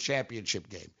Conference Championship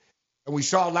game. And we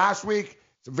saw last week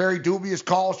some very dubious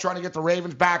calls trying to get the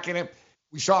Ravens back in it.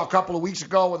 We saw a couple of weeks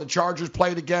ago when the Chargers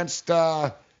played against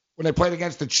the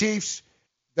Chiefs.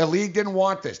 The league didn't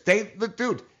want this.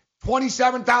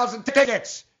 27,000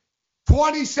 tickets.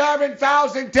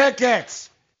 27,000 tickets.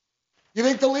 You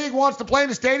think the league wants to play in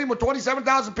a stadium with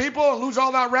 27,000 people and lose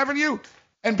all that revenue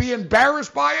and be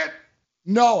embarrassed by it?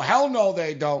 No, hell no,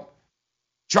 they don't.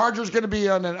 Chargers going to be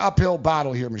on an uphill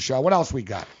battle here, Michelle. What else we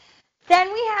got?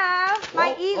 Then we have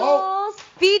my Eagles,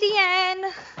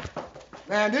 BDN.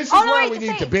 Man, this is where we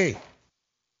need to be.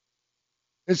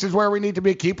 This is where we need to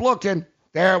be. Keep looking.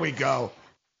 There we go.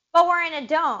 But we're in a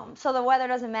dome, so the weather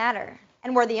doesn't matter.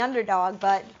 And we're the underdog,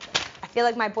 but I feel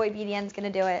like my boy BDN's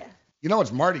going to do it. You know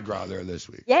it's Mardi Gras there this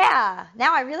week. Yeah.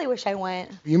 Now I really wish I went.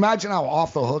 Can you imagine how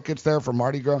off the hook it's there for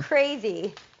Mardi Gras?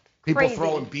 Crazy. People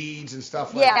throwing beads and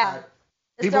stuff like that.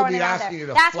 People be asking you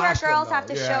to That's flash where girls them, have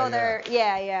to show their,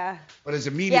 yeah. But as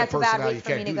a media personality, you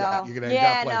can't do that. You're going to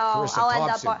end up like Carissa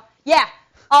Thompson.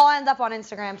 I'll end up on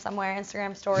Instagram somewhere,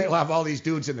 Instagram story. You'll have all these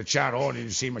dudes in the chat. Oh, did you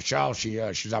see Michelle?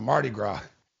 She's on Mardi Gras.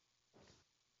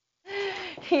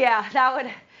 Yeah, that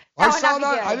would I saw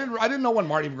that. I didn't know when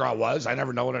Mardi Gras was. I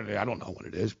never know what it is. I don't know what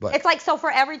it is, but it's like, so for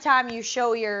every time you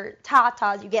show your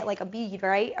tatas, you get like a bead,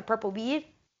 right? A purple bead.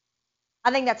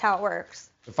 I think that's how it works.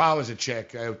 If I was a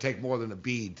chick, it would take more than a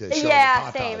bead to show the tatas.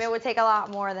 Yeah, same. It would take a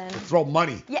lot more than. Throw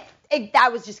money. Yeah, I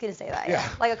was just gonna say that. Yeah.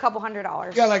 Like a couple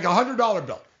 $100. Yeah, like $100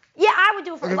 bill. Yeah, I would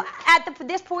do it for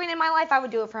this point in my life. I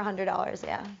would do it for $100.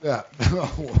 Yeah. Yeah.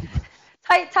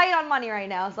 Tight on money right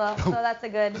now, so that's a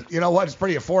good. You know what? It's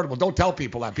pretty affordable. Don't tell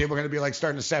people that. People are going to be like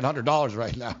starting to send $100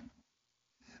 right now.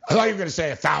 I thought you were going to say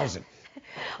 1,000.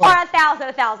 Or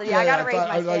 1,000. Yeah, I got to raise my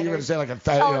I thought you were going to say like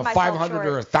 500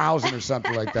 or 1,000 or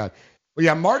something like that. But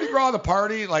yeah, Mardi Gras, the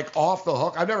party, like off the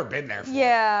hook. I've never been there.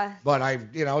 But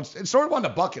it's sort of on the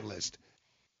bucket list.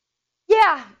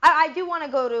 Yeah, I do want to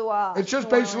go to. It's just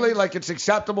basically like it's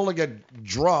acceptable to get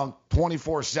drunk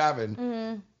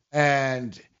 24/7,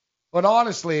 but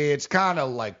honestly, it's kind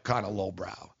of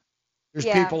lowbrow. There's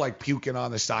people like puking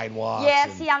on the sidewalks. Yeah,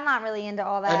 see, I'm not really into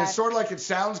all that. And it's sort of like it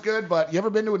sounds good, but you ever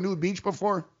been to a nude beach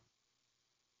before?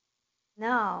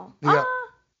 No. Yeah.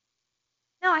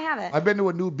 No, I haven't. I've been to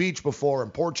a nude beach before in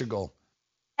Portugal.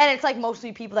 And it's like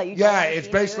mostly people that you. Yeah, it's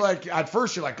basically like at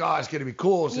first you're like, oh, it's gonna be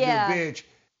cool. It's a nude beach.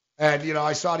 And,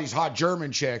 I saw these hot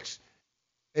German chicks,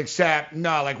 except,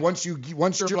 no, like, once you're,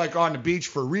 like, on the beach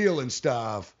for real and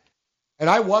stuff, and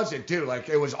I wasn't, too. Like,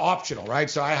 it was optional, right?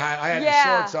 So I had the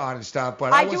shorts on and stuff,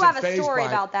 but I wasn't do have a fazed story by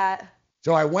about that.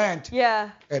 So I went.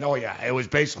 Yeah. And, it was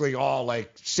basically all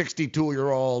like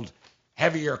 62-year-old,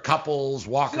 heavier couples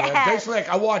walking around. Basically, like,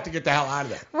 I wanted to get the hell out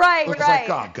of there. Right, It's right.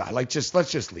 like, oh, God, like,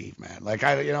 let's just leave, man. Like,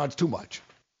 it's too much.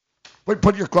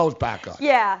 Put your clothes back on.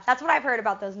 Yeah, that's what I've heard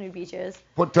about those nude beaches.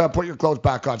 Put your clothes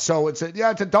back on. So it's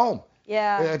a dome.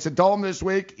 Yeah. It's a dome this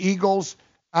week. Eagles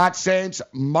at Saints,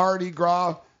 Mardi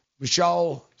Gras.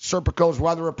 Michelle Serpico's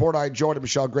weather report. I enjoyed it,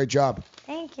 Michelle. Great job.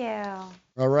 Thank you.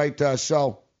 All right.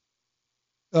 So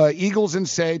Eagles and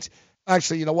Saints.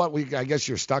 Actually, you know what? I guess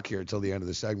you're stuck here until the end of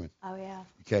the segment. Oh, yeah.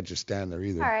 You can't just stand there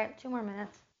either. All right, 2 more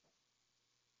minutes.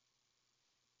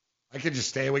 I could just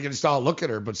stay. We can just all look at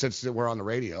her, but since we're on the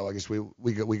radio, I guess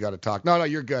we got to talk. No,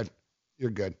 you're good.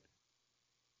 You're good.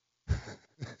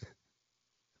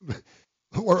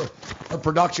 We're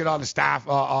production on the staff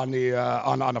on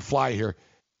the fly here.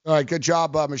 All right, good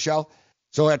job, Michelle.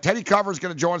 So Teddy Cover is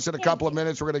going to join us in a couple of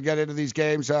minutes. We're going to get into these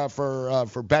games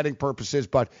for betting purposes.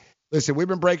 But listen, we've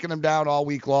been breaking them down all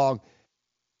week long.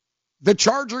 The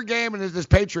Charger game and this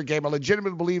Patriot game, I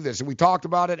legitimately believe this, and we talked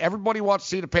about it. Everybody wants to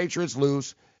see the Patriots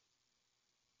lose.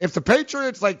 If the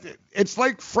Patriots, it's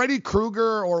like Freddy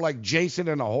Krueger or like Jason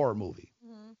in a horror movie.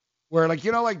 Mm-hmm. Where, like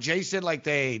Jason,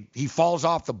 he falls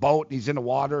off the boat and he's in the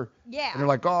water. Yeah. And they're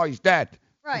like, oh, he's dead.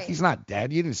 Right. Like, he's not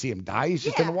dead. You didn't see him die. He's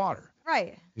just in the water.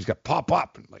 Right. He's got to pop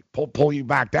up and, pull you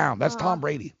back down. That's Tom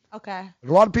Brady. Okay.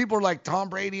 A lot of people are like, Tom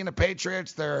Brady and the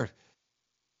Patriots, they're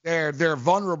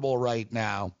vulnerable right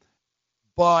now.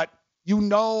 But,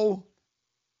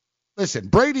 listen,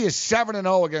 Brady is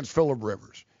 7-0 against Phillip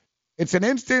Rivers. It's an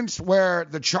instance where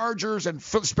the Chargers, and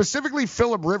specifically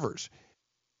Phillip Rivers,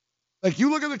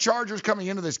 you look at the Chargers coming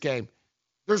into this game,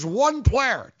 there's one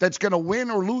player that's going to win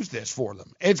or lose this for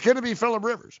them. It's going to be Phillip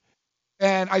Rivers.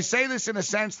 And I say this in a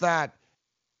sense that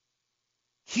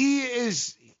he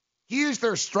is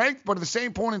their strength, but at the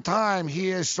same point in time, he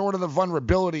is sort of the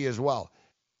vulnerability as well.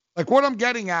 What I'm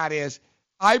getting at is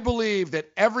I believe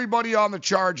that everybody on the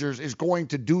Chargers is going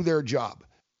to do their job.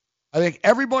 I think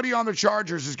everybody on the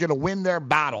Chargers is going to win their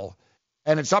battle,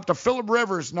 and it's up to Phillip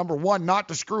Rivers, number one, not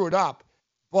to screw it up.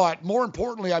 But more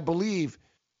importantly, I believe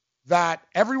that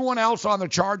everyone else on the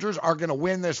Chargers are going to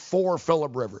win this for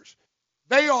Phillip Rivers.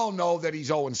 They all know that he's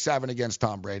 0-7 against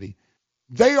Tom Brady.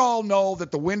 They all know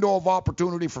that the window of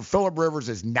opportunity for Phillip Rivers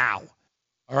is now.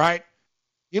 All right?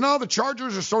 The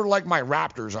Chargers are sort of like my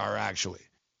Raptors are, actually.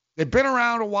 They've been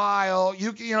around a while.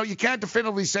 You can't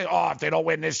definitively say, if they don't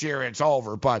win this year, it's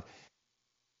over. But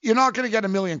you're not going to get a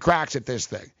million cracks at this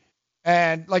thing.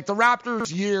 And, the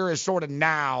Raptors' year is sort of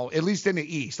now, at least in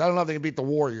the East. I don't know if they can beat the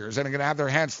Warriors, and they're going to have their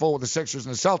hands full with the Sixers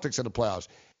and the Celtics in the playoffs.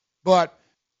 But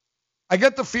I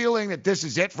get the feeling that this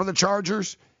is it for the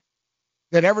Chargers,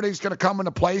 that everything's going to fall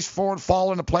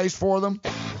into place for them.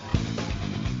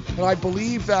 And I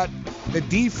believe that the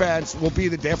defense will be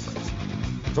the difference.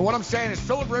 So what I'm saying is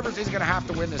Phillip Rivers is going to have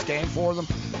to win this game for them.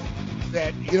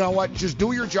 That, you know what, just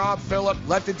do your job, Phillip.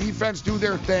 Let the defense do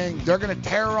their thing. They're going to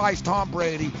terrorize Tom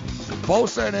Brady.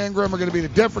 Bosa and Ingram are going to be the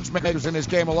difference makers in this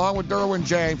game, along with Derwin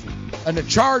James. And the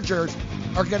Chargers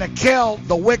are going to kill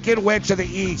the Wicked Witch of the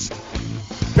East,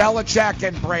 Belichick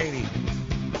and Brady.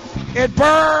 It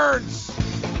burns!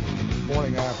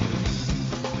 Morning after.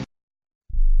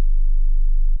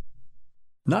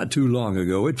 Not too long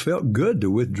ago, it felt good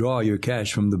to withdraw your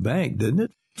cash from the bank, didn't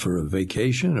it? For a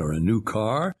vacation or a new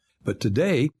car. But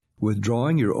today,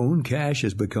 withdrawing your own cash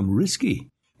has become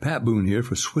risky. Pat Boone here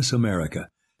for Swiss America.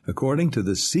 According to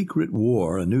The Secret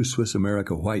War, a new Swiss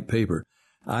America white paper,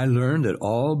 I learned that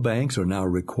all banks are now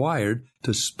required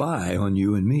to spy on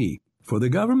you and me for the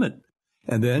government,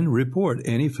 and then report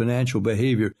any financial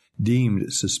behavior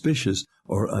deemed suspicious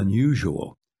or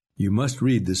unusual. You must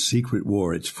read The Secret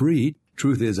War. It's free.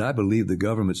 Truth is, I believe the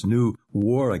government's new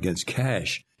war against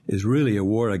cash is really a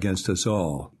war against us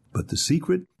all. But the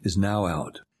secret is now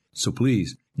out. So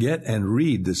please, get and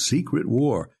read The Secret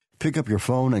War. Pick up your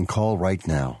phone and call right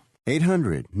now.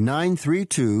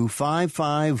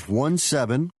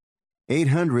 800-932-5517.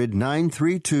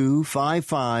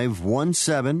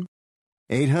 800-932-5517.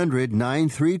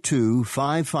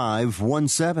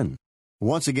 800-932-5517.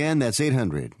 Once again, that's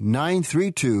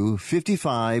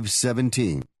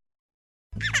 800-932-5517.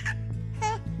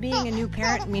 Being a new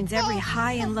parent means every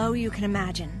high and low you can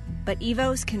imagine. But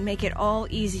Evos can make it all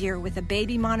easier with a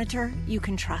baby monitor you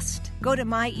can trust. Go to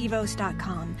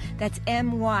myevos.com, that's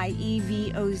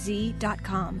MYEVOZ.com,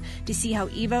 to see how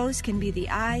Evos can be the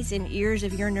eyes and ears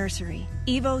of your nursery.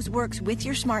 Evos works with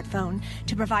your smartphone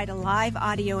to provide a live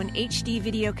audio and HD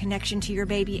video connection to your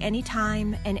baby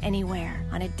anytime and anywhere.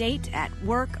 On a date, at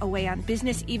work, away on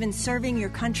business, even serving your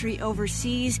country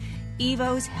overseas,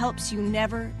 Evos helps you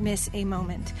never miss a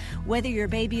moment. Whether your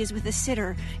baby is with a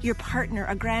sitter, your partner,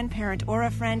 a grandparent, or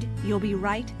a friend, you'll be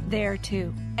right there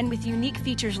too. And with unique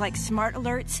features like smart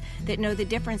alerts that know the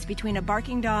difference between a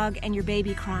barking dog and your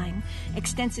baby crying,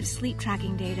 extensive sleep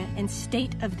tracking data, and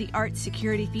state-of-the-art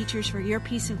security features for your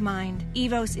peace of mind,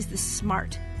 Evos is the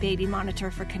smart baby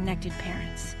monitor for connected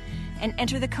parents. And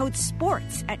enter the code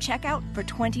SPORTS at checkout for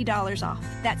 $20 off.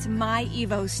 That's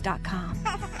myevos.com.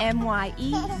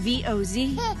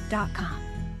 MYEVOZ.com.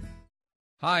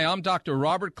 Hi, I'm Dr.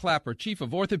 Robert Clapper, Chief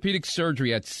of Orthopedic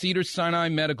Surgery at Cedars-Sinai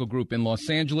Medical Group in Los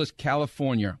Angeles,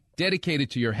 California. Dedicated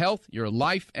to your health, your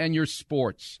life, and your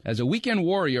sports. As a weekend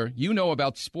warrior, you know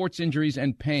about sports injuries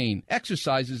and pain.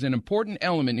 Exercise is an important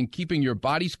element in keeping your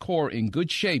body's core in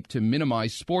good shape to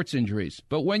minimize sports injuries.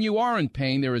 But when you are in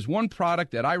pain, there is one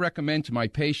product that I recommend to my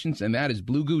patients, and that is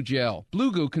Blue Goo Gel.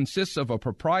 Blue Goo consists of a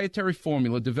proprietary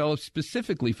formula developed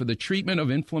specifically for the treatment of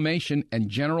inflammation and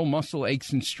general muscle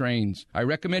aches and strains. I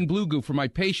recommend Blue Goo for my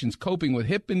patients coping with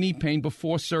hip and knee pain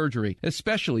before surgery,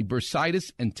 especially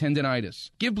bursitis and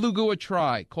tendinitis. Give Blue Goo a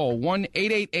try. Call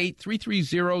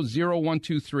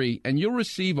 1-888-330-0123 and you'll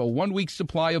receive a 1-week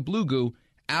supply of Blue Goo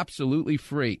absolutely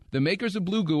free. The makers of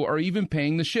Blue Goo are even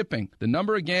paying the shipping. The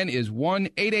number again is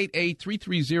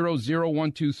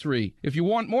 1-888-330-0123. If you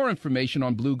want more information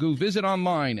on Blue Goo, visit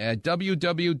online at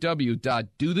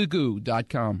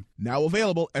www.dothegoo.com. Now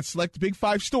available at select Big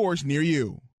 5 stores near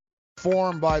you.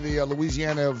 Formed by the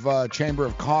Louisiana Chamber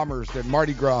of Commerce that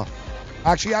Mardi Gras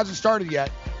actually hasn't started yet.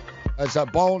 As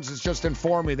Bones has just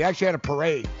informed me, they actually had a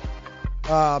parade.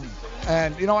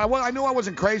 And, you know, I knew I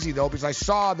wasn't crazy, though, because I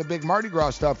saw the big Mardi Gras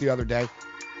stuff the other day.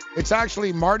 It's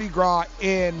actually Mardi Gras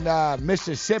in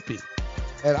Mississippi.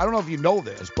 And I don't know if you know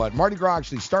this, but Mardi Gras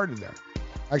actually started there.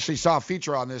 I actually saw a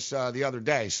feature on this the other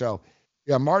day. So,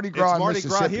 yeah, Mardi Gras in Mississippi.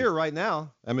 It's Mardi Gras here right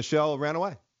now, and Michelle ran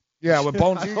away. Yeah, with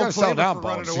Bones, you got to settle down,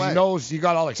 Bones. He knows you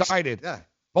got all excited. Yeah.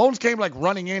 Bones came, like,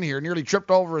 running in here, nearly tripped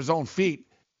over his own feet.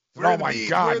 Oh, my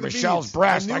God, Michelle's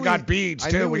breast. I got beads,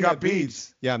 too. We got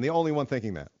beads. Yeah, I'm the only one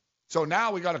thinking that. So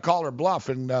now we got to call her bluff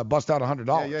and bust out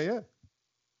 $100. Yeah.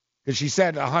 Because she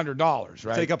said $100,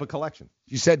 right? Take up a collection.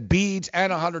 She said beads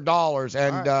and $100,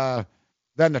 and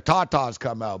then the tatas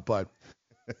come out. But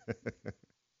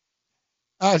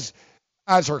as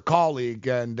her colleague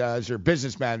and as her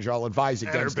business manager, I'll advise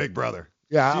against her big brother.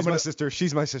 Yeah, she's my sister.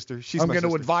 She's my sister. I'm going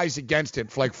to advise against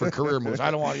it, like for career moves.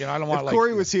 I don't want. If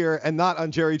Corey was here and not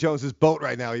on Jerry Jones's boat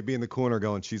right now, he'd be in the corner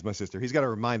going, "She's my sister." He's got to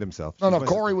remind himself. No,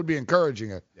 Corey would be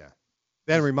encouraging it. Yeah.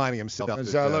 Then reminding himself.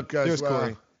 Look, there's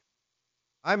Corey.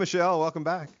 Hi, Michelle. Welcome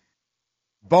back.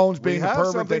 Bones being the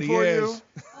pervert that he is.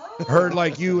 Heard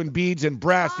like you and beads and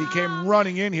breast. He came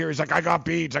running in here. He's like, I got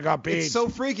beads. It's so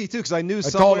freaky, too, because I knew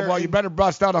somewhere. I told him, well, you better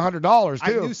bust out $100, too.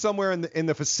 I knew somewhere in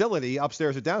the facility,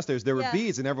 upstairs or downstairs, there were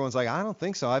beads, and everyone's like, I don't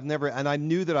think so. I've never, and I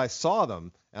knew that I saw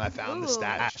them, and I found the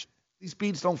stash. These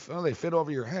beads they fit over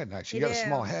your head, actually. You got a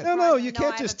small head. No, you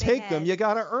can't just take them. You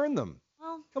got to earn them.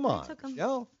 Well, come on,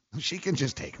 Michelle. She can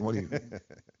just take them. What do you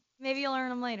Maybe you'll earn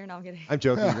them later. No, I'm kidding. I'm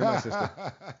joking. You're my sister.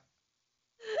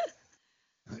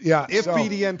 Yeah. If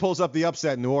BDN pulls up the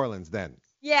upset in New Orleans, then.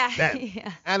 Yeah.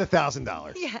 And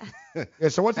 $1,000. Yeah. Yeah.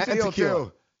 So what's the deal,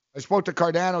 too? I spoke to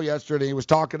Cardano yesterday. He was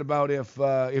talking about if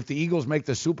the Eagles make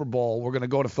the Super Bowl, we're going to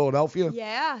go to Philadelphia.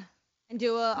 Yeah. And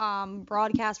do a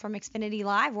broadcast from Xfinity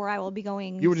Live where I will be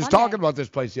going You were just talking about this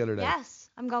place the other day. Yes.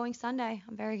 I'm going Sunday.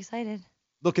 I'm very excited.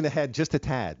 Looking ahead just a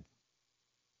tad.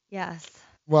 Yes.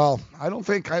 Well, I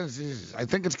think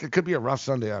it could be a rough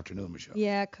Sunday afternoon, Michelle.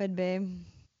 Yeah, it could be.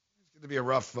 To be a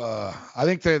rough. I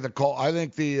think Drew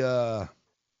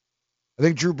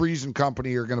Brees and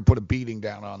company are going to put a beating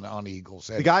down on the Eagles.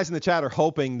 The guys in the chat are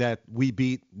hoping that we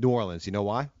beat New Orleans. You know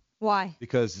why? Why?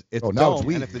 Because it's a dome,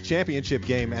 and if the championship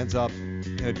game ends up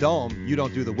in a dome, you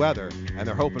don't do the weather, and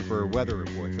they're hoping for a weather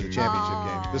report for the championship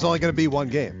game. There's only going to be one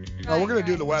game. No, we're going to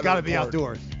do the weather. It's got to be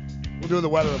outdoors. We'll do the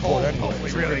weather report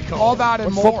anyway. Really cold. All that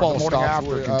and more. Football stuff.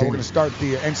 We're going to start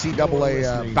the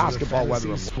NCAA basketball weather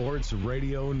report. Sports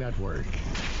Radio Network.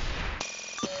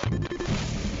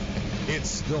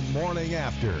 It's the morning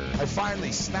after. I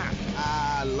finally snapped.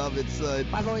 I love it, son.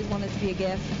 I've always wanted to be a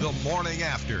gift. The morning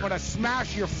after. I'm going to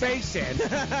smash your face in. It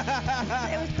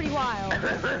was pretty wild.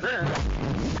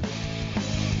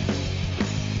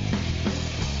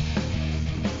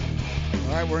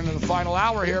 All right, we're into the final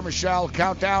hour here, Michelle.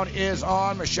 Countdown is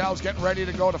on. Michelle's getting ready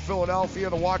to go to Philadelphia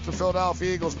to watch the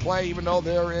Philadelphia Eagles play, even though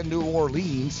they're in New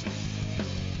Orleans.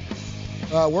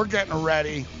 We're getting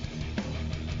ready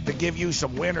to give you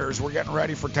some winners. We're getting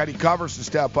ready for Teddy Covers to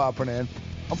step up and in.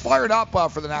 I'm fired up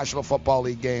for the National Football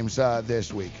League games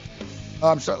this week.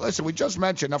 So listen, we just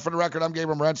mentioned. Now, for the record, I'm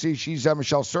Gabriel Morency. She's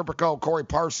Michelle Serpico. Corey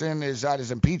Parson is at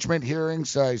his impeachment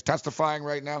hearings. He's testifying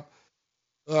right now.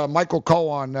 Michael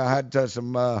Cohen had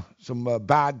some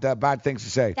bad things to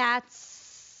say.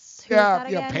 That's who is that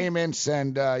again? Yeah, payments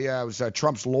and it was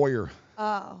Trump's lawyer.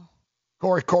 Oh.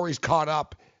 Corey's caught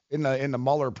up in the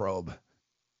Mueller probe.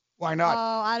 Why not?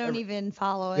 Oh, I don't even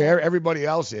follow it. Yeah, everybody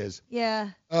else is. Yeah.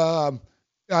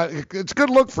 It's a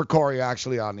good look for Corey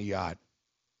actually on the yacht.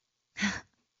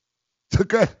 It's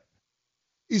good.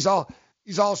 He's all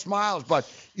smiles,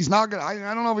 but he's not gonna.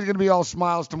 I don't know if he's gonna be all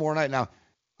smiles tomorrow night. Now,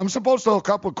 I'm supposed to hook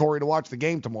up with Corey to watch the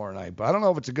game tomorrow night, but I don't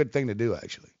know if it's a good thing to do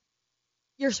actually.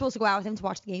 You're supposed to go out with him to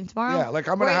watch the game tomorrow? Yeah, like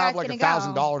I'm gonna have like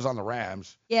 $1,000 on the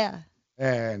Rams. Yeah.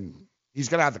 And he's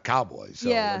gonna have the Cowboys. So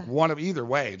yeah. Like either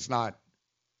way, it's not.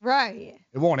 Right.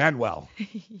 It won't end well.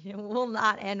 It will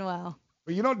not end well.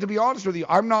 But to be honest with you,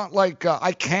 I'm not like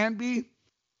I can be.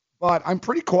 But I'm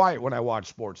pretty quiet when I watch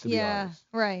sports, to be honest.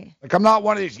 Yeah, right. Like, I'm not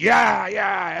one of these,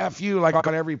 F you, like,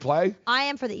 on every play. I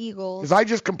am for the Eagles. Because I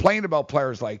just complain about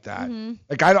players like that. Mm-hmm.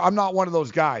 Like, I'm not one of those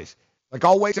guys. Like,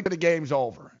 I'll wait till the game's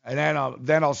over, and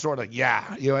then I'll sort of, you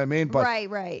know what I mean? But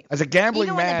right. As a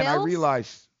gambling man, I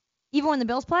realize. Even when the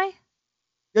Bills play?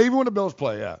 Yeah, even when the Bills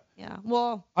play, yeah. Yeah,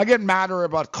 well. I get madder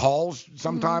about calls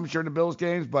sometimes during the Bills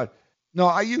games, but, no,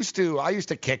 I used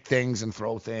to kick things and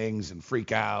throw things and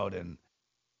freak out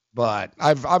But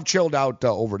I've chilled out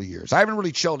over the years. I haven't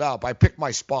really chilled out, but I picked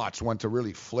my spots when to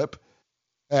really flip.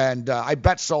 And I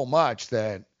bet so much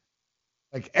that,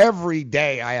 like, every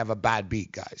day I have a bad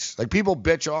beat, guys. Like, people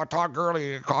bitch, Todd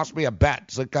Gurley, it cost me a bet.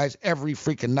 It's like, guys, every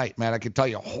freaking night, man, I can tell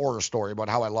you a horror story about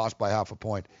how I lost by half a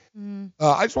point.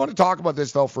 I just want to talk about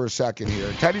this, though, for a second here.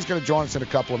 Teddy's going to join us in a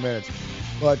couple of minutes.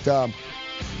 But,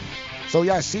 so,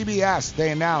 yeah, CBS,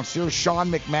 they announced, here's Sean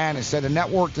McMahon, and said the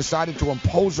network decided to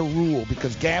impose a rule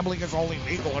because gambling is only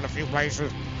legal in a few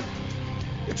places.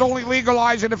 It's only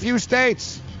legalized in a few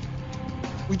states.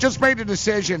 We just made a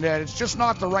decision that it's just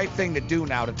not the right thing to do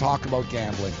now to talk about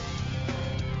gambling.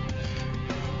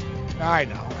 I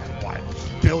know, man. Why?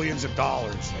 Billions of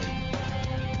dollars.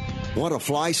 Want to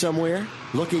fly somewhere?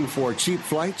 Looking for cheap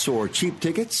flights or cheap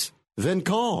tickets? Then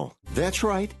call. That's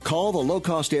right. Call the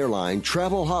low-cost airline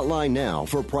travel hotline now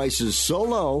for prices so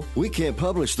low we can't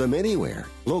publish them anywhere.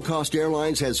 Low-cost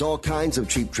airlines has all kinds of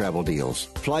cheap travel deals.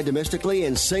 Fly domestically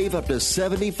and save up to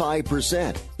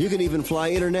 75%. You can even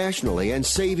fly internationally and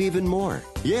save even more.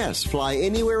 Yes, fly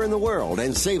anywhere in the world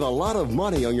and save a lot of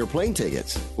money on your plane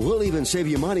tickets. We'll even save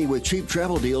you money with cheap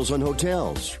travel deals on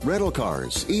hotels, rental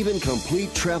cars, even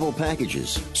complete travel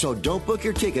packages. So don't book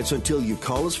your tickets until you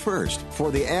call us first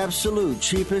for the absolute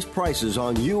cheapest prices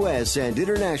on U.S. and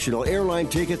international airline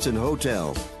tickets and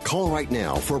hotels. Call right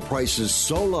now for prices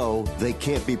so low they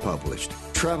can't be published.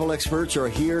 Travel experts are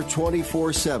here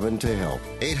 24/7 to help.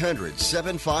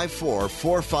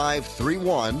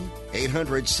 800-754-4531.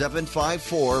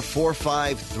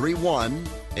 800-754-4531.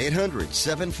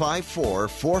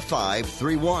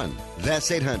 800-754-4531.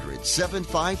 That's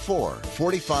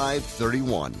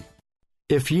 800-754-4531.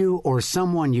 If you or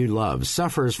someone you love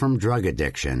suffers from drug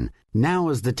addiction, now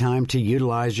is the time to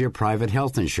utilize your private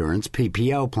health insurance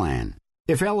PPO plan.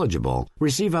 If eligible,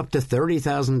 receive up to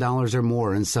 $30,000 or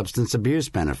more in substance abuse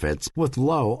benefits with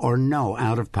low or no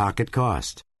out-of-pocket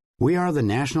cost. We are the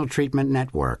National Treatment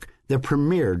Network, the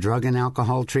premier drug and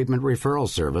alcohol treatment referral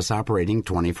service operating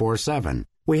 24/7.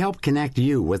 We help connect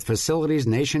you with facilities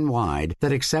nationwide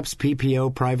that accepts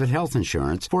PPO private health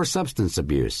insurance for substance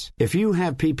abuse. If you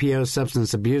have PPO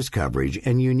substance abuse coverage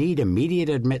and you need immediate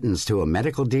admittance to a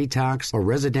medical detox or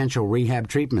residential rehab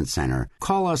treatment center,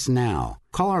 call us now.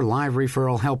 Call our live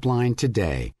referral helpline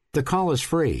today. The call is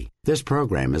free. This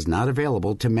program is not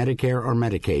available to Medicare or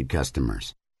Medicaid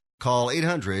customers. Call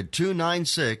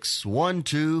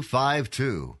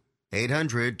 800-296-1252.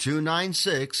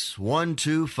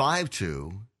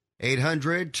 800-296-1252.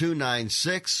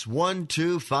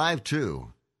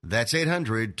 800-296-1252. That's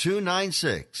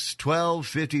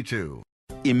 800-296-1252.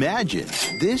 Imagine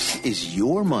this is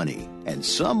your money and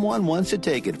someone wants to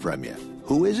take it from you.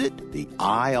 Who is it? The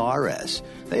IRS.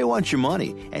 They want your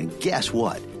money, and guess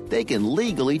what? They can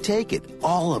legally take it,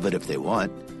 all of it if they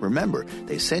want. Remember,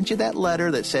 they sent you that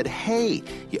letter that said, hey,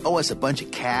 you owe us a bunch of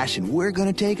cash and we're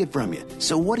going to take it from you.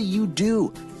 So what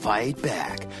do? Fight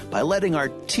back by letting our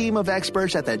team of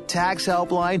experts at the Tax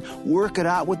Helpline work it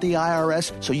out with the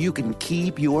IRS so you can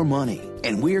keep your money.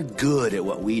 And we're good at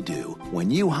what we do. When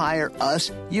you hire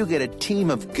us, you get a team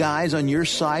of guys on your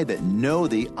side that know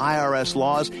the IRS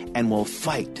laws and will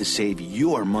fight to save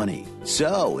your money.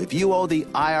 So, if you owe the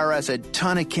IRS a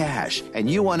ton of cash and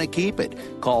you want to keep it,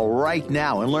 call right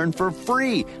now and learn for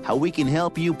free how we can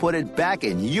help you put it back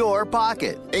in your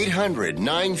pocket.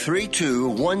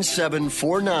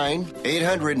 800-932-1749.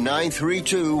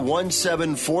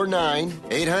 800-932-1749.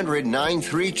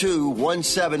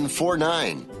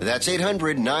 800-932-1749. That's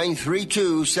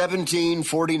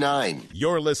 800-932-1749.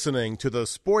 You're listening to the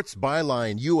Sports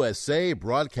Byline USA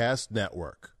Broadcast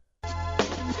Network.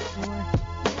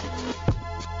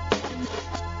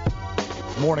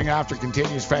 Morning After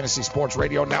continues, Fantasy Sports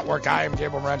Radio Network. I am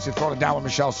Gabriel Morency, throwing it down with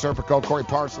Michelle Serpico. Corey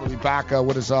Parson will be back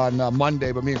with us on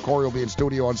Monday, but me and Corey will be in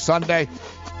studio on Sunday.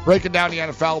 Breaking down the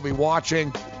NFL, we'll be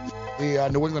watching the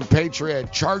New England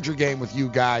Patriot Charger game with you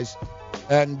guys.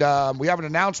 And we have an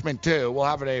announcement, too. We'll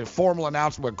have a formal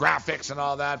announcement with graphics and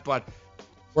all that, but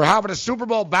we're having a Super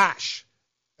Bowl bash.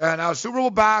 And our Super Bowl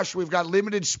bash, we've got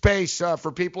limited space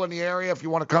for people in the area if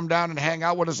you want to come down and hang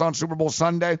out with us on Super Bowl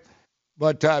Sunday.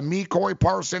 But me, Corey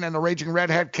Parson, and the Raging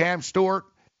Redhead, Cam Stewart,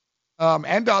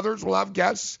 and others, we'll have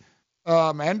guests,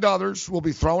 and others will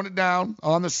be throwing it down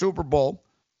on the Super Bowl.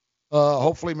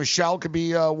 Hopefully Michelle could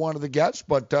be one of the guests,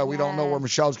 but we don't know where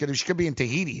Michelle's going to be. She could be in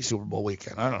Tahiti Super Bowl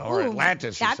weekend. I don't know, or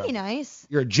Atlantis or something. That'd be nice.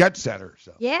 You're a jet setter.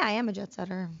 So. Yeah, I am a jet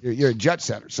setter. You're a jet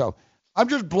setter. So I'm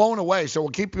just blown away. So we'll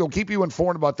keep you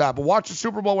informed about that. But watch the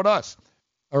Super Bowl with us.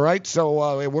 All right,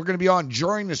 so we're going to be on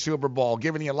during the Super Bowl,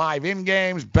 giving you live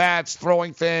in-games, bets,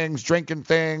 throwing things, drinking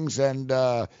things, and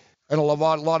a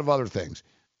lot of other things.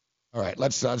 All right,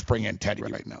 let's bring in Teddy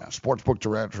right now, sportsbook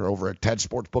director over at Ted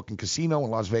Sportsbook and Casino in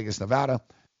Las Vegas, Nevada.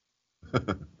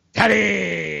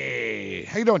 Teddy,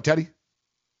 how you doing, Teddy?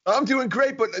 I'm doing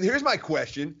great, but here's my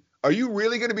question: are you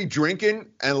really going to be drinking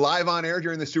and live on air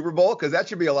during the Super Bowl? Because that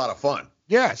should be a lot of fun.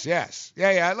 Yes. Yeah.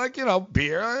 Like,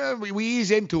 beer. We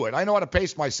ease into it. I know how to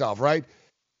pace myself, right?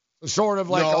 Sort of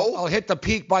like I'll hit the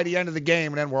peak by the end of the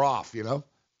game, and then we're off,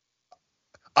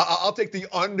 I'll take the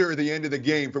under the end of the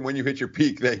game from when you hit your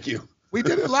peak. Thank you. We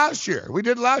did it last year. with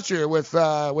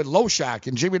Loshak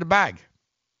and Jimmy the Bag.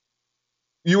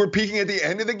 You were peaking at the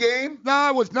end of the game? No,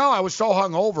 I was so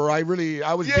hungover. I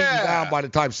was beaten down by the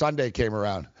time Sunday came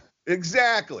around.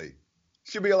 Exactly.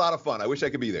 Should be a lot of fun. I wish I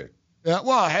could be there. Yeah,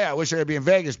 well, hey, I wish I could be in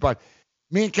Vegas, but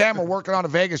me and Cam are working on a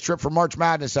Vegas trip for March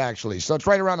Madness, actually. So it's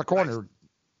right around the corner. Nice.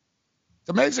 It's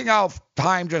amazing how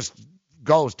time just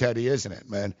goes, Teddy, isn't it,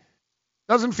 man?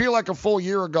 Doesn't feel like a full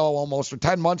year ago almost, or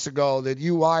 10 months ago, that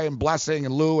you, I, and Blessing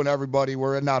and Lou and everybody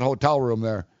were in that hotel room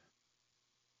there.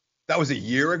 That was a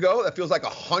year ago? That feels like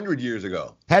 100 years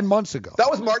ago. 10 months ago.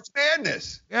 That was March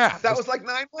Madness. Yeah. That was like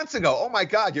 9 months ago. Oh, my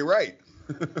God, you're right.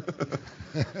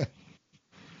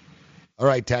 All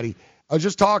right, Teddy. I was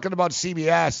just talking about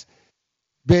CBS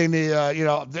being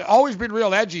they've always been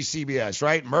real edgy, CBS,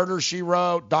 right? Murder, She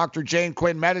Wrote, Dr. Jane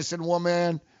Quinn, Medicine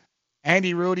Woman,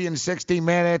 Andy Rudy in 60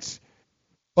 Minutes.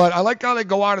 But I like how they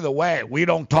go out of the way. We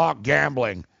don't talk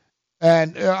gambling.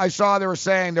 And I saw they were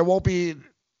saying there won't be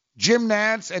Jim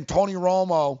Nantz and Tony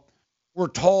Romo were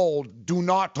told do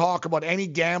not talk about any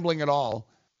gambling at all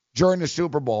during the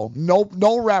Super Bowl.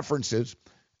 No references.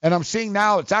 And I'm seeing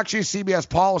now it's actually a CBS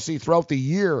policy throughout the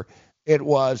year. It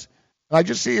was. And I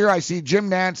just see here, I see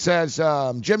Jim Nantz says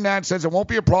it won't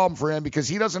be a problem for him because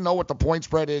he doesn't know what the point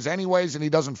spread is anyways, and he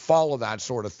doesn't follow that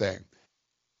sort of thing.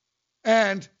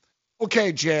 And,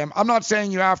 okay, Jim, I'm not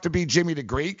saying you have to be Jimmy the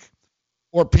Greek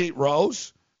or Pete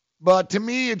Rose, but to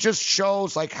me it just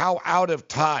shows like how out of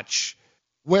touch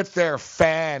with their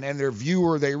fan and their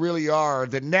viewer they really are,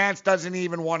 that Nantz doesn't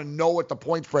even want to know what the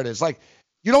point spread is. Like,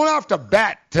 you don't have to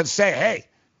bet to say, hey,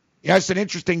 yeah, it's an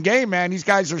interesting game, man. These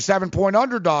guys are 7-point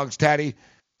underdogs, Teddy.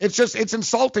 It's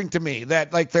insulting to me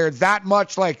that, like, they're that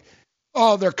much like,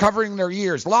 oh, they're covering their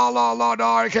ears. La, la, la, no,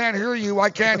 I can't hear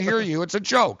you. It's a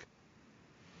joke.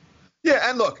 Yeah,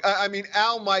 and look, I mean,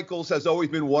 Al Michaels has always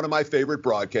been one of my favorite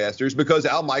broadcasters because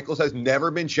Al Michaels has never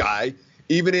been shy,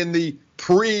 even in the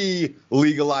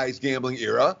pre-legalized gambling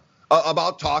era,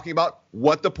 about talking about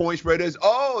what the point spread is.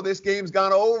 Oh, this game's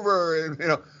gone over, and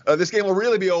this game will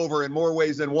really be over in more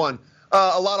ways than one.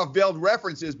 A lot of veiled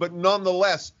references, but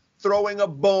nonetheless throwing a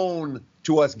bone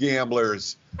to us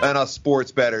gamblers and us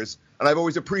sports bettors, and I've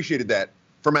always appreciated that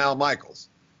from Al Michaels.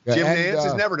 Yeah, Jim Nantz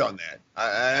has never done that,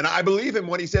 and I believe him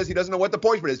when he says he doesn't know what the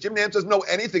point spread is. Jim Nantz doesn't know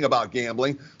anything about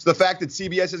gambling, so the fact that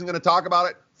CBS isn't going to talk about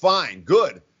it, fine,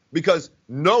 good. Because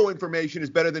no information is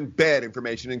better than bad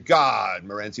information. And God,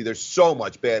 Morency, there's so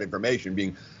much bad information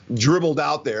being dribbled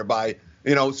out there by,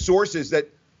 sources that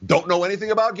don't know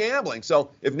anything about gambling.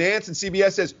 So if Nantz and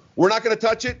CBS says, we're not going to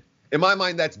touch it, in my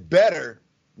mind, that's better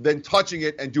than touching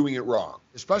it and doing it wrong.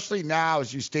 Especially now,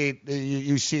 as you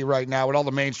see right now with all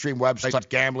the mainstream websites like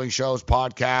gambling shows,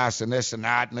 podcasts, and this and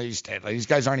that. And these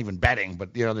guys aren't even betting,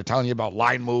 but they're telling you about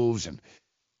line moves and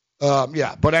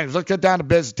yeah. But anyways, let's get down to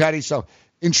business, Teddy. So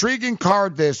intriguing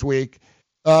card this week.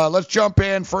 Let's jump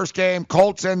in. First game,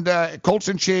 Colts and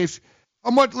Chiefs.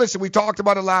 Listen, we talked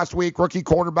about it last week. Rookie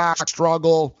quarterback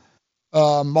struggle.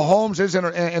 Mahomes is in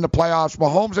the playoffs.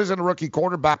 Mahomes isn't a rookie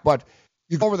quarterback, but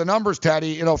you go over the numbers,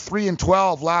 Teddy.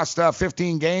 3-12 last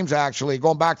 15 games, actually,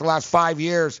 going back to the last 5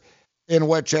 years, in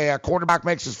which a quarterback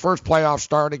makes his first playoff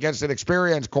start against an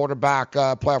experienced quarterback,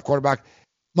 playoff quarterback.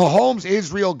 Mahomes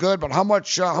is real good, but how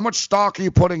much stock are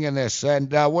you putting in this?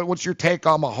 And what's your take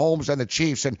on Mahomes and the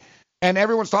Chiefs? And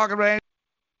everyone's talking about Andy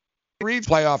Reid's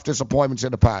playoff disappointments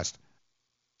in the past.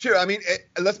 Sure. I mean,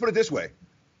 let's put it this way.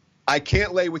 I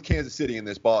can't lay with Kansas City in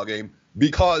this ballgame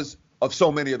because of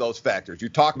so many of those factors. You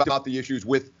talk about the issues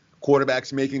with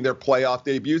quarterbacks making their playoff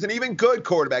debuts, and even good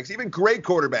quarterbacks, even great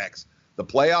quarterbacks. The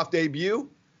playoff debut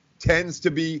tends to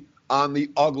be on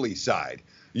the ugly side.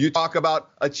 You talk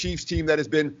about a Chiefs team that has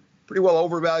been pretty well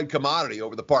overvalued commodity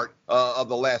over the part of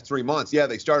the last 3 months. Yeah,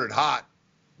 they started hot.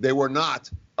 They were not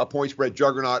a point spread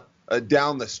juggernaut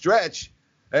down the stretch.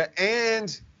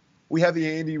 And we have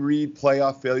the Andy Reid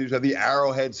playoff failures, have the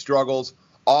Arrowhead struggles,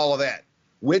 all of that,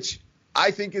 which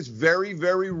I think is very,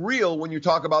 very real when you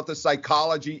talk about the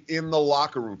psychology in the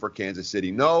locker room for Kansas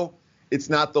City. No, it's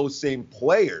not those same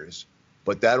players,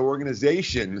 but that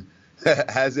organization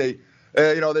has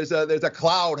there's a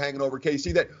cloud hanging over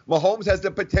KC that Mahomes has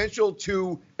the potential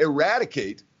to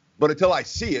eradicate, but until I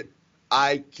see it,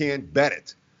 I can't bet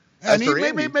it. And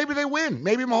maybe they win.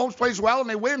 Maybe Mahomes plays well and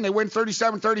they win. They win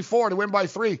 37-34. They win by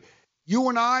 3. You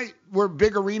and I were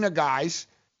big arena guys.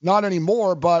 Not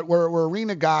anymore, but we're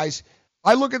arena guys.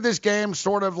 I look at this game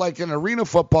sort of like an arena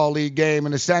football league game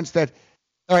in the sense that,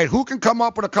 all right, who can come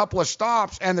up with a couple of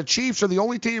stops? And the Chiefs are the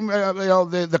only team,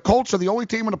 the Colts are the only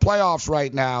team in the playoffs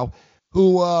right now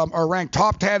who are ranked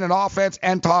top 10 in offense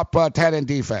and top 10 in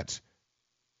defense.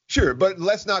 Sure, but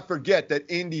let's not forget that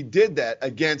Indy did that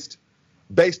against,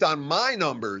 based on my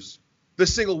numbers, the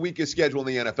single weakest schedule in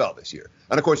the NFL this year.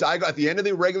 And, of course, at the end of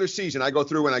the regular season, I go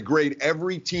through and I grade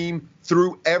every team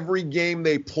through every game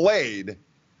they played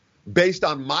based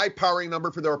on my powering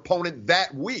number for their opponent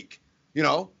that week,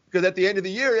 because at the end of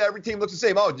the year, every team looks the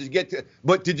same. Oh, did you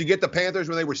get the Panthers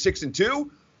when they were 6-2,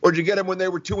 or did you get them when they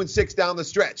were 2-6 down the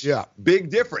stretch? Yeah. Big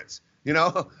difference, And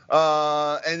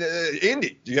Indy,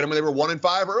 did you get them when they were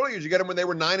 1-5 early, or did you get them when they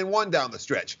were 9-1 down the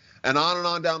stretch? And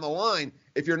on down the line.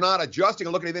 If you're not adjusting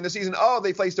and looking at the end of the season,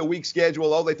 they faced a weak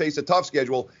schedule, they faced a tough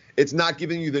schedule, it's not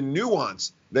giving you the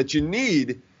nuance that you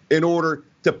need in order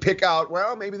to pick out,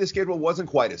 well, maybe the schedule wasn't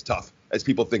quite as tough as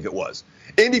people think it was.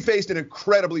 Indy faced an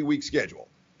incredibly weak schedule,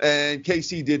 and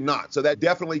KC did not. So that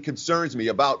definitely concerns me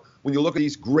about when you look at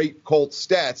these great Colts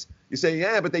stats, you say,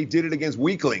 yeah, but they did it against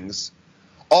weaklings.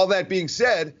 All that being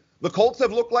said, the Colts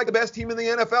have looked like the best team in the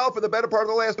NFL for the better part of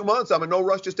the last 2 months. I'm in no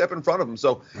rush to step in front of them,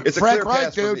 so it's a clear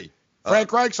pass for me.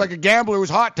 Frank Reich's like a gambler who's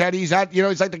hot, Teddy. He's like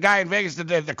the guy in Vegas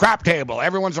at the crap table.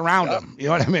 Everyone's around him. You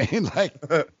know what I mean? Like,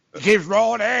 he keeps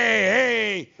rolling,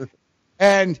 hey.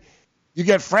 And you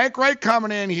get Frank Reich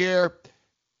coming in here.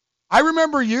 I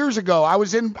remember years ago, I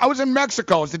was in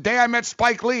Mexico. It was the day I met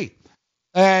Spike Lee.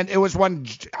 And it was when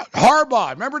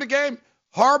Harbaugh, remember the game?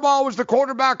 Harbaugh was the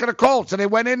quarterback of the Colts, and they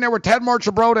went in there with Ted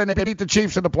Marchibroda, and they beat the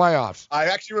Chiefs in the playoffs. I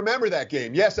actually remember that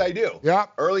game. Yes, I do. Yeah.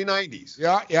 Early 90s.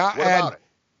 Yeah. What about it?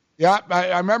 Yeah,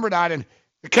 I remember that. And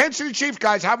the Kansas City Chiefs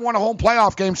guys haven't won a home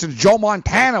playoff game since Joe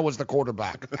Montana was the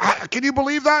quarterback. Can you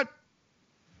believe that?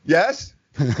 Yes.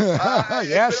 Yes.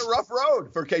 It's been a rough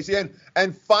road for KC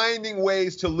and finding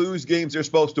ways to lose games they're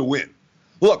supposed to win.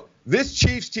 Look, this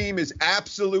Chiefs team is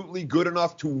absolutely good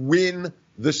enough to win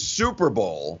the Super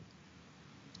Bowl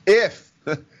if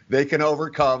they can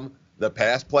overcome the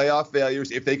past playoff failures,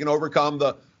 if they can overcome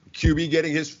the QB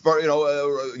getting his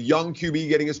young QB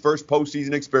getting his first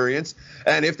postseason experience,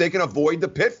 and if they can avoid the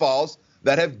pitfalls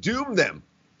that have doomed them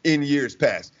in years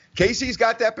past. KC's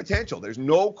got that potential. There's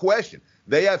no question.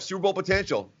 They have Super Bowl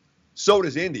potential. So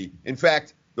does Indy. In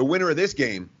fact, the winner of this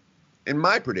game, in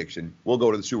my prediction, will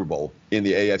go to the Super Bowl in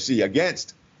the AFC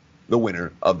against the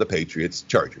winner of the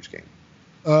Patriots-Chargers game.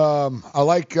 I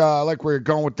like where you're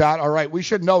going with that. All right, we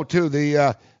should know, too,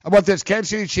 how about this? Kansas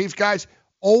City Chiefs, guys,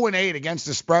 0-8 against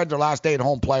the spread their last 8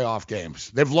 home playoff games.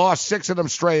 They've lost 6 of them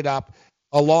straight up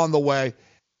along the way.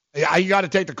 You got to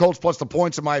take the Colts plus the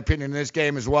points, in my opinion, in this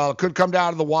game as well. It could come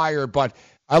down to the wire, but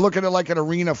I look at it like an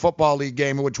arena football league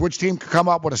game in which team could come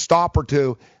up with a stop or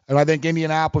two, and I think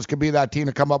Indianapolis could be that team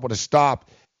to come up with a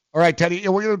stop. All right, Teddy,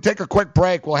 we're going to take a quick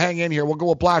break. We'll hang in here.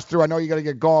 We'll blast through. I know you got to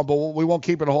get going, but we won't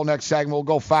keep it the whole next segment. We'll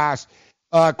go fast.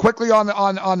 Quickly on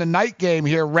the night game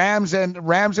here, Rams and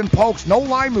Pokes. No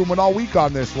line movement all week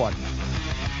on this one.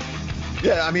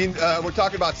 Yeah, I mean, we're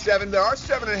talking about 7. There are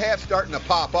 7.5 starting to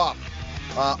pop up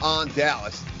on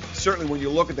Dallas. Certainly when you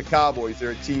look at the Cowboys,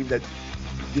 they're a team that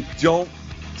you don't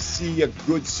see a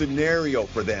good scenario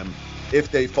for them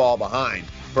if they fall behind.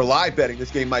 For live betting,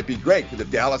 this game might be great because if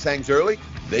Dallas hangs early,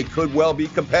 they could well be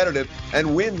competitive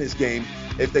and win this game.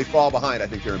 If they fall behind, I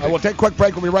think they're in big We'll take a quick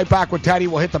break. We'll be right back with Teddy.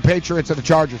 We'll hit the Patriots and the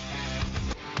Chargers.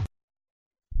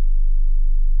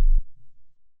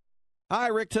 Hi,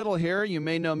 Rick Tittle here. You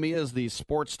may know me as the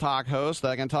sports talk host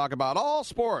that can talk about all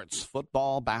sports: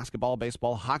 football, basketball,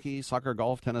 baseball, hockey, soccer,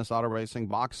 golf, tennis, auto racing,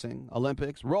 boxing,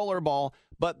 Olympics, rollerball.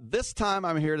 But this time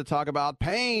I'm here to talk about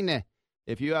pain.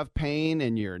 If you have pain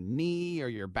in your knee or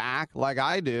your back like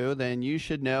I do, then you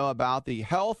should know about the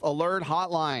Health Alert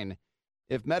Hotline.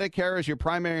 If Medicare is your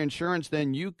primary insurance,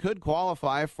 then you could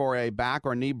qualify for a back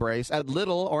or knee brace at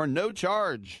little or no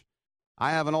charge. I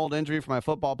have an old injury from my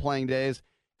football playing days,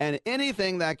 and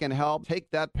anything that can help take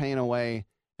that pain away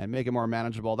and make it more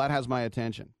manageable, that has my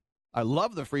attention. I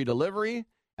love the free delivery,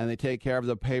 and they take care of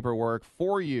the paperwork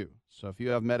for you. So if you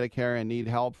have Medicare and need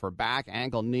help for back,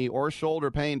 ankle, knee, or shoulder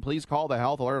pain, please call the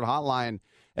Health Alert Hotline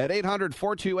at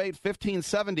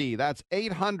 800-428-1570. That's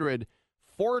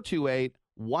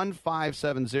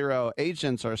 800-428-1570.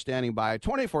 Agents are standing by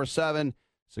 24/7,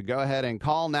 so go ahead and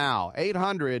call now.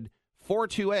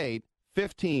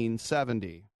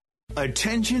 800-428-1570.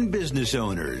 Attention business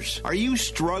owners. Are you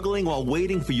struggling while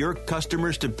waiting for your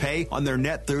customers to pay on their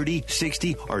net 30,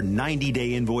 60, or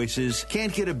 90-day invoices?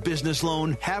 Can't get a business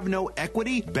loan? Have no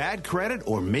equity? Bad credit?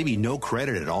 Or maybe no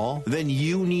credit at all? Then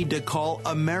you need to call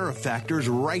AmeriFactors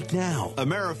right now.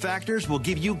 AmeriFactors will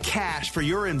give you cash for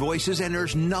your invoices and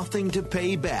there's nothing to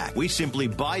pay back. We simply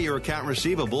buy your account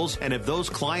receivables, and if those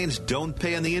clients don't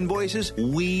pay on the invoices,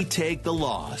 we take the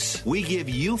loss. We give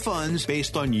you funds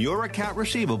based on your account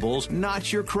receivables,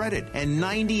 not your credit. And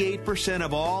 98%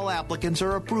 of all applicants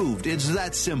are approved. It's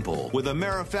that simple. With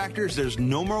AmeriFactors, there's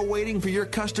no more waiting for your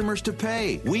customers to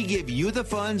pay. We give you the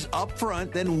funds up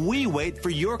front, then we wait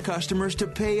for your customers to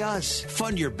pay us.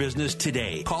 Fund your business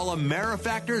today. Call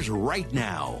AmeriFactors right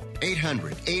now.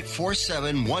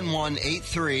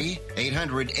 800-847-1183.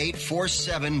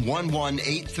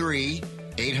 800-847-1183.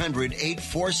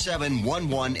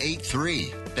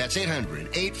 800-847-1183. That's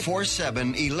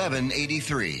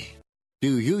 800-847-1183.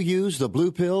 Do you use the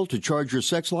blue pill to charge your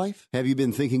sex life? Have you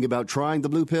been thinking about trying the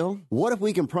blue pill? What if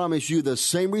we can promise you the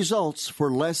same results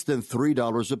for less than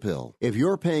 $3 a pill? If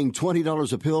you're paying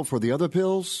 $20 a pill for the other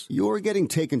pills, you're getting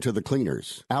taken to the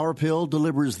cleaners. Our pill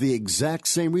delivers the exact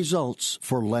same results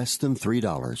for less than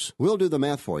 $3. We'll do the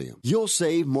math for you. You'll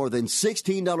save more than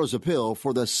 $16 a pill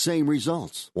for the same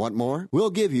results. Want more?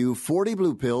 We'll give you 40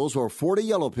 blue pills or 40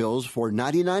 yellow pills for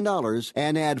 $99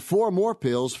 and add 4 more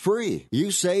pills free.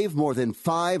 You save more than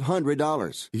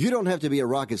 $500. You don't have to be a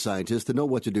rocket scientist to know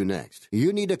what to do next.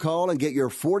 You need to call and get your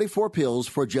 44 pills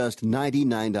for just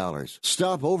 $99.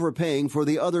 Stop overpaying for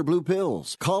the other blue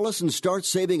pills. Call us and start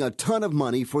saving a ton of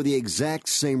money for the exact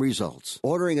same results.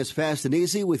 Ordering is fast and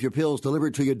easy with your pills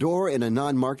delivered to your door in a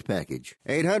non-marked package.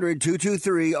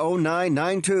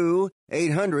 800-223-0992.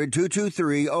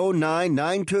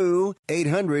 800-223-0992.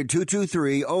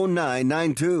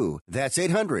 800-223-0992. That's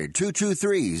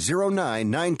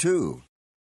 800-223-0992.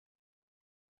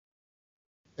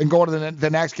 And going to the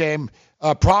next game,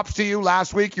 props to you.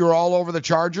 Last week you were all over the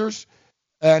Chargers,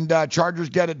 and Chargers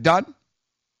get it done.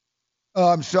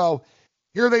 So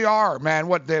here they are,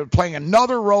 man. They're playing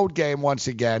another road game once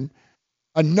again.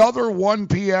 Another 1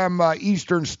 p.m.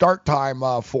 Eastern start time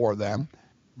for them.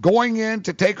 Going in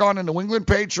to take on a New England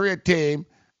Patriot team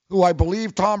who I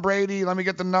believe Tom Brady, let me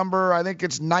get the number, I think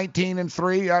it's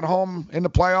 19-3 at home in the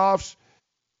playoffs.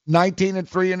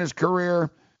 19-3 in his career.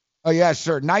 Yes,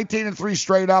 sir. 19-3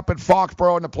 straight up at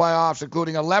Foxborough in the playoffs,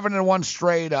 including 11-1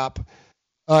 straight up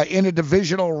in the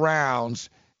divisional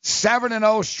rounds.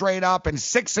 7-0 straight up and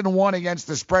 6-1 against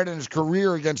the spread in his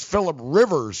career against Phillip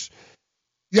Rivers.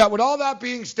 Yeah, with all that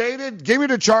being stated, give me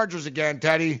the Chargers again,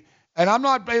 Teddy. And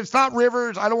it's not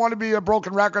Rivers. I don't want to be a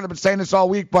broken record. I've been saying this all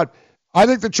week, but I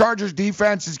think the Chargers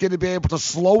defense is going to be able to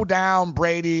slow down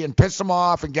Brady and piss him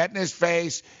off and get in his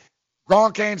face.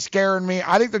 Gronk ain't scaring me.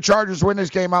 I think the Chargers win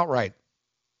this game outright.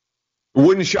 It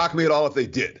wouldn't shock me at all if they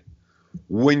did.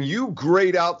 When you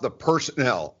grade out the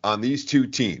personnel on these two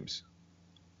teams,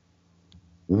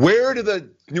 where do the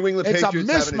New England Patriots have an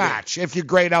advantage? It's a mismatch if you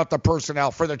grade out the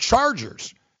personnel for the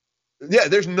Chargers. Yeah,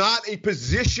 there's not a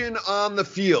position on the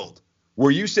field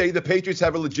where you say the Patriots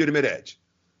have a legitimate edge.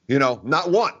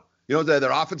 Not one.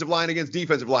 Their offensive line against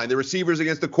defensive line, their receivers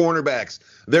against the cornerbacks,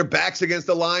 their backs against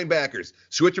the linebackers,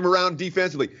 switch them around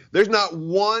defensively. There's not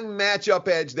one matchup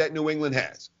edge that New England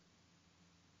has.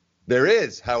 There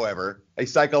is, however, a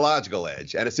psychological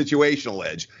edge and a situational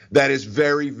edge that is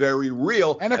very, very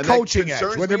real. And a coaching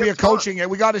edge. Would there be a coaching edge?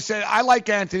 We got to say, I like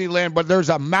Anthony Lynn, but there's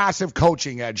a massive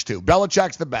coaching edge, too.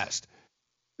 Belichick's the best.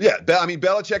 Yeah,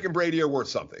 Belichick and Brady are worth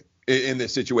something in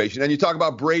this situation. And you talk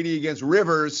about Brady against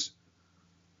Rivers.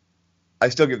 I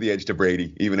still give the edge to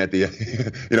Brady, even at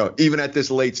the, even at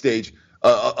this late stage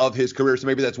of his career. So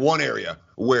maybe that's one area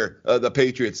where the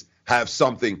Patriots have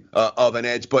something of an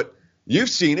edge. But you've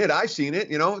seen it, I've seen it.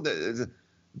 The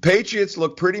Patriots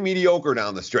look pretty mediocre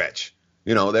down the stretch.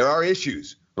 There are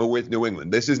issues with New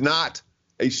England. This is not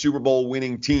a Super Bowl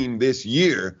winning team this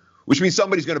year, which means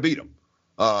somebody's going to beat them.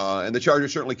 And the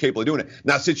Chargers are certainly capable of doing it.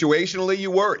 Now, situationally,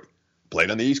 you worry. Played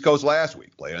on the East Coast last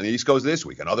week, played on the East Coast this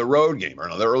week, another road game or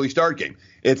another early start game.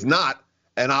 It's not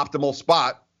an optimal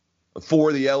spot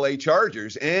for the LA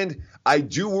Chargers. And I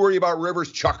do worry about Rivers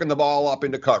chucking the ball up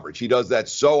into coverage. He does that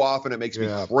so often. It makes me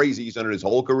crazy. He's done it his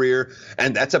whole career.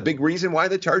 And that's a big reason why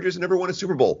the Chargers never won a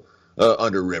Super Bowl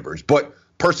under Rivers. But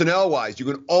personnel-wise, you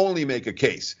can only make a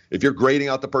case. If you're grading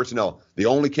out the personnel, the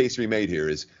only case to be made here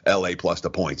is LA plus the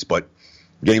points. But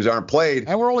games aren't played.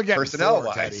 And we're only getting personnel-wise.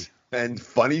 4, Teddy. And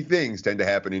funny things tend to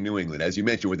happen in New England, as you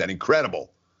mentioned, with that incredible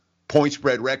point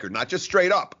spread record, not just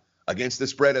straight up against the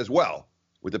spread as well,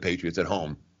 with the Patriots at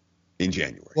home in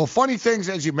January. Well, funny things,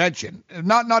 as you mentioned,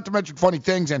 not to mention funny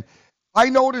things, and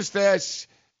I noticed this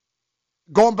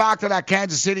going back to that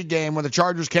Kansas City game when the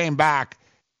Chargers came back.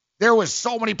 There was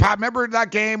so many. Remember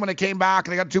that game when they came back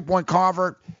and they got a 2-point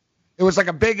convert? It was like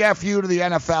a big FU to the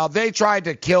NFL. They tried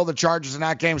to kill the Chargers in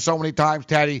that game so many times,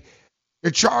 Teddy.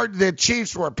 The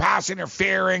Chiefs were pass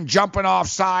interfering, jumping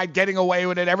offside, getting away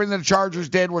with it. Everything the Chargers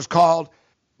did was called.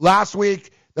 Last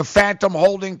week, the phantom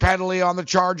holding penalty on the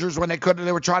Chargers when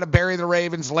they were trying to bury the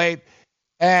Ravens late.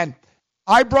 And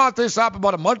I brought this up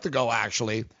about a month ago,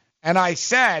 actually, and I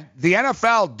said the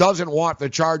NFL doesn't want the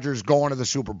Chargers going to the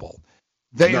Super Bowl.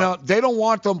 They don't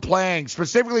want them playing.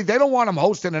 Specifically, they don't want them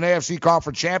hosting an AFC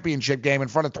Conference Championship game in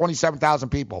front of 27,000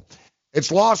 people.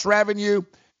 It's lost revenue.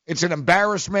 It's an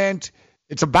embarrassment.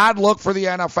 It's a bad look for the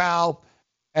NFL,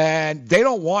 and they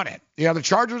don't want it. The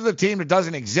Chargers are the team that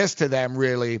doesn't exist to them,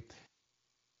 really.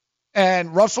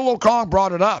 And Russell Okung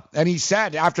brought it up, and he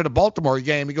said after the Baltimore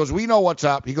game, he goes, we know what's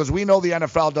up. He goes, we know the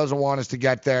NFL doesn't want us to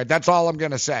get there. That's all I'm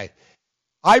going to say.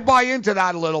 I buy into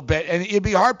that a little bit, and it'd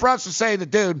be hard-pressed to say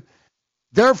that, dude,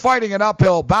 they're fighting an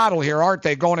uphill battle here, aren't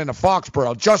they, going into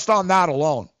Foxborough, just on that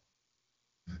alone.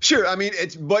 Sure,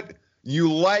 but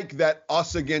you like that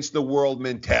us against the world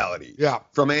mentality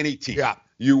from any team. Yeah.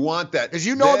 You want that. Because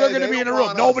they're going to be in a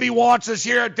room. Nobody wants us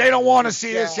here. They don't want to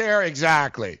see us here.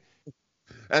 Exactly.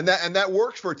 And that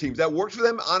works for teams. That works for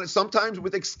them sometimes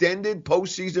with extended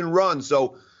postseason runs.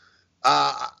 So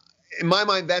in my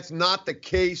mind, that's not the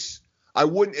case. I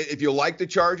wouldn't, if you like the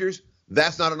Chargers,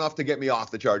 that's not enough to get me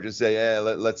off the Chargers and say,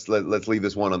 let's leave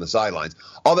this one on the sidelines.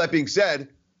 All that being said,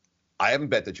 I haven't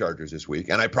bet the Chargers this week,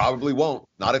 and I probably won't.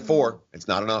 Not at 4. It's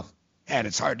not enough. And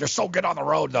it's hard. They're so good on the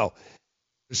road, though.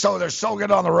 They're so good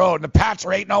on the road, and the Pats are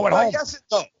 8-0 at home. Yes,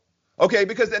 no. Okay,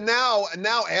 because now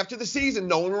after the season,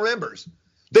 no one remembers.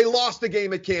 They lost the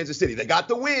game at Kansas City. They got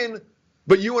the win,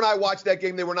 but you and I watched that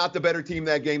game. They were not the better team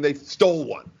that game. They stole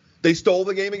one. They stole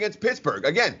the game against Pittsburgh.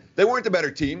 Again, they weren't the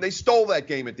better team. They stole that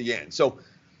game at the end. So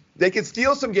they can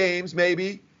steal some games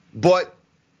maybe, but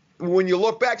when you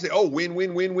look back, say, win.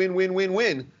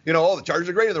 The Chargers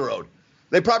are great on the road.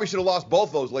 They probably should have lost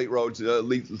both those late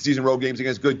season road games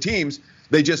against good teams.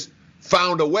 They just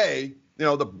found a way.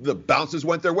 The bounces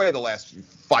went their way the last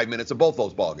 5 minutes of both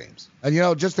those ball games.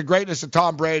 And, just the greatness of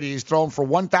Tom Brady. He's thrown for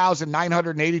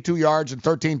 1,982 yards and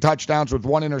 13 touchdowns with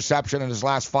 1 interception in his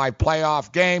last 5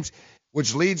 playoff games,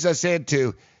 which leads us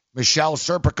into Michelle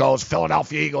Serpico's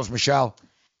Philadelphia Eagles. Michelle.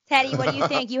 Teddy, what do you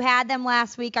think? You had them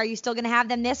last week. Are you still going to have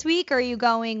them this week, or are you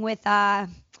going with the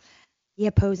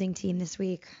opposing team this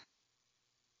week?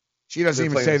 She doesn't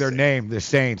even say their name, the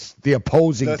Saints, the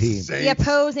opposing team. The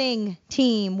opposing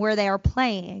team where they are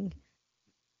playing.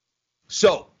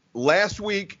 So, last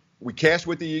week, we cashed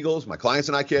with the Eagles. My clients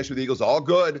and I cashed with the Eagles. All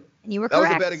good. And you were correct. That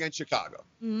was a bet against Chicago.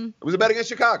 Mm-hmm. It was a bet against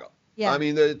Chicago. Yeah.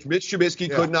 Mitch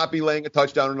Trubisky could not be laying a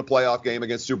touchdown in a playoff game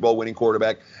against Super Bowl winning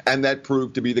quarterback, and that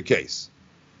proved to be the case.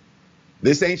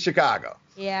 This ain't Chicago.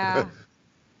 Yeah.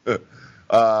 It's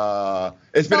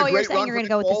been a great run. You're going to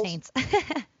go with the Saints.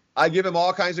 I give him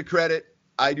all kinds of credit.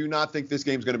 I do not think this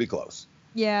game's going to be close.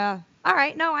 Yeah. All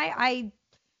right. No,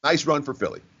 Nice run for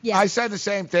Philly. Yeah. I said the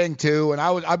same thing, too, and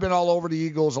I've been all over the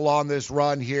Eagles along this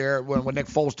run here when Nick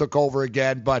Foles took over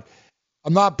again, but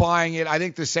I'm not buying it. I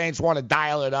think the Saints want to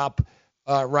dial it up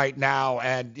right now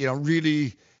and,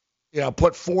 really,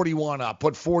 put 41 up,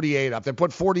 put 48 up. They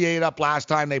put 48 up last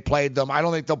time they played them. I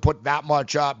don't think they'll put that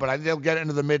much up, but I think they'll get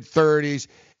into the mid-30s.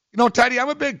 Teddy, I'm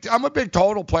a big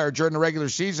total player during the regular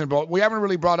season, but we haven't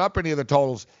really brought up any of the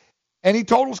totals. Any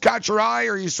totals catch your eye,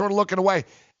 or are you sort of looking away?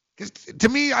 Because to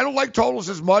me, I don't like totals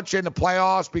as much in the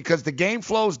playoffs because the game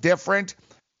flow is different,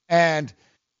 and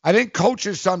I think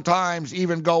coaches sometimes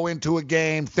even go into a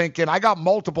game thinking, I got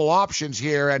multiple options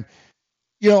here, and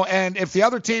if the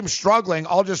other team's struggling,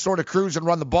 I'll just sort of cruise and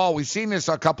run the ball. We've seen this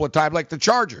a couple of times, like the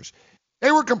Chargers.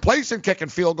 They were complacent kicking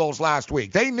field goals last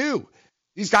week. They knew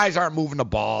these guys aren't moving the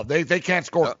ball. They can't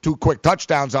score 2 quick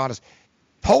touchdowns on us.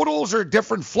 Totals are a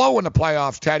different flow in the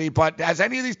playoffs, Teddy, but has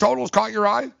any of these totals caught your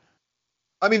eye?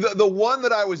 I mean, the one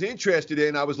that I was interested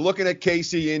in, I was looking at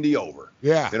KC Indy over.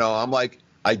 Yeah. I'm like,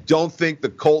 I don't think the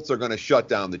Colts are going to shut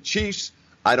down the Chiefs.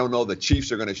 I don't know the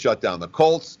Chiefs are going to shut down the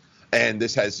Colts. And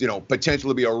this has,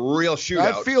 potential to be a real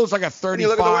shootout. That feels like a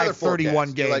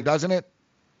 35-31 game, doesn't it?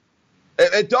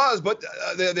 It does, but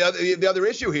the other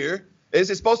issue here is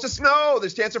it's supposed to snow.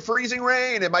 There's a chance of freezing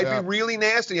rain. It might be really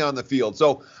nasty on the field.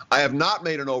 So I have not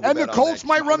made an over. And the Colts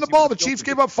might run the ball. The Chiefs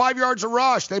give up 5 yards of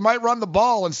rush. They might run the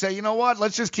ball and say, you know what,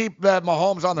 let's just keep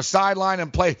Mahomes on the sideline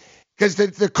and play. Because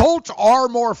the Colts are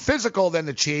more physical than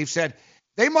the Chiefs, and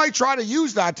they might try to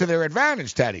use that to their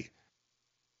advantage, Teddy.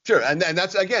 Sure, and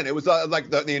that's, again, it was like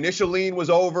the initial lean was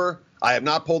over. I have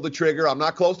not pulled the trigger. I'm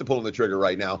not close to pulling the trigger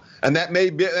right now. And that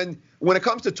may be, and when it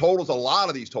comes to totals, a lot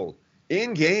of these totals,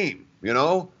 in game, you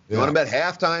want to bet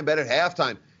halftime, bet at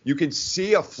halftime. You can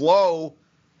see a flow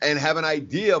and have an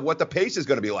idea of what the pace is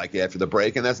going to be like after the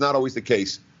break, and that's not always the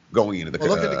case going into the,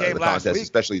 look at the game last contest, week,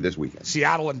 especially this weekend.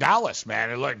 Seattle and Dallas,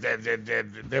 man. Look,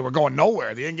 they were going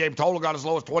nowhere. The in-game total got as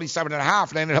low as 27.5,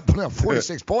 and they ended up putting up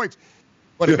 46 points.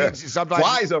 But it means sometimes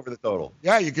flies over the total.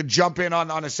 Yeah, you could jump in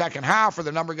on the second half, or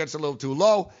the number gets a little too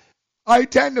low. I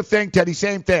tend to think, Teddy,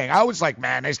 same thing. I was like,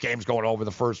 man, this game's going over the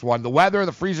first one. The weather,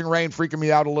 the freezing rain freaking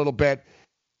me out a little bit.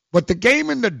 But the game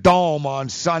in the Dome on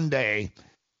Sunday,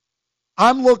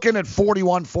 I'm looking at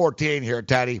 41-14 here,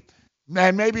 Teddy.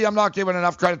 And maybe I'm not giving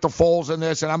enough credit to Foles in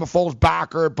this, and I'm a Foles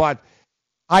backer, but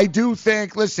I do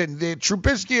think, listen, the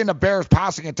Trubisky and the Bears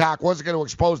passing attack wasn't going to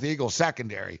expose the Eagles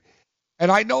secondary.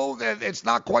 And I know that it's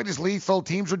not quite as lethal.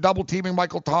 Teams are double-teaming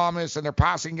Michael Thomas, and their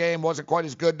passing game wasn't quite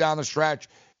as good down the stretch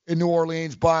in New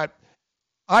Orleans. But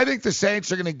I think the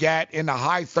Saints are going to get in the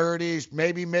high 30s,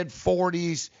 maybe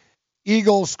mid-40s.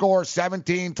 Eagles score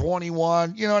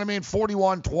 17-21. You know what I mean?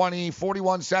 41-20,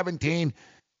 41-17.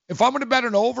 If I'm going to bet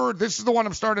an over, this is the one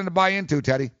I'm starting to buy into,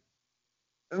 Teddy.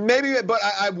 Maybe, but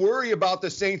I worry about the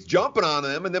Saints jumping on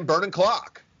them and then burning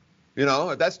clock.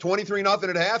 If that's 23-0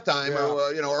 at halftime,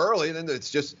 or early, then it's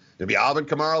just there'll be Alvin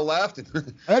Kamara left.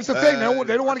 That's the thing.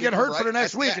 They don't want to get hurt for the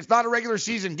next week. It's not a regular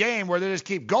season game where they just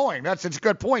keep going. It's a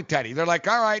good point, Teddy. They're like,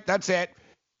 all right, that's it.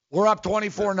 We're up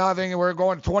 24-0, and we're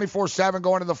going 24-7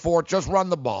 going to the fourth. Just run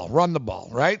the ball,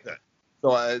 right?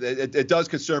 So it does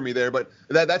concern me there, but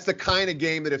that's the kind of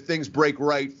game that if things break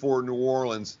right for New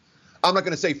Orleans, I'm not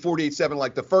going to say 48-7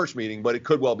 like the first meeting, but it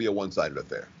could well be a one-sided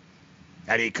affair.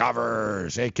 Teddy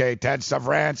Covers, a.k.a. Ted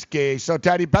Savransky. So,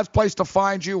 Teddy, best place to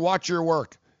find you, watch your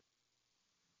work.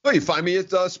 Well, you find me at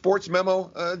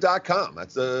sportsmemo.com.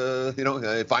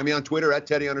 That's, find me on Twitter at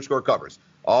Teddy_covers.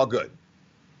 All good.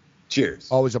 Cheers.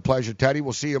 Always a pleasure, Teddy.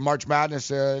 We'll see you in March Madness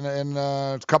in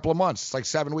a couple of months. It's like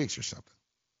 7 weeks or something.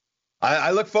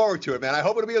 I look forward to it, man. I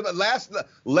hope it'll be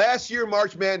last year.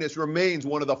 March Madness remains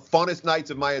one of the funnest nights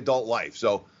of my adult life.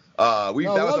 So that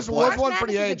was a blast. One for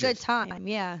the ages. A good time,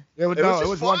 yeah. It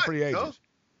was one for the ages.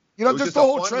 Just the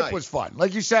whole trip was fun.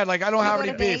 Like you said, I don't have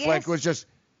any beef. Like it was just.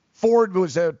 Ford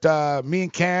was at me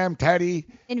and Cam, Teddy.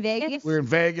 In Vegas? We were in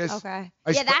Vegas. Okay.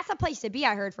 That's a place to be,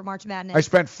 I heard, for March Madness. I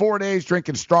spent 4 days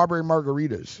drinking strawberry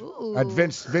margaritas at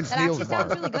Vince Neal's bar. That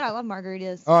sounds really good. I love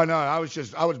margaritas. Oh, no. I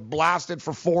was blasted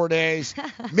for 4 days.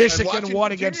 Michigan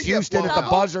won against Houston at the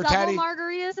buzzer, Teddy. Double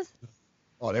margaritas?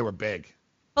 Oh, they were big.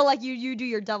 But, you do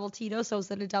your double Tito, so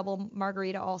is it a double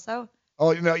margarita also?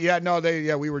 Oh,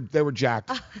 they were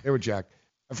jacked. They were jacked.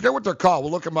 I forget what they're called.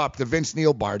 We'll look them up. The Vince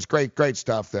Neal bar. It's great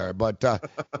stuff there. But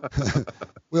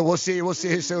we'll see you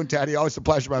soon, Teddy. Always a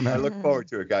pleasure, my man. I look forward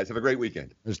to it, guys. Have a great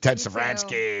weekend. There's Ted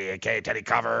Savransky, a.k.a. Teddy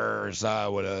Covers,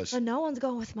 with us. But no one's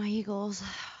going with my Eagles.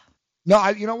 No,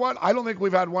 you know what? I don't think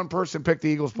we've had one person pick the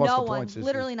Eagles plus the points. No one.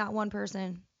 Literally not one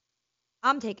person.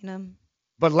 I'm taking them.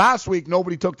 But last week,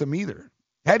 nobody took them either.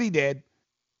 Teddy did.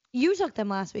 You took them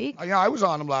last week. Yeah, I was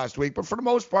on them last week, but for the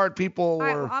most part, people were. All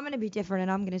right, well, I'm going to be different,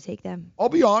 and I'm going to take them. I'll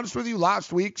be honest with you.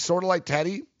 Last week, sort of like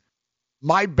Teddy,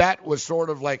 my bet was sort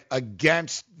of like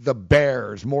against the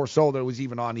Bears more so than it was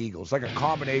even on Eagles, like a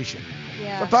combination.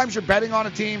 Yeah. Sometimes you're betting on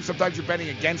a team, sometimes you're betting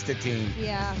against a team.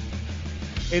 Yeah.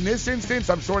 In this instance,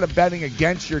 I'm sort of betting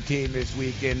against your team this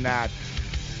week in that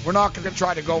we're not going to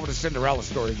try to go with the Cinderella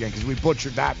story again because we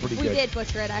butchered that pretty good. We did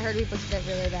butcher it. I heard we butchered it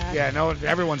really bad. Yeah, no,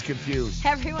 everyone's confused.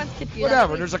 Everyone's confused.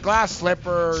 Whatever. There's a glass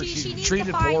slipper. She needs treated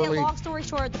to find poorly. it. Long story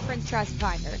short, the prince tries to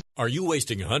find her. Are you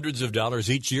wasting hundreds of dollars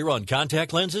each year on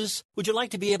contact lenses? Would you like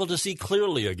to be able to see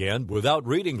clearly again without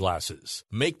reading glasses?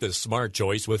 Make the smart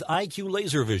choice with IQ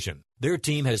Laser Vision. Their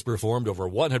team has performed over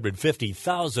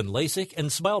 150,000 LASIK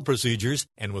and SMILE procedures,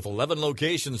 and with 11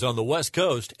 locations on the West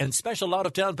Coast and special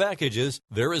out-of-town packages,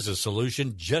 there is a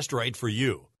solution just right for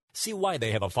you. See why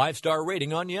they have a 5-star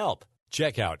rating on Yelp.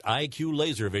 Check out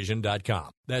IQLaserVision.com.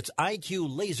 That's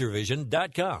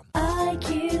IQLaserVision.com.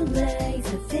 IQ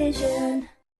Laser Vision.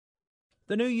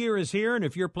 The new year is here, and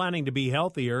if you're planning to be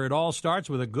healthier, it all starts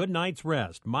with a good night's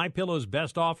rest. MyPillow's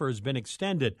best offer has been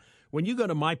extended. When you go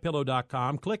to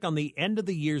MyPillow.com, click on the end of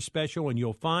the year special, and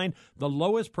you'll find the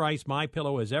lowest price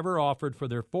MyPillow has ever offered for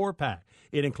their 4-pack.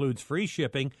 It includes free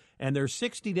shipping, and their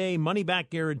 60-day money-back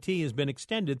guarantee has been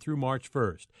extended through March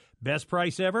 1st. Best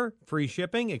price ever, free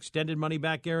shipping, extended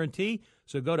money-back guarantee.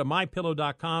 So go to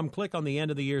MyPillow.com, click on the end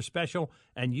of the year special,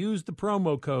 and use the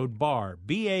promo code BARR,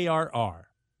 B-A-R-R.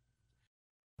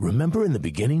 Remember in the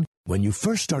beginning, when you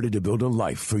first started to build a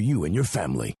life for you and your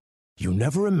family, you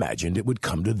never imagined it would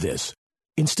come to this.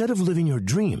 Instead of living your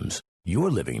dreams,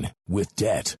 you're living with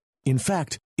debt. In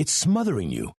fact, it's smothering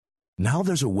you. Now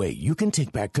there's a way you can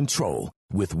take back control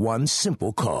with one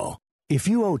simple call. If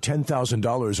you owe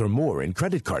 $10,000 or more in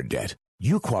credit card debt,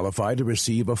 you qualify to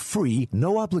receive a free,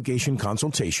 no-obligation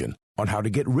consultation on how to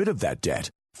get rid of that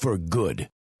debt for good.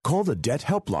 Call the Debt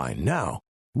Helpline now.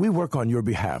 We work on your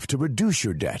behalf to reduce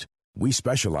your debt. We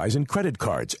specialize in credit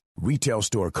cards, retail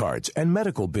store cards, and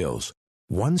medical bills.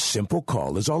 One simple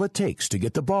call is all it takes to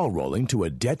get the ball rolling to a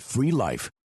debt-free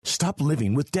life. Stop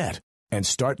living with debt and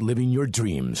start living your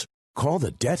dreams. Call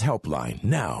the Debt Helpline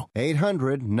now.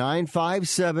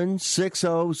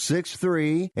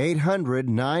 800-957-6063.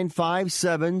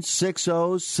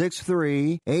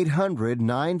 800-957-6063.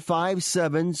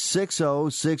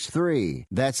 800-957-6063.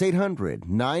 That's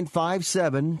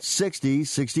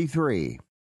 800-957-6063.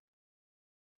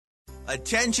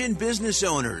 Attention business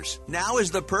owners. Now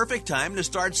is the perfect time to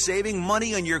start saving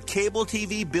money on your cable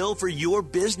TV bill for your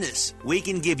business. We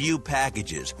can give you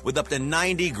packages with up to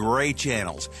 90 great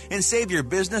channels and save your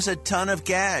business a ton of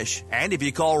cash. And if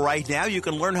you call right now, you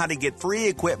can learn how to get free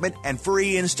equipment and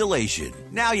free installation.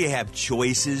 Now you have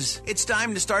choices. It's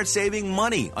time to start saving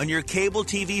money on your cable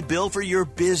TV bill for your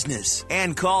business.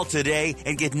 And call today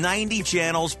and get 90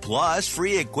 channels plus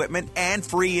free equipment and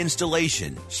free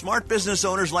installation. Smart business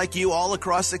owners like you all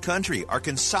across the country are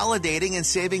consolidating and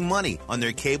saving money on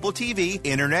their cable TV,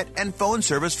 internet, and phone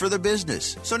service for their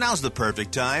business. So now's the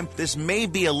perfect time. This may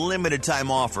be a limited time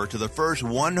offer to the first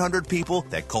 100 people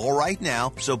that call right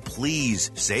now, so please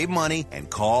save money and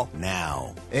call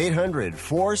now.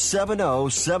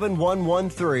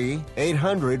 800-470-7113.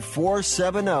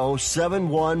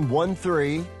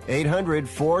 800-470-7113.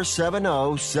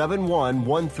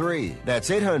 800-470-7113. That's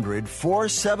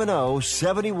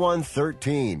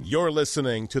 800-470-7113. You're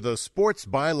listening to the Sports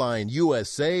Byline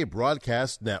USA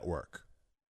Broadcast Network.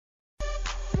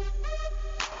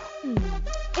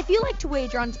 If you like to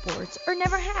wager on sports or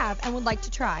never have and would like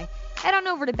to try, head on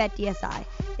over to BetDSI.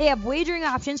 They have wagering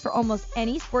options for almost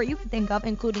any sport you can think of,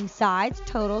 including sides,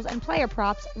 totals, and player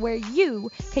props, where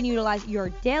you can utilize your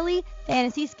daily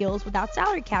fantasy skills without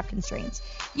salary cap constraints.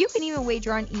 You can even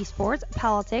wager on esports,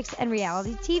 politics, and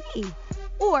reality TV.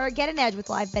 Or get an edge with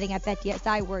live betting at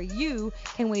BetDSI, where you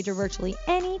can wager virtually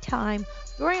any time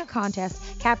during a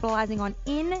contest, capitalizing on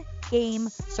in-game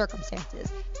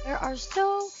circumstances. There are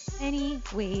so many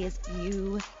ways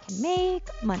you can make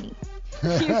money.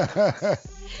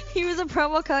 Use a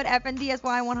promo code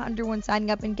FNDSY100 when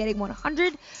signing up and getting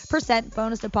 100%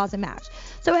 bonus deposit match.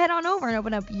 So head on over and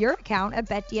open up your account at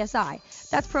BetDSI.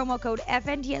 That's promo code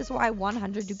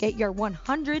FNDSY100 to get your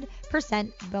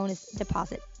 100% bonus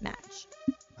deposit match.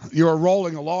 You were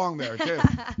rolling along there, too.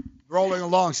 Rolling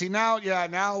along. See, now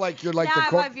like you're like now the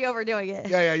I might be overdoing it.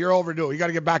 Yeah, you're overdoing it. You got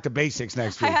to get back to basics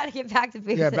next week. I got to get back to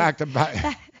basics. Yeah, back to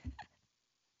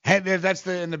that's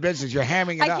in the business. You're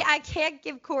hamming it up. I can't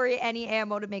give Corey any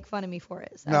ammo to make fun of me for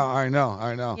it. So. No, I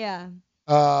know. Yeah.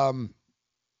 All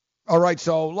right,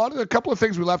 so a couple of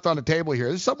things we left on the table here.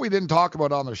 This is something we didn't talk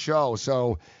about on the show.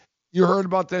 So You heard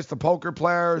about this? The poker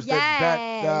players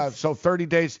that bet. So 30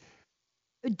 days.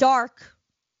 Dark.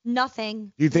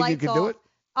 Nothing. Do you think you lights could do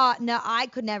off. it? No, I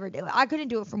could never do it. I couldn't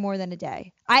do it for more than a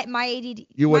day. My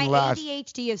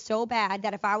ADHD is so bad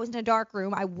that if I was in a dark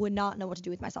room, I would not know what to do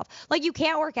with myself. Like, you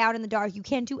can't work out in the dark. You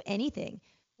can't do anything.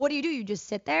 What do? You just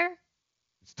sit there?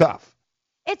 It's tough.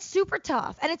 It's super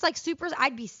tough. And it's like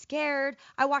I'd be scared.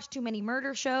 I watch too many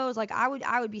murder shows. Like, I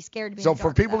would be scared to be in So the for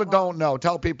dark people that that don't know,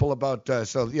 tell people about,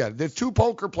 the two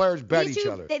poker players bet each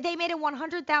other. They made a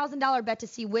 $100,000 bet to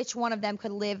see which one of them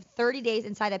could live 30 days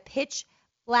inside a pitch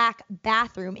black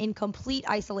bathroom in complete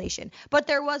isolation. But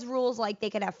there was rules like they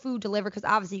could have food delivered because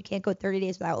obviously you can't go 30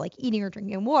 days without like eating or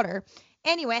drinking water.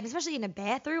 Anyway, and especially in a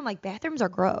bathroom, like bathrooms are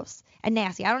gross and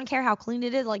nasty. I don't care how clean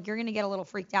it is, like you're going to get a little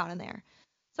freaked out in there.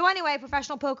 So anyway,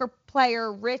 professional poker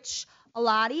player Rich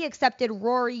Alati accepted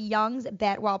Rory Young's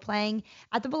bet while playing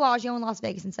at the Bellagio in Las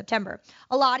Vegas in September.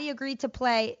 Alati agreed to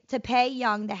pay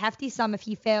Young the hefty sum if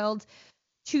he failed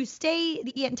to stay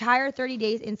the entire 30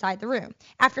 days inside the room.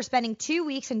 After spending 2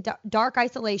 weeks in dark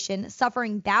isolation,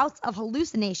 suffering bouts of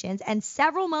hallucinations, and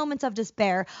several moments of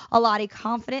despair, Alati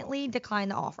confidently declined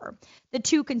the offer. The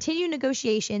two continued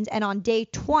negotiations, and on day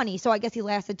 20, so I guess he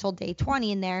lasted till day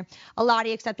 20 in there,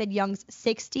 Alati accepted Young's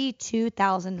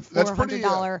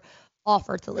 $62,400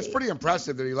 offer to leave. That's pretty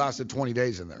impressive that he lasted 20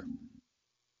 days in there.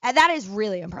 And that is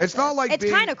really impressive. It's not like it's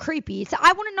kind of creepy. So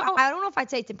I want to know. I don't know if I'd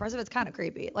say it's impressive. It's kind of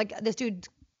creepy. Like this dude's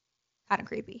kind of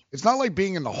creepy. It's not like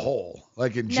being in the hole,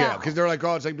 like in jail, because they're like,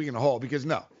 oh, it's like being in the hole. Because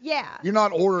no, you're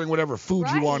not ordering whatever food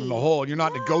you want in the hole. You're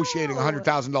not negotiating a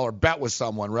 $100,000 bet with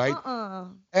someone, right?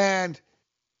 And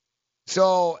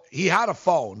so he had a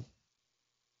phone.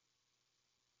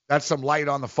 That's some light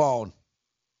on the phone.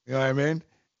 You know what I mean?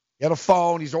 He had a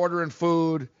phone. He's ordering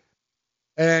food.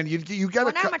 And you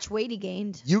get how much weight he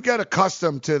gained. You get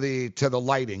accustomed to the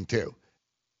lighting too.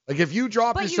 Like if you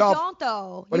drop yourself. But you don't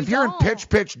though. But if you're in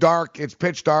pitch dark, it's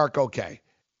pitch dark, okay.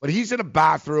 But he's in a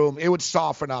bathroom, it would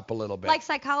soften up a little bit. Like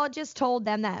psychologists told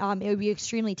them that it would be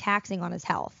extremely taxing on his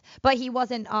health. But he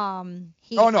wasn't I'm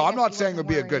not saying it would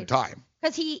be a good time.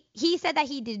 Because he said that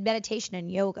he did meditation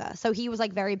and yoga, so he was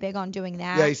like very big on doing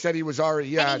that. Yeah, he said he was already.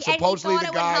 Yeah, supposedly and he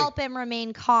thought it would help him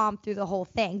remain calm through the whole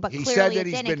thing. But he clearly said that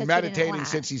he's been meditating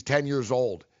since he's 10 years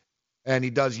old, and he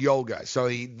does yoga. So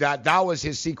that was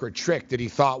his secret trick that he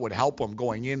thought would help him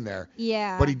going in there.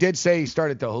 Yeah. But he did say he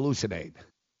started to hallucinate.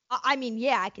 I mean,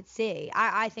 yeah, I could see.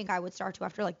 I think I would start to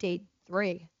after like day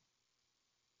 3.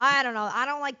 I don't know. I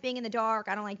don't like being in the dark.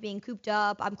 I don't like being cooped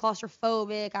up. I'm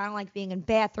claustrophobic. I don't like being in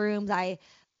bathrooms. I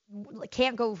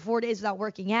can't go 4 days without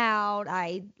working out.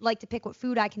 I like to pick what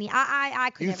food I can eat.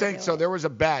 I could. You think so? There was a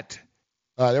bet.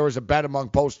 There was a bet among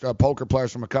poker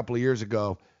players from a couple of years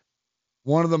ago.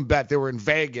 One of them bet they were in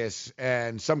Vegas,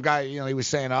 and some guy, he was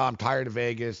saying, "Oh, I'm tired of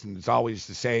Vegas, and it's always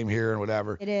the same here, and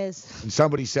whatever." It is. And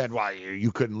somebody said, "Well,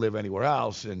 you couldn't live anywhere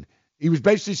else," and he was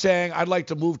basically saying, "I'd like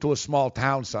to move to a small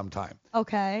town sometime."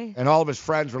 Okay. And all of his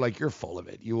friends were like, "You're full of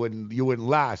it. You wouldn't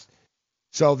last."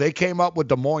 So they came up with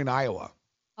Des Moines, Iowa.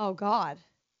 Oh God.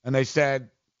 And they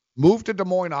said, "Move to Des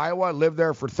Moines, Iowa. Live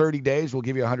there for 30 days. We'll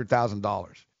give you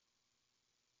 $100,000."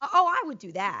 Oh, I would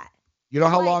do that. You know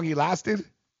how long he lasted?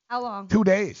 How long? 2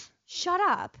 days. Shut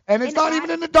up. And it's not even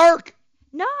in the dark.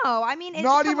 No, I mean, it's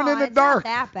not even in the it's dark. Not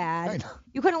that bad.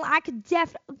 I could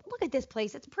look at this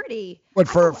place. It's pretty. But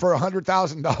for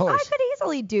 $100,000. I could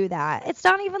easily do that. It's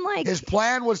not even like. His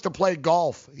plan was to play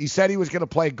golf. He said he was going to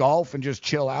play golf and just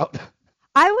chill out.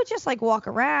 I would just like walk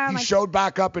around. He showed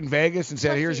back up in Vegas and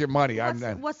said, "Here's your money."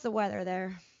 What's the weather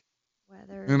there?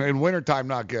 In wintertime,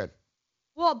 not good.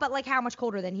 Well, but like how much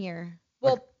colder than here?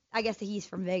 Well, I guess he's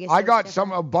from Vegas. I got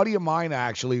a buddy of mine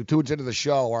actually who tunes into the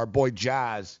show, our boy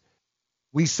Jazz.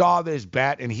 We saw this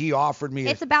bet, and he offered me.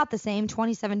 It's about the same,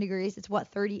 27 degrees. It's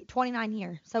 29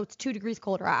 here, so it's 2 degrees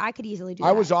colder. I could easily do that.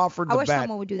 I was offered the bet. I wish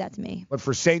someone would do that to me. But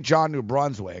for St. John, New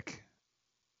Brunswick.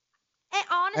 And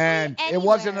honestly, and it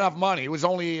wasn't enough money. It was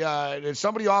only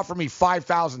somebody offered me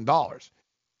 $5,000.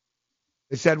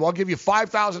 They said, "Well, I'll give you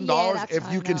 $5,000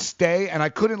 if you can stay," and I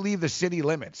couldn't leave the city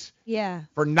limits. Yeah.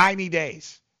 For 90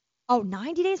 days. Oh,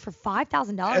 90 days for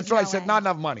 $5,000? That's what I said. Not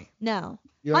enough money. No.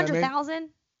 You know 100,000?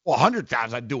 Well,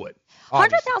 100,000, I'd do it.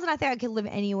 100,000, I think I could live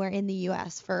anywhere in the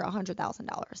U.S. for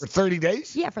 $100,000. For 30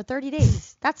 days? Yeah, for 30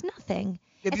 days. That's nothing.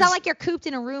 It's not like you're cooped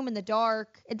in a room in the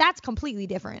dark. That's completely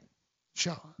different.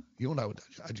 Sure. You and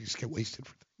I just get wasted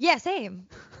for that. Yeah, same.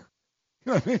 You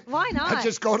know what I mean? Why not? I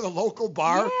just go to the local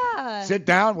bar, yeah. sit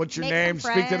down, what's your name,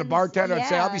 speak to the bartender, and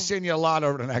say, Yeah. "I'll be seeing you a lot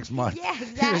over the next month." Yeah,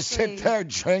 exactly. You sit there,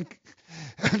 drink,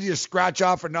 and you scratch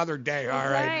off another day. All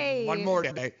right. One more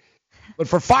day. But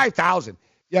for $5,000,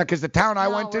 Yeah, because the town I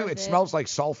Not went to, worth it it. smells like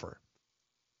sulfur.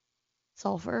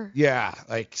 Sulfur? Yeah,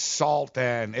 like salt,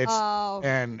 and it's Oh.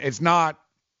 and it's not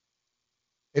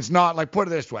like, put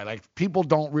it this way, like people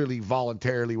don't really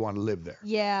voluntarily want to live there.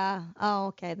 Yeah. Oh,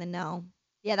 okay, then no.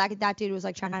 Yeah, that dude was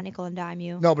like trying to nickel and dime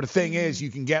you. No, but the thing is, you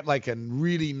can get like a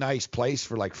really nice place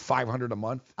for like $500 a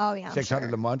month. Oh, yeah, I'm $600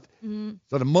 sure. a month. Mhm.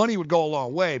 So the money would go a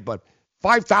long way, but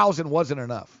 $5,000 wasn't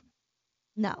enough.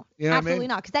 No, You know what I absolutely mean?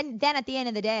 not. Because then at the end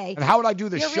of the day, And how would I do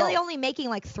the you're show? really only making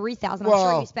like $3,000. I'm Well,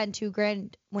 sure you spend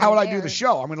 $2,000. when How would you're I do there. the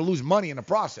show? I'm going to lose money in the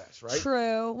process, right?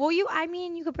 True. Well, you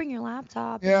could bring your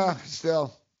laptop. Yeah, and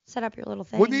still. set up your little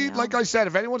thing. We need, you know? like I said,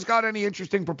 if anyone's got any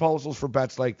interesting proposals for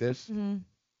bets like this, Mhm.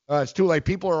 it's too late.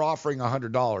 People are offering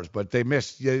 $100, but they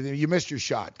missed. You missed your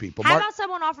shot, people. How about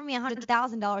someone offer me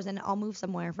 $100,000 and I'll move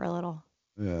somewhere for a little?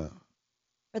 Yeah.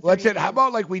 For Well, that's 30 it. How days.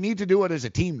 about, like, we need to do it as a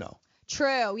team, though?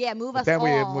 True. Yeah, move us Then all.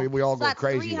 we all So go that's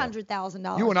crazy. though.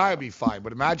 $300,000. You and I would be fine,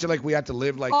 but imagine like we had to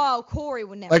live like Oh, Corey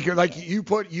would never. you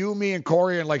put you, me, and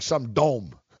Corey in like some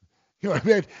dome. You know what I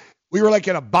mean? We were like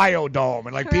in a biodome,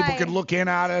 and like people could look in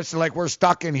at us, and like we're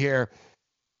stuck in here.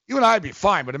 You and I'd be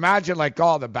fine, but imagine like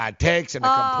all the bad takes and the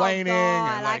complaining,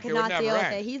 God, and like I it could would not never deal with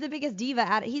end. it. He's the biggest diva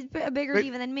at it. He's a bigger But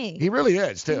diva than me. He really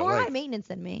is too. He's more like, high maintenance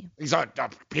than me. he's like,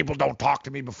 people don't talk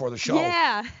to me before the show.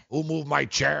 Yeah. Who moved my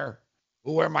chair?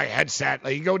 Who wear my headset?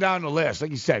 Like you go down the list, like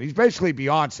you said, he's basically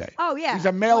Beyonce. Oh yeah. He's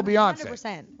a male Beyonce.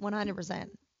 100%.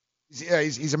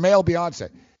 He's a male Beyonce.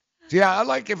 So yeah, I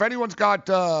like if anyone's got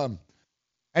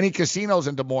any casinos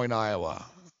in Des Moines, Iowa.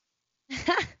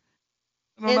 I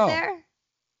don't Is know. there?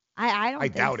 I don't I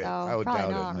think doubt so. it. I would Probably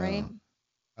doubt not, it. no. right?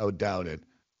 I would doubt it.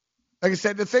 Like I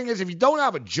said, the thing is, if you don't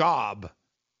have a job,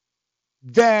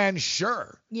 then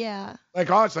sure. Yeah. Like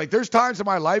honestly, like there's times in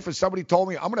my life when somebody told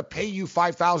me I'm going to pay you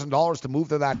 $5,000 to move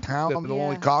to that town. It'll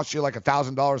only cost you like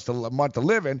 $1,000 a month to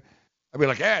live in. I'd be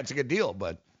like, yeah, it's a good deal,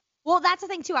 but Well, that's the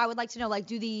thing too. I would like to know, like,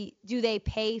 do they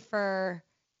pay for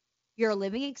your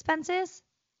living expenses?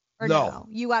 Or no?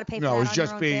 You got to pay for that no, on it's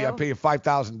just your own be I too? pay you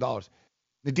 $5,000.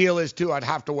 The deal is too, I'd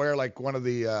have to wear like one of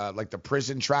the like the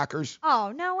prison trackers.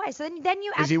 Oh no way! So then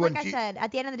you, 'Cause he like wouldn't I keep- said,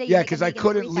 at the end of the day, Yeah, because because I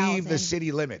couldn't leave the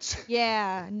city limits.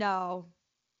 Yeah, no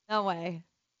way.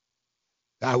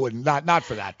 I wouldn't, not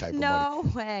for that type of money.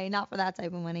 No way, not for that type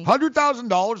of money.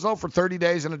 $100,000 though for 30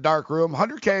 days in a dark room.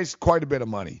 $100K is quite a bit of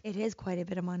money. It is quite a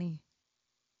bit of money.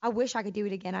 I wish I could do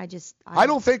it again. I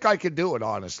don't think I could do it,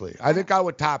 honestly. I think I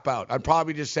would tap out. I'd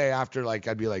probably just say after, like,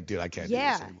 I'd be like, dude, I can't do this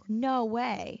Yeah, anymore. no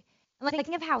way. And like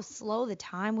think of how slow the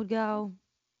time would go.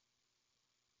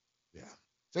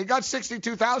 So you got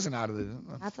 62,000 out of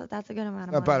it. That's a good amount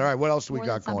of Not money. bad. All right, what else do we More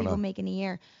got than some going people on? make in a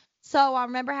year. So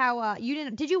remember how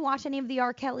did you watch any of the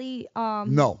R. Kelly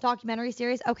No. documentary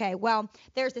series? Okay, well,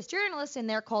 there's this journalist in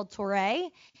there called Torre.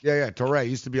 Yeah, Torre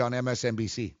used to be on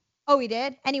MSNBC. Oh, he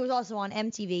did? And he was also on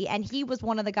MTV. And he was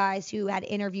one of the guys who had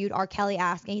interviewed R. Kelly,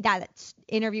 asking that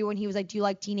interview when he was like, do you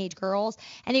like teenage girls?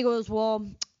 And he goes, well,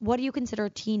 what do you consider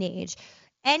teenage?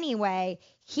 Anyway,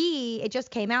 it just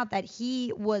came out that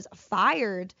he was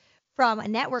fired from a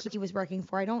network he was working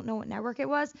for. I don't know what network it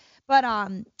was, but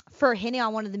for hitting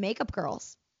on one of the makeup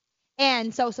girls.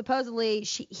 And so supposedly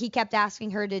he kept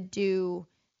asking her to do,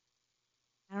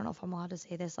 I don't know if I'm allowed to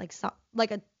say this,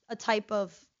 like a type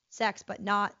of sex, but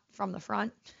not from the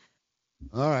front.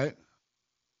 All right.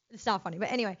 It's not funny, but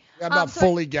anyway. I'm not so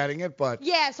fully getting it, but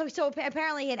yeah, so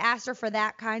apparently he had asked her for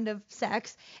that kind of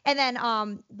sex, and then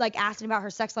like asking about her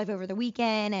sex life over the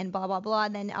weekend and blah blah blah.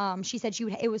 And then she said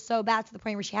it was so bad to the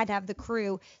point where she had to have the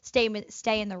crew stay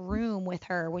in the room with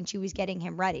her when she was getting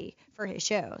him ready for his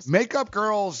shows. makeup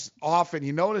girls often,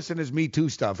 you notice in his Me Too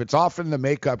stuff, it's often the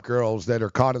makeup girls that are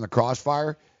caught in the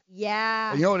crossfire.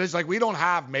 Yeah. You know, it's like we don't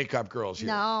have makeup girls here.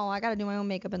 No, I gotta do my own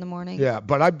makeup in the morning. Yeah,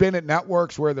 but I've been at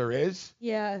networks where there is.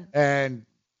 Yeah. And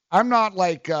I'm not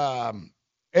like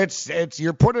it's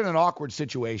you're put in an awkward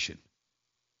situation.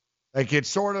 Like it's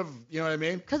sort of, you know what I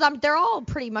mean? Because they're all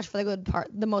pretty much for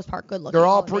the most part good looking. They're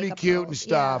all the pretty makeup cute girls. and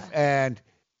stuff, and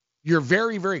you're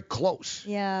very, very close.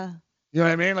 Yeah. You know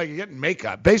what I mean? Like you're getting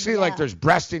makeup. Basically, like there's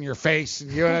breast in your face,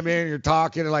 and you know what I mean? You're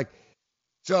talking and like,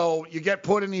 so you get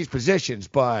put in these positions,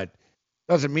 but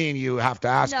doesn't mean you have to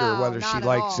ask her whether she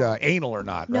likes anal or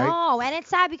not, right? No, and it's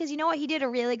sad because you know what? He did a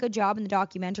really good job in the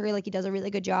documentary. Like he does a really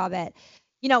good job at,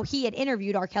 he had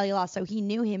interviewed R. Kelly a lot, so he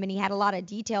knew him and he had a lot of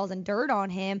details and dirt on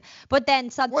him. But then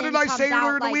something What did I comes say out,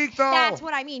 earlier in the like, week, though? That's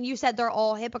what I mean. You said they're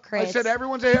all hypocrites. I said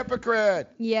everyone's a hypocrite.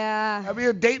 Yeah. I mean,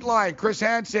 a Dateline, Chris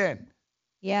Hansen.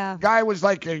 Yeah. Guy was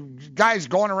like, guy's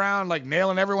going around like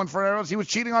nailing everyone for everyone else. He was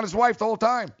cheating on his wife the whole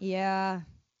time. Yeah.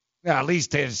 Yeah, at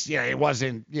least he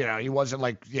wasn't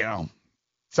like,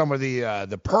 some of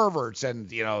the perverts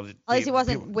and, At least he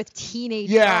wasn't with teenage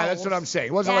Yeah, girls. that's what I'm saying.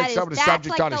 It wasn't like some of the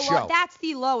subject on the show. That's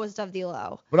the lowest of the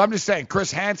low. But I'm just saying,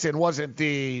 Chris Hansen wasn't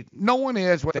no one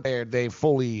is what they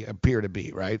fully appear to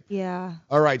be, right? Yeah.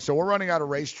 All right, so we're running out of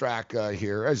racetrack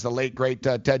here, as the late, great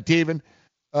Ted Teven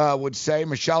would say.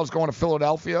 Michelle's going to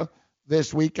Philadelphia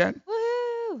this weekend.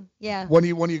 Woohoo! Yeah. When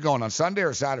are you going, on Sunday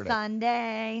or Saturday?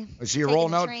 Sunday. Is she Taking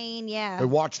rolling the out? Train, yeah. They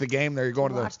watch the game. There you're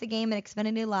going Watch the game at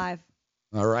Xfinity Live.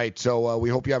 All right, so we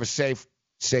hope you have a safe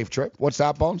trip. What's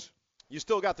that, Bones? You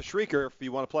still got the Shrieker if you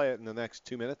want to play it in the next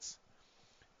 2 minutes.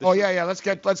 Yeah. Let's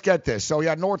get this. So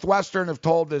yeah, Northwestern have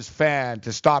told this fan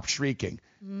to stop shrieking.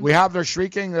 Mm-hmm. We have their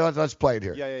shrieking. Let's play it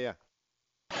here. Yeah.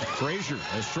 Frazier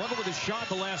has struggled with his shot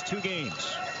the last 2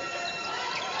 games.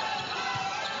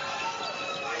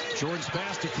 Jordan's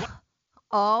pass to.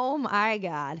 Oh my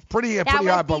God. Pretty that high,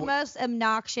 was but the most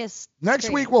obnoxious. Next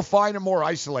scream. week we'll find him more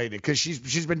isolated because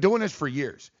she's been doing this for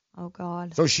years. Oh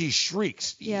God. So she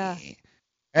shrieks. Yeah.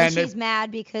 And she's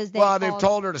mad because they've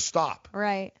told her to stop.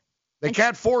 Right. They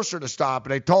can't force her to stop,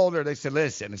 and they said,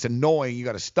 listen, it's annoying, you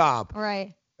got to stop.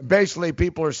 Right. And basically,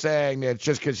 people are saying that it's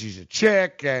just because she's a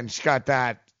chick and she's got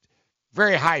that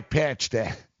very high pitch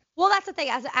that. Well, that's the thing.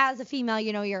 As a female,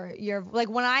 you're like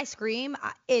when I scream,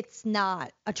 it's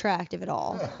not attractive at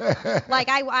all. Like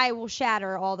I will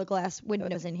shatter all the glass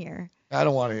windows in here. I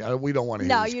don't want to. We don't want to.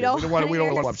 No, hear you don't. We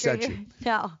don't want to upset you.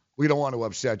 No. We don't want to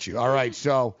upset you. All right.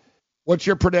 So, what's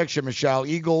your prediction, Michelle?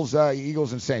 Eagles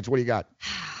and Saints. What do you got?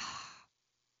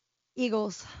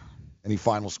 Eagles. Any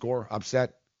final score?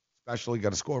 Upset? Especially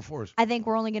got a score for us. I think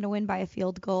we're only going to win by a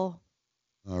field goal.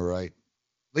 All right.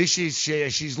 At least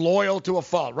she's loyal to a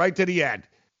fault, right to the end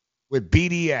with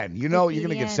BDN. You're going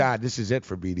to get sad. This is it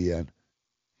for BDN.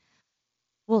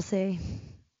 We'll see.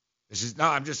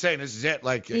 I'm just saying this is it.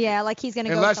 Like he's going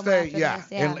to go somewhere after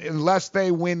this. Yeah. Unless they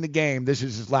win the game, this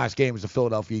is his last game as a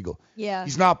Philadelphia Eagle. Yeah.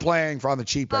 He's not playing on the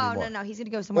cheap anymore. Oh, no. He's going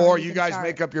to go somewhere. Or you guys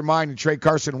make up your mind and trade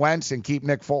Carson Wentz and keep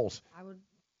Nick Foles. I would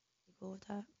be cool with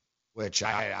that. Which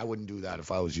I wouldn't do that if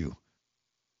I was you.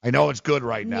 I know it's good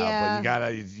right now, Yeah. but you got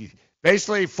to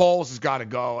basically Foles has got to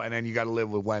go, and then you got to live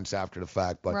with Wentz after the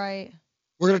fact. But right.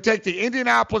 We're going to take the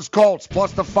Indianapolis Colts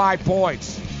plus the 5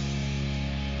 points.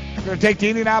 We're going to take the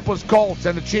Indianapolis Colts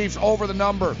and the Chiefs over the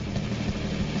number.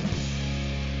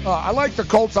 I like the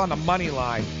Colts on the money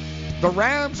line. The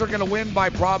Rams are going to win by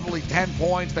probably 10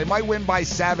 points. They might win by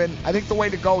 7. I think the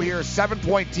way to go here is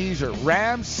 7-point teaser.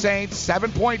 Rams, Saints,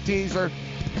 7-point teaser.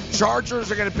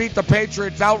 Chargers are going to beat the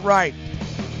Patriots outright.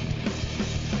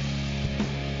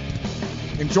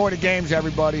 Enjoy the games,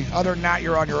 everybody. Other than that,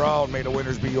 you're on your own. May the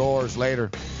winners be yours.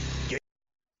 Later.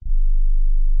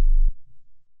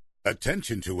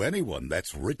 Attention to anyone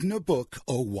that's written a book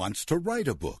or wants to write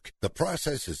a book. The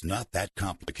process is not that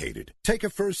complicated. Take a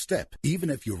first step.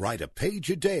 Even if you write a page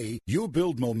a day, you'll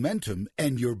build momentum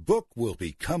and your book will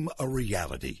become a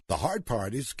reality. The hard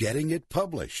part is getting it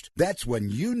published. That's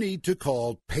when you need to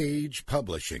call Page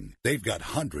Publishing. They've got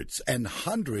hundreds and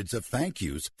hundreds of thank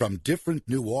yous from different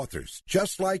new authors,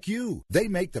 just like you. They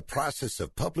make the process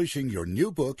of publishing your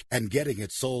new book and getting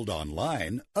it sold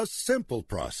online a simple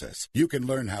process. You can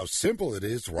learn how simple it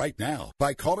is right now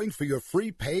by calling for your free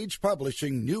Page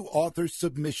Publishing New Author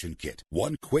Submission Kit.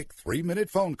 One quick 3-minute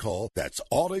phone call, that's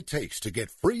all it takes to get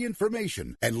free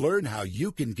information and learn how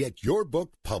you can get your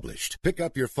book published. Pick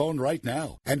up your phone right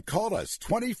now and call us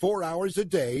 24 hours a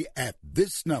day at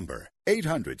this number.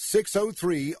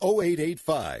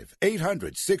 800-603-0885.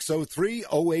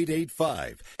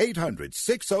 800-603-0885.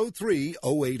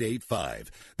 800-603-0885.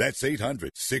 That's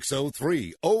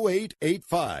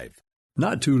 800-603-0885.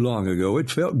 Not too long ago,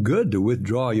 it felt good to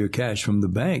withdraw your cash from the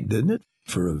bank, didn't it?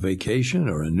 For a vacation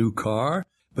or a new car.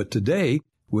 But today,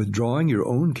 withdrawing your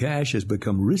own cash has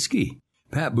become risky.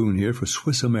 Pat Boone here for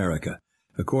Swiss America.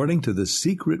 According to The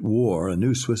Secret War, a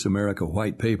new Swiss America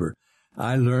white paper,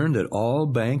 I learned that all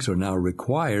banks are now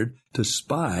required to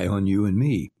spy on you and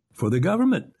me for the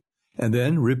government, and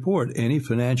then report any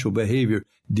financial behavior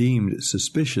deemed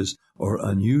suspicious or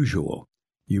unusual.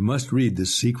 You must read The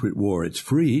Secret War. It's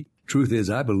free. Truth is,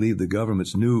 I believe the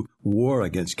government's new war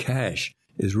against cash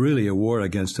is really a war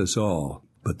against us all.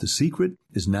 But The Secret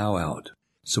is now out.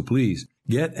 So please,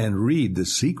 get and read The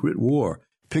Secret War.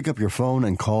 Pick up your phone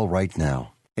and call right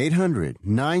now.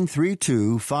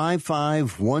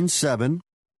 800-932-5517.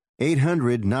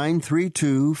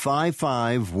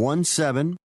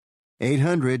 800-932-5517.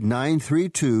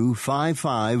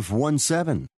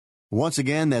 800-932-5517. Once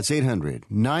again, that's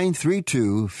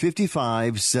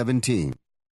 800-932-5517.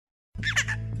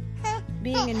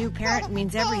 Being a new parent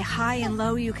means every high and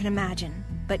low you can imagine.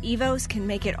 But Evos can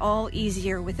make it all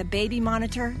easier with a baby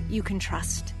monitor you can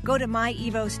trust. Go to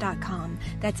myevos.com.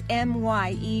 That's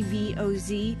MYEVOZ.com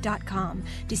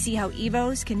to see how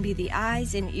Evos can be the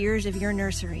eyes and ears of your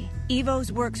nursery.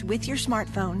 Evos works with your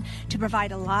smartphone to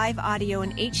provide a live audio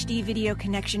and HD video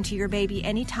connection to your baby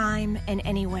anytime and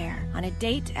anywhere. On a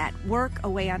date, at work,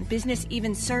 away on business,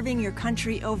 even serving your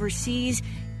country overseas,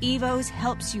 Evos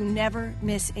helps you never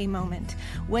miss a moment.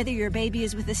 Whether your baby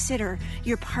is with a sitter,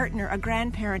 your partner, a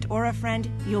grandparent, or a friend,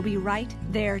 you'll be right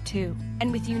there too.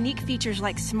 And with unique features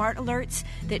like smart alerts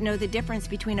that know the difference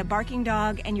between a barking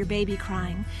dog and your baby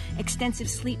crying, extensive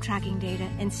sleep tracking data,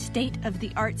 and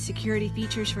state-of-the-art security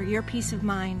features for your peace of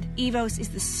mind, Evos is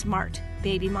the smart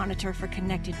baby monitor for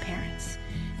connected parents.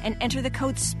 And enter the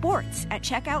code SPORTS at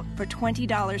checkout for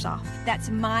 $20 off. That's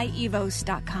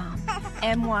myevos.com.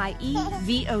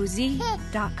 MYEVOZ.com.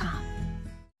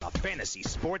 The Fantasy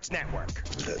Sports Network.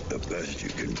 Is that the best you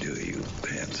can do, you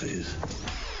pansies?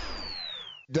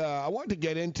 I wanted to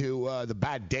get into the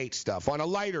bad date stuff on a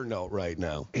lighter note right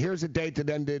now. Here's a date that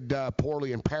ended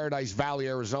poorly in Paradise Valley,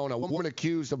 Arizona. A woman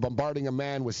accused of bombarding a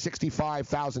man with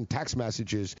 65,000 text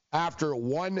messages after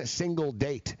one single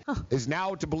date is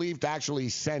now believed to actually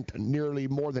sent nearly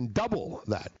more than double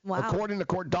that. Wow. According to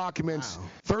court documents,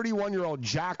 31-year-old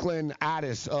Jacqueline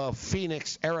Addis of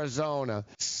Phoenix, Arizona,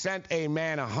 sent a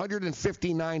man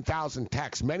 159,000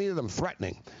 texts, many of them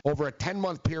threatening, over a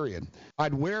 10-month period.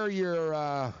 I'd wear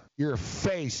your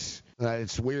face.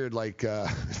 It's weird, like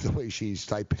the way she's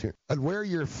typing here. I'd wear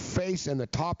your face and the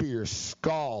top of your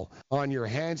skull on your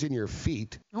hands and your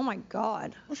feet. Oh, my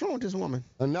God. What's wrong with this woman?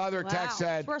 Another text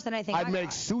said, It's worse than I think I'd I make got.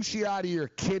 sushi out of your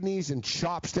kidneys and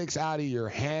chopsticks out of your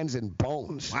hands and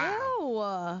bones.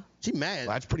 Wow. She mad.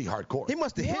 That's pretty hardcore. He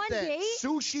must have hit One that. date?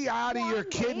 Sushi out of your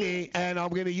kidney, and I'm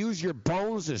going to use your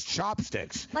bones as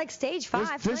chopsticks. Like stage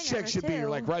 5. This chick should be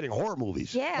like writing horror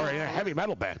movies. Yeah. Or in a heavy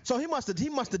metal band. So he must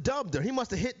have dubbed her. He must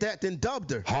have hit that, then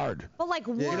dubbed her. Hard. But like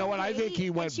one You know what? I think date, he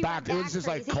and went she back. It was just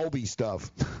like crazy? Kobe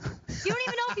stuff. You don't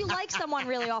even know if you like someone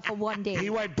really off of one date. He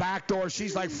went back door.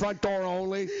 She's like front door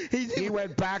only. He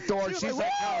went back door. She was She's like,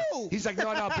 like, "Whoa!" no. He's like,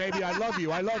 no, baby, I love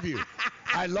you. I love you.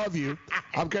 I love you.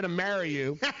 I'm going to marry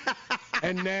you.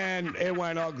 And then it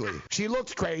went ugly. She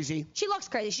looks crazy. She looks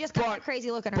crazy. She just got a crazy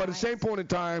look in her But at eyes. the same point in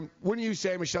time, wouldn't you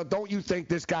say, Michelle, don't you think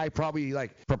this guy probably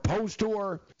like proposed to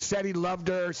her, said he loved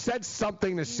her, said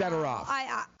something to set her off?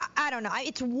 I don't know.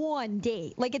 It's one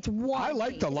date. Like, it's one I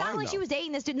like date. the It's line, not like though. she was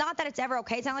dating this dude. Not that it's ever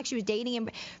okay. It's not like she was dating him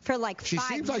for like She 5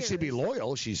 seems like years. she'd be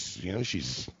loyal. She's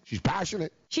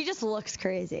passionate. She just looks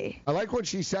crazy. I like what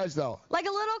she says, though. Like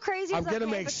a little crazy. I'm is going to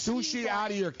okay, make but sushi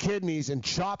out of your kidneys and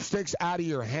chopsticks out of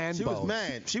your hand She bones. was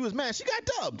mad. She was mad. She got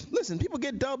dubbed. Listen, people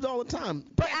get dubbed all the time.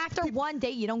 But after one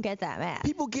date, you don't get that mad.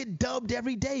 People get dubbed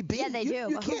every day, B. Yeah, they do.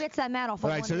 But who gets that mad off of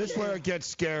All one right, so this is date? where it gets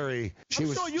scary.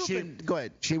 Go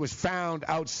ahead. She was found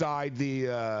outside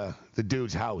the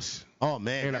dude's house. Oh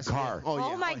man, in a car.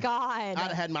 Oh my God. I'd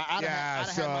have had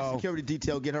my security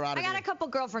detail get her out of I there. got a couple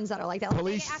girlfriends that are like that.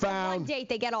 Police After one found- date,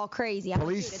 they get all crazy. I'm like,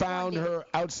 Police dude, it's one found date. her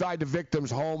outside the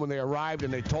victim's home when they arrived,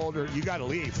 and they told her, you got to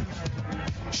leave.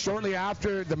 Shortly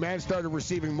after, the man started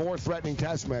receiving more threatening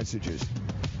text messages.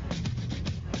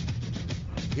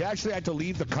 He actually had to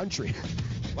leave the country.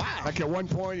 Wow. Like at one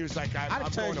point, he was like, I'm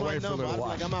going away for a little while.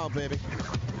 Like, I'm out, baby.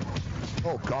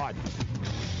 Oh, God.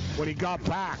 When he got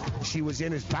back, she was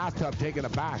in his bathtub taking a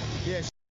bath. Yeah,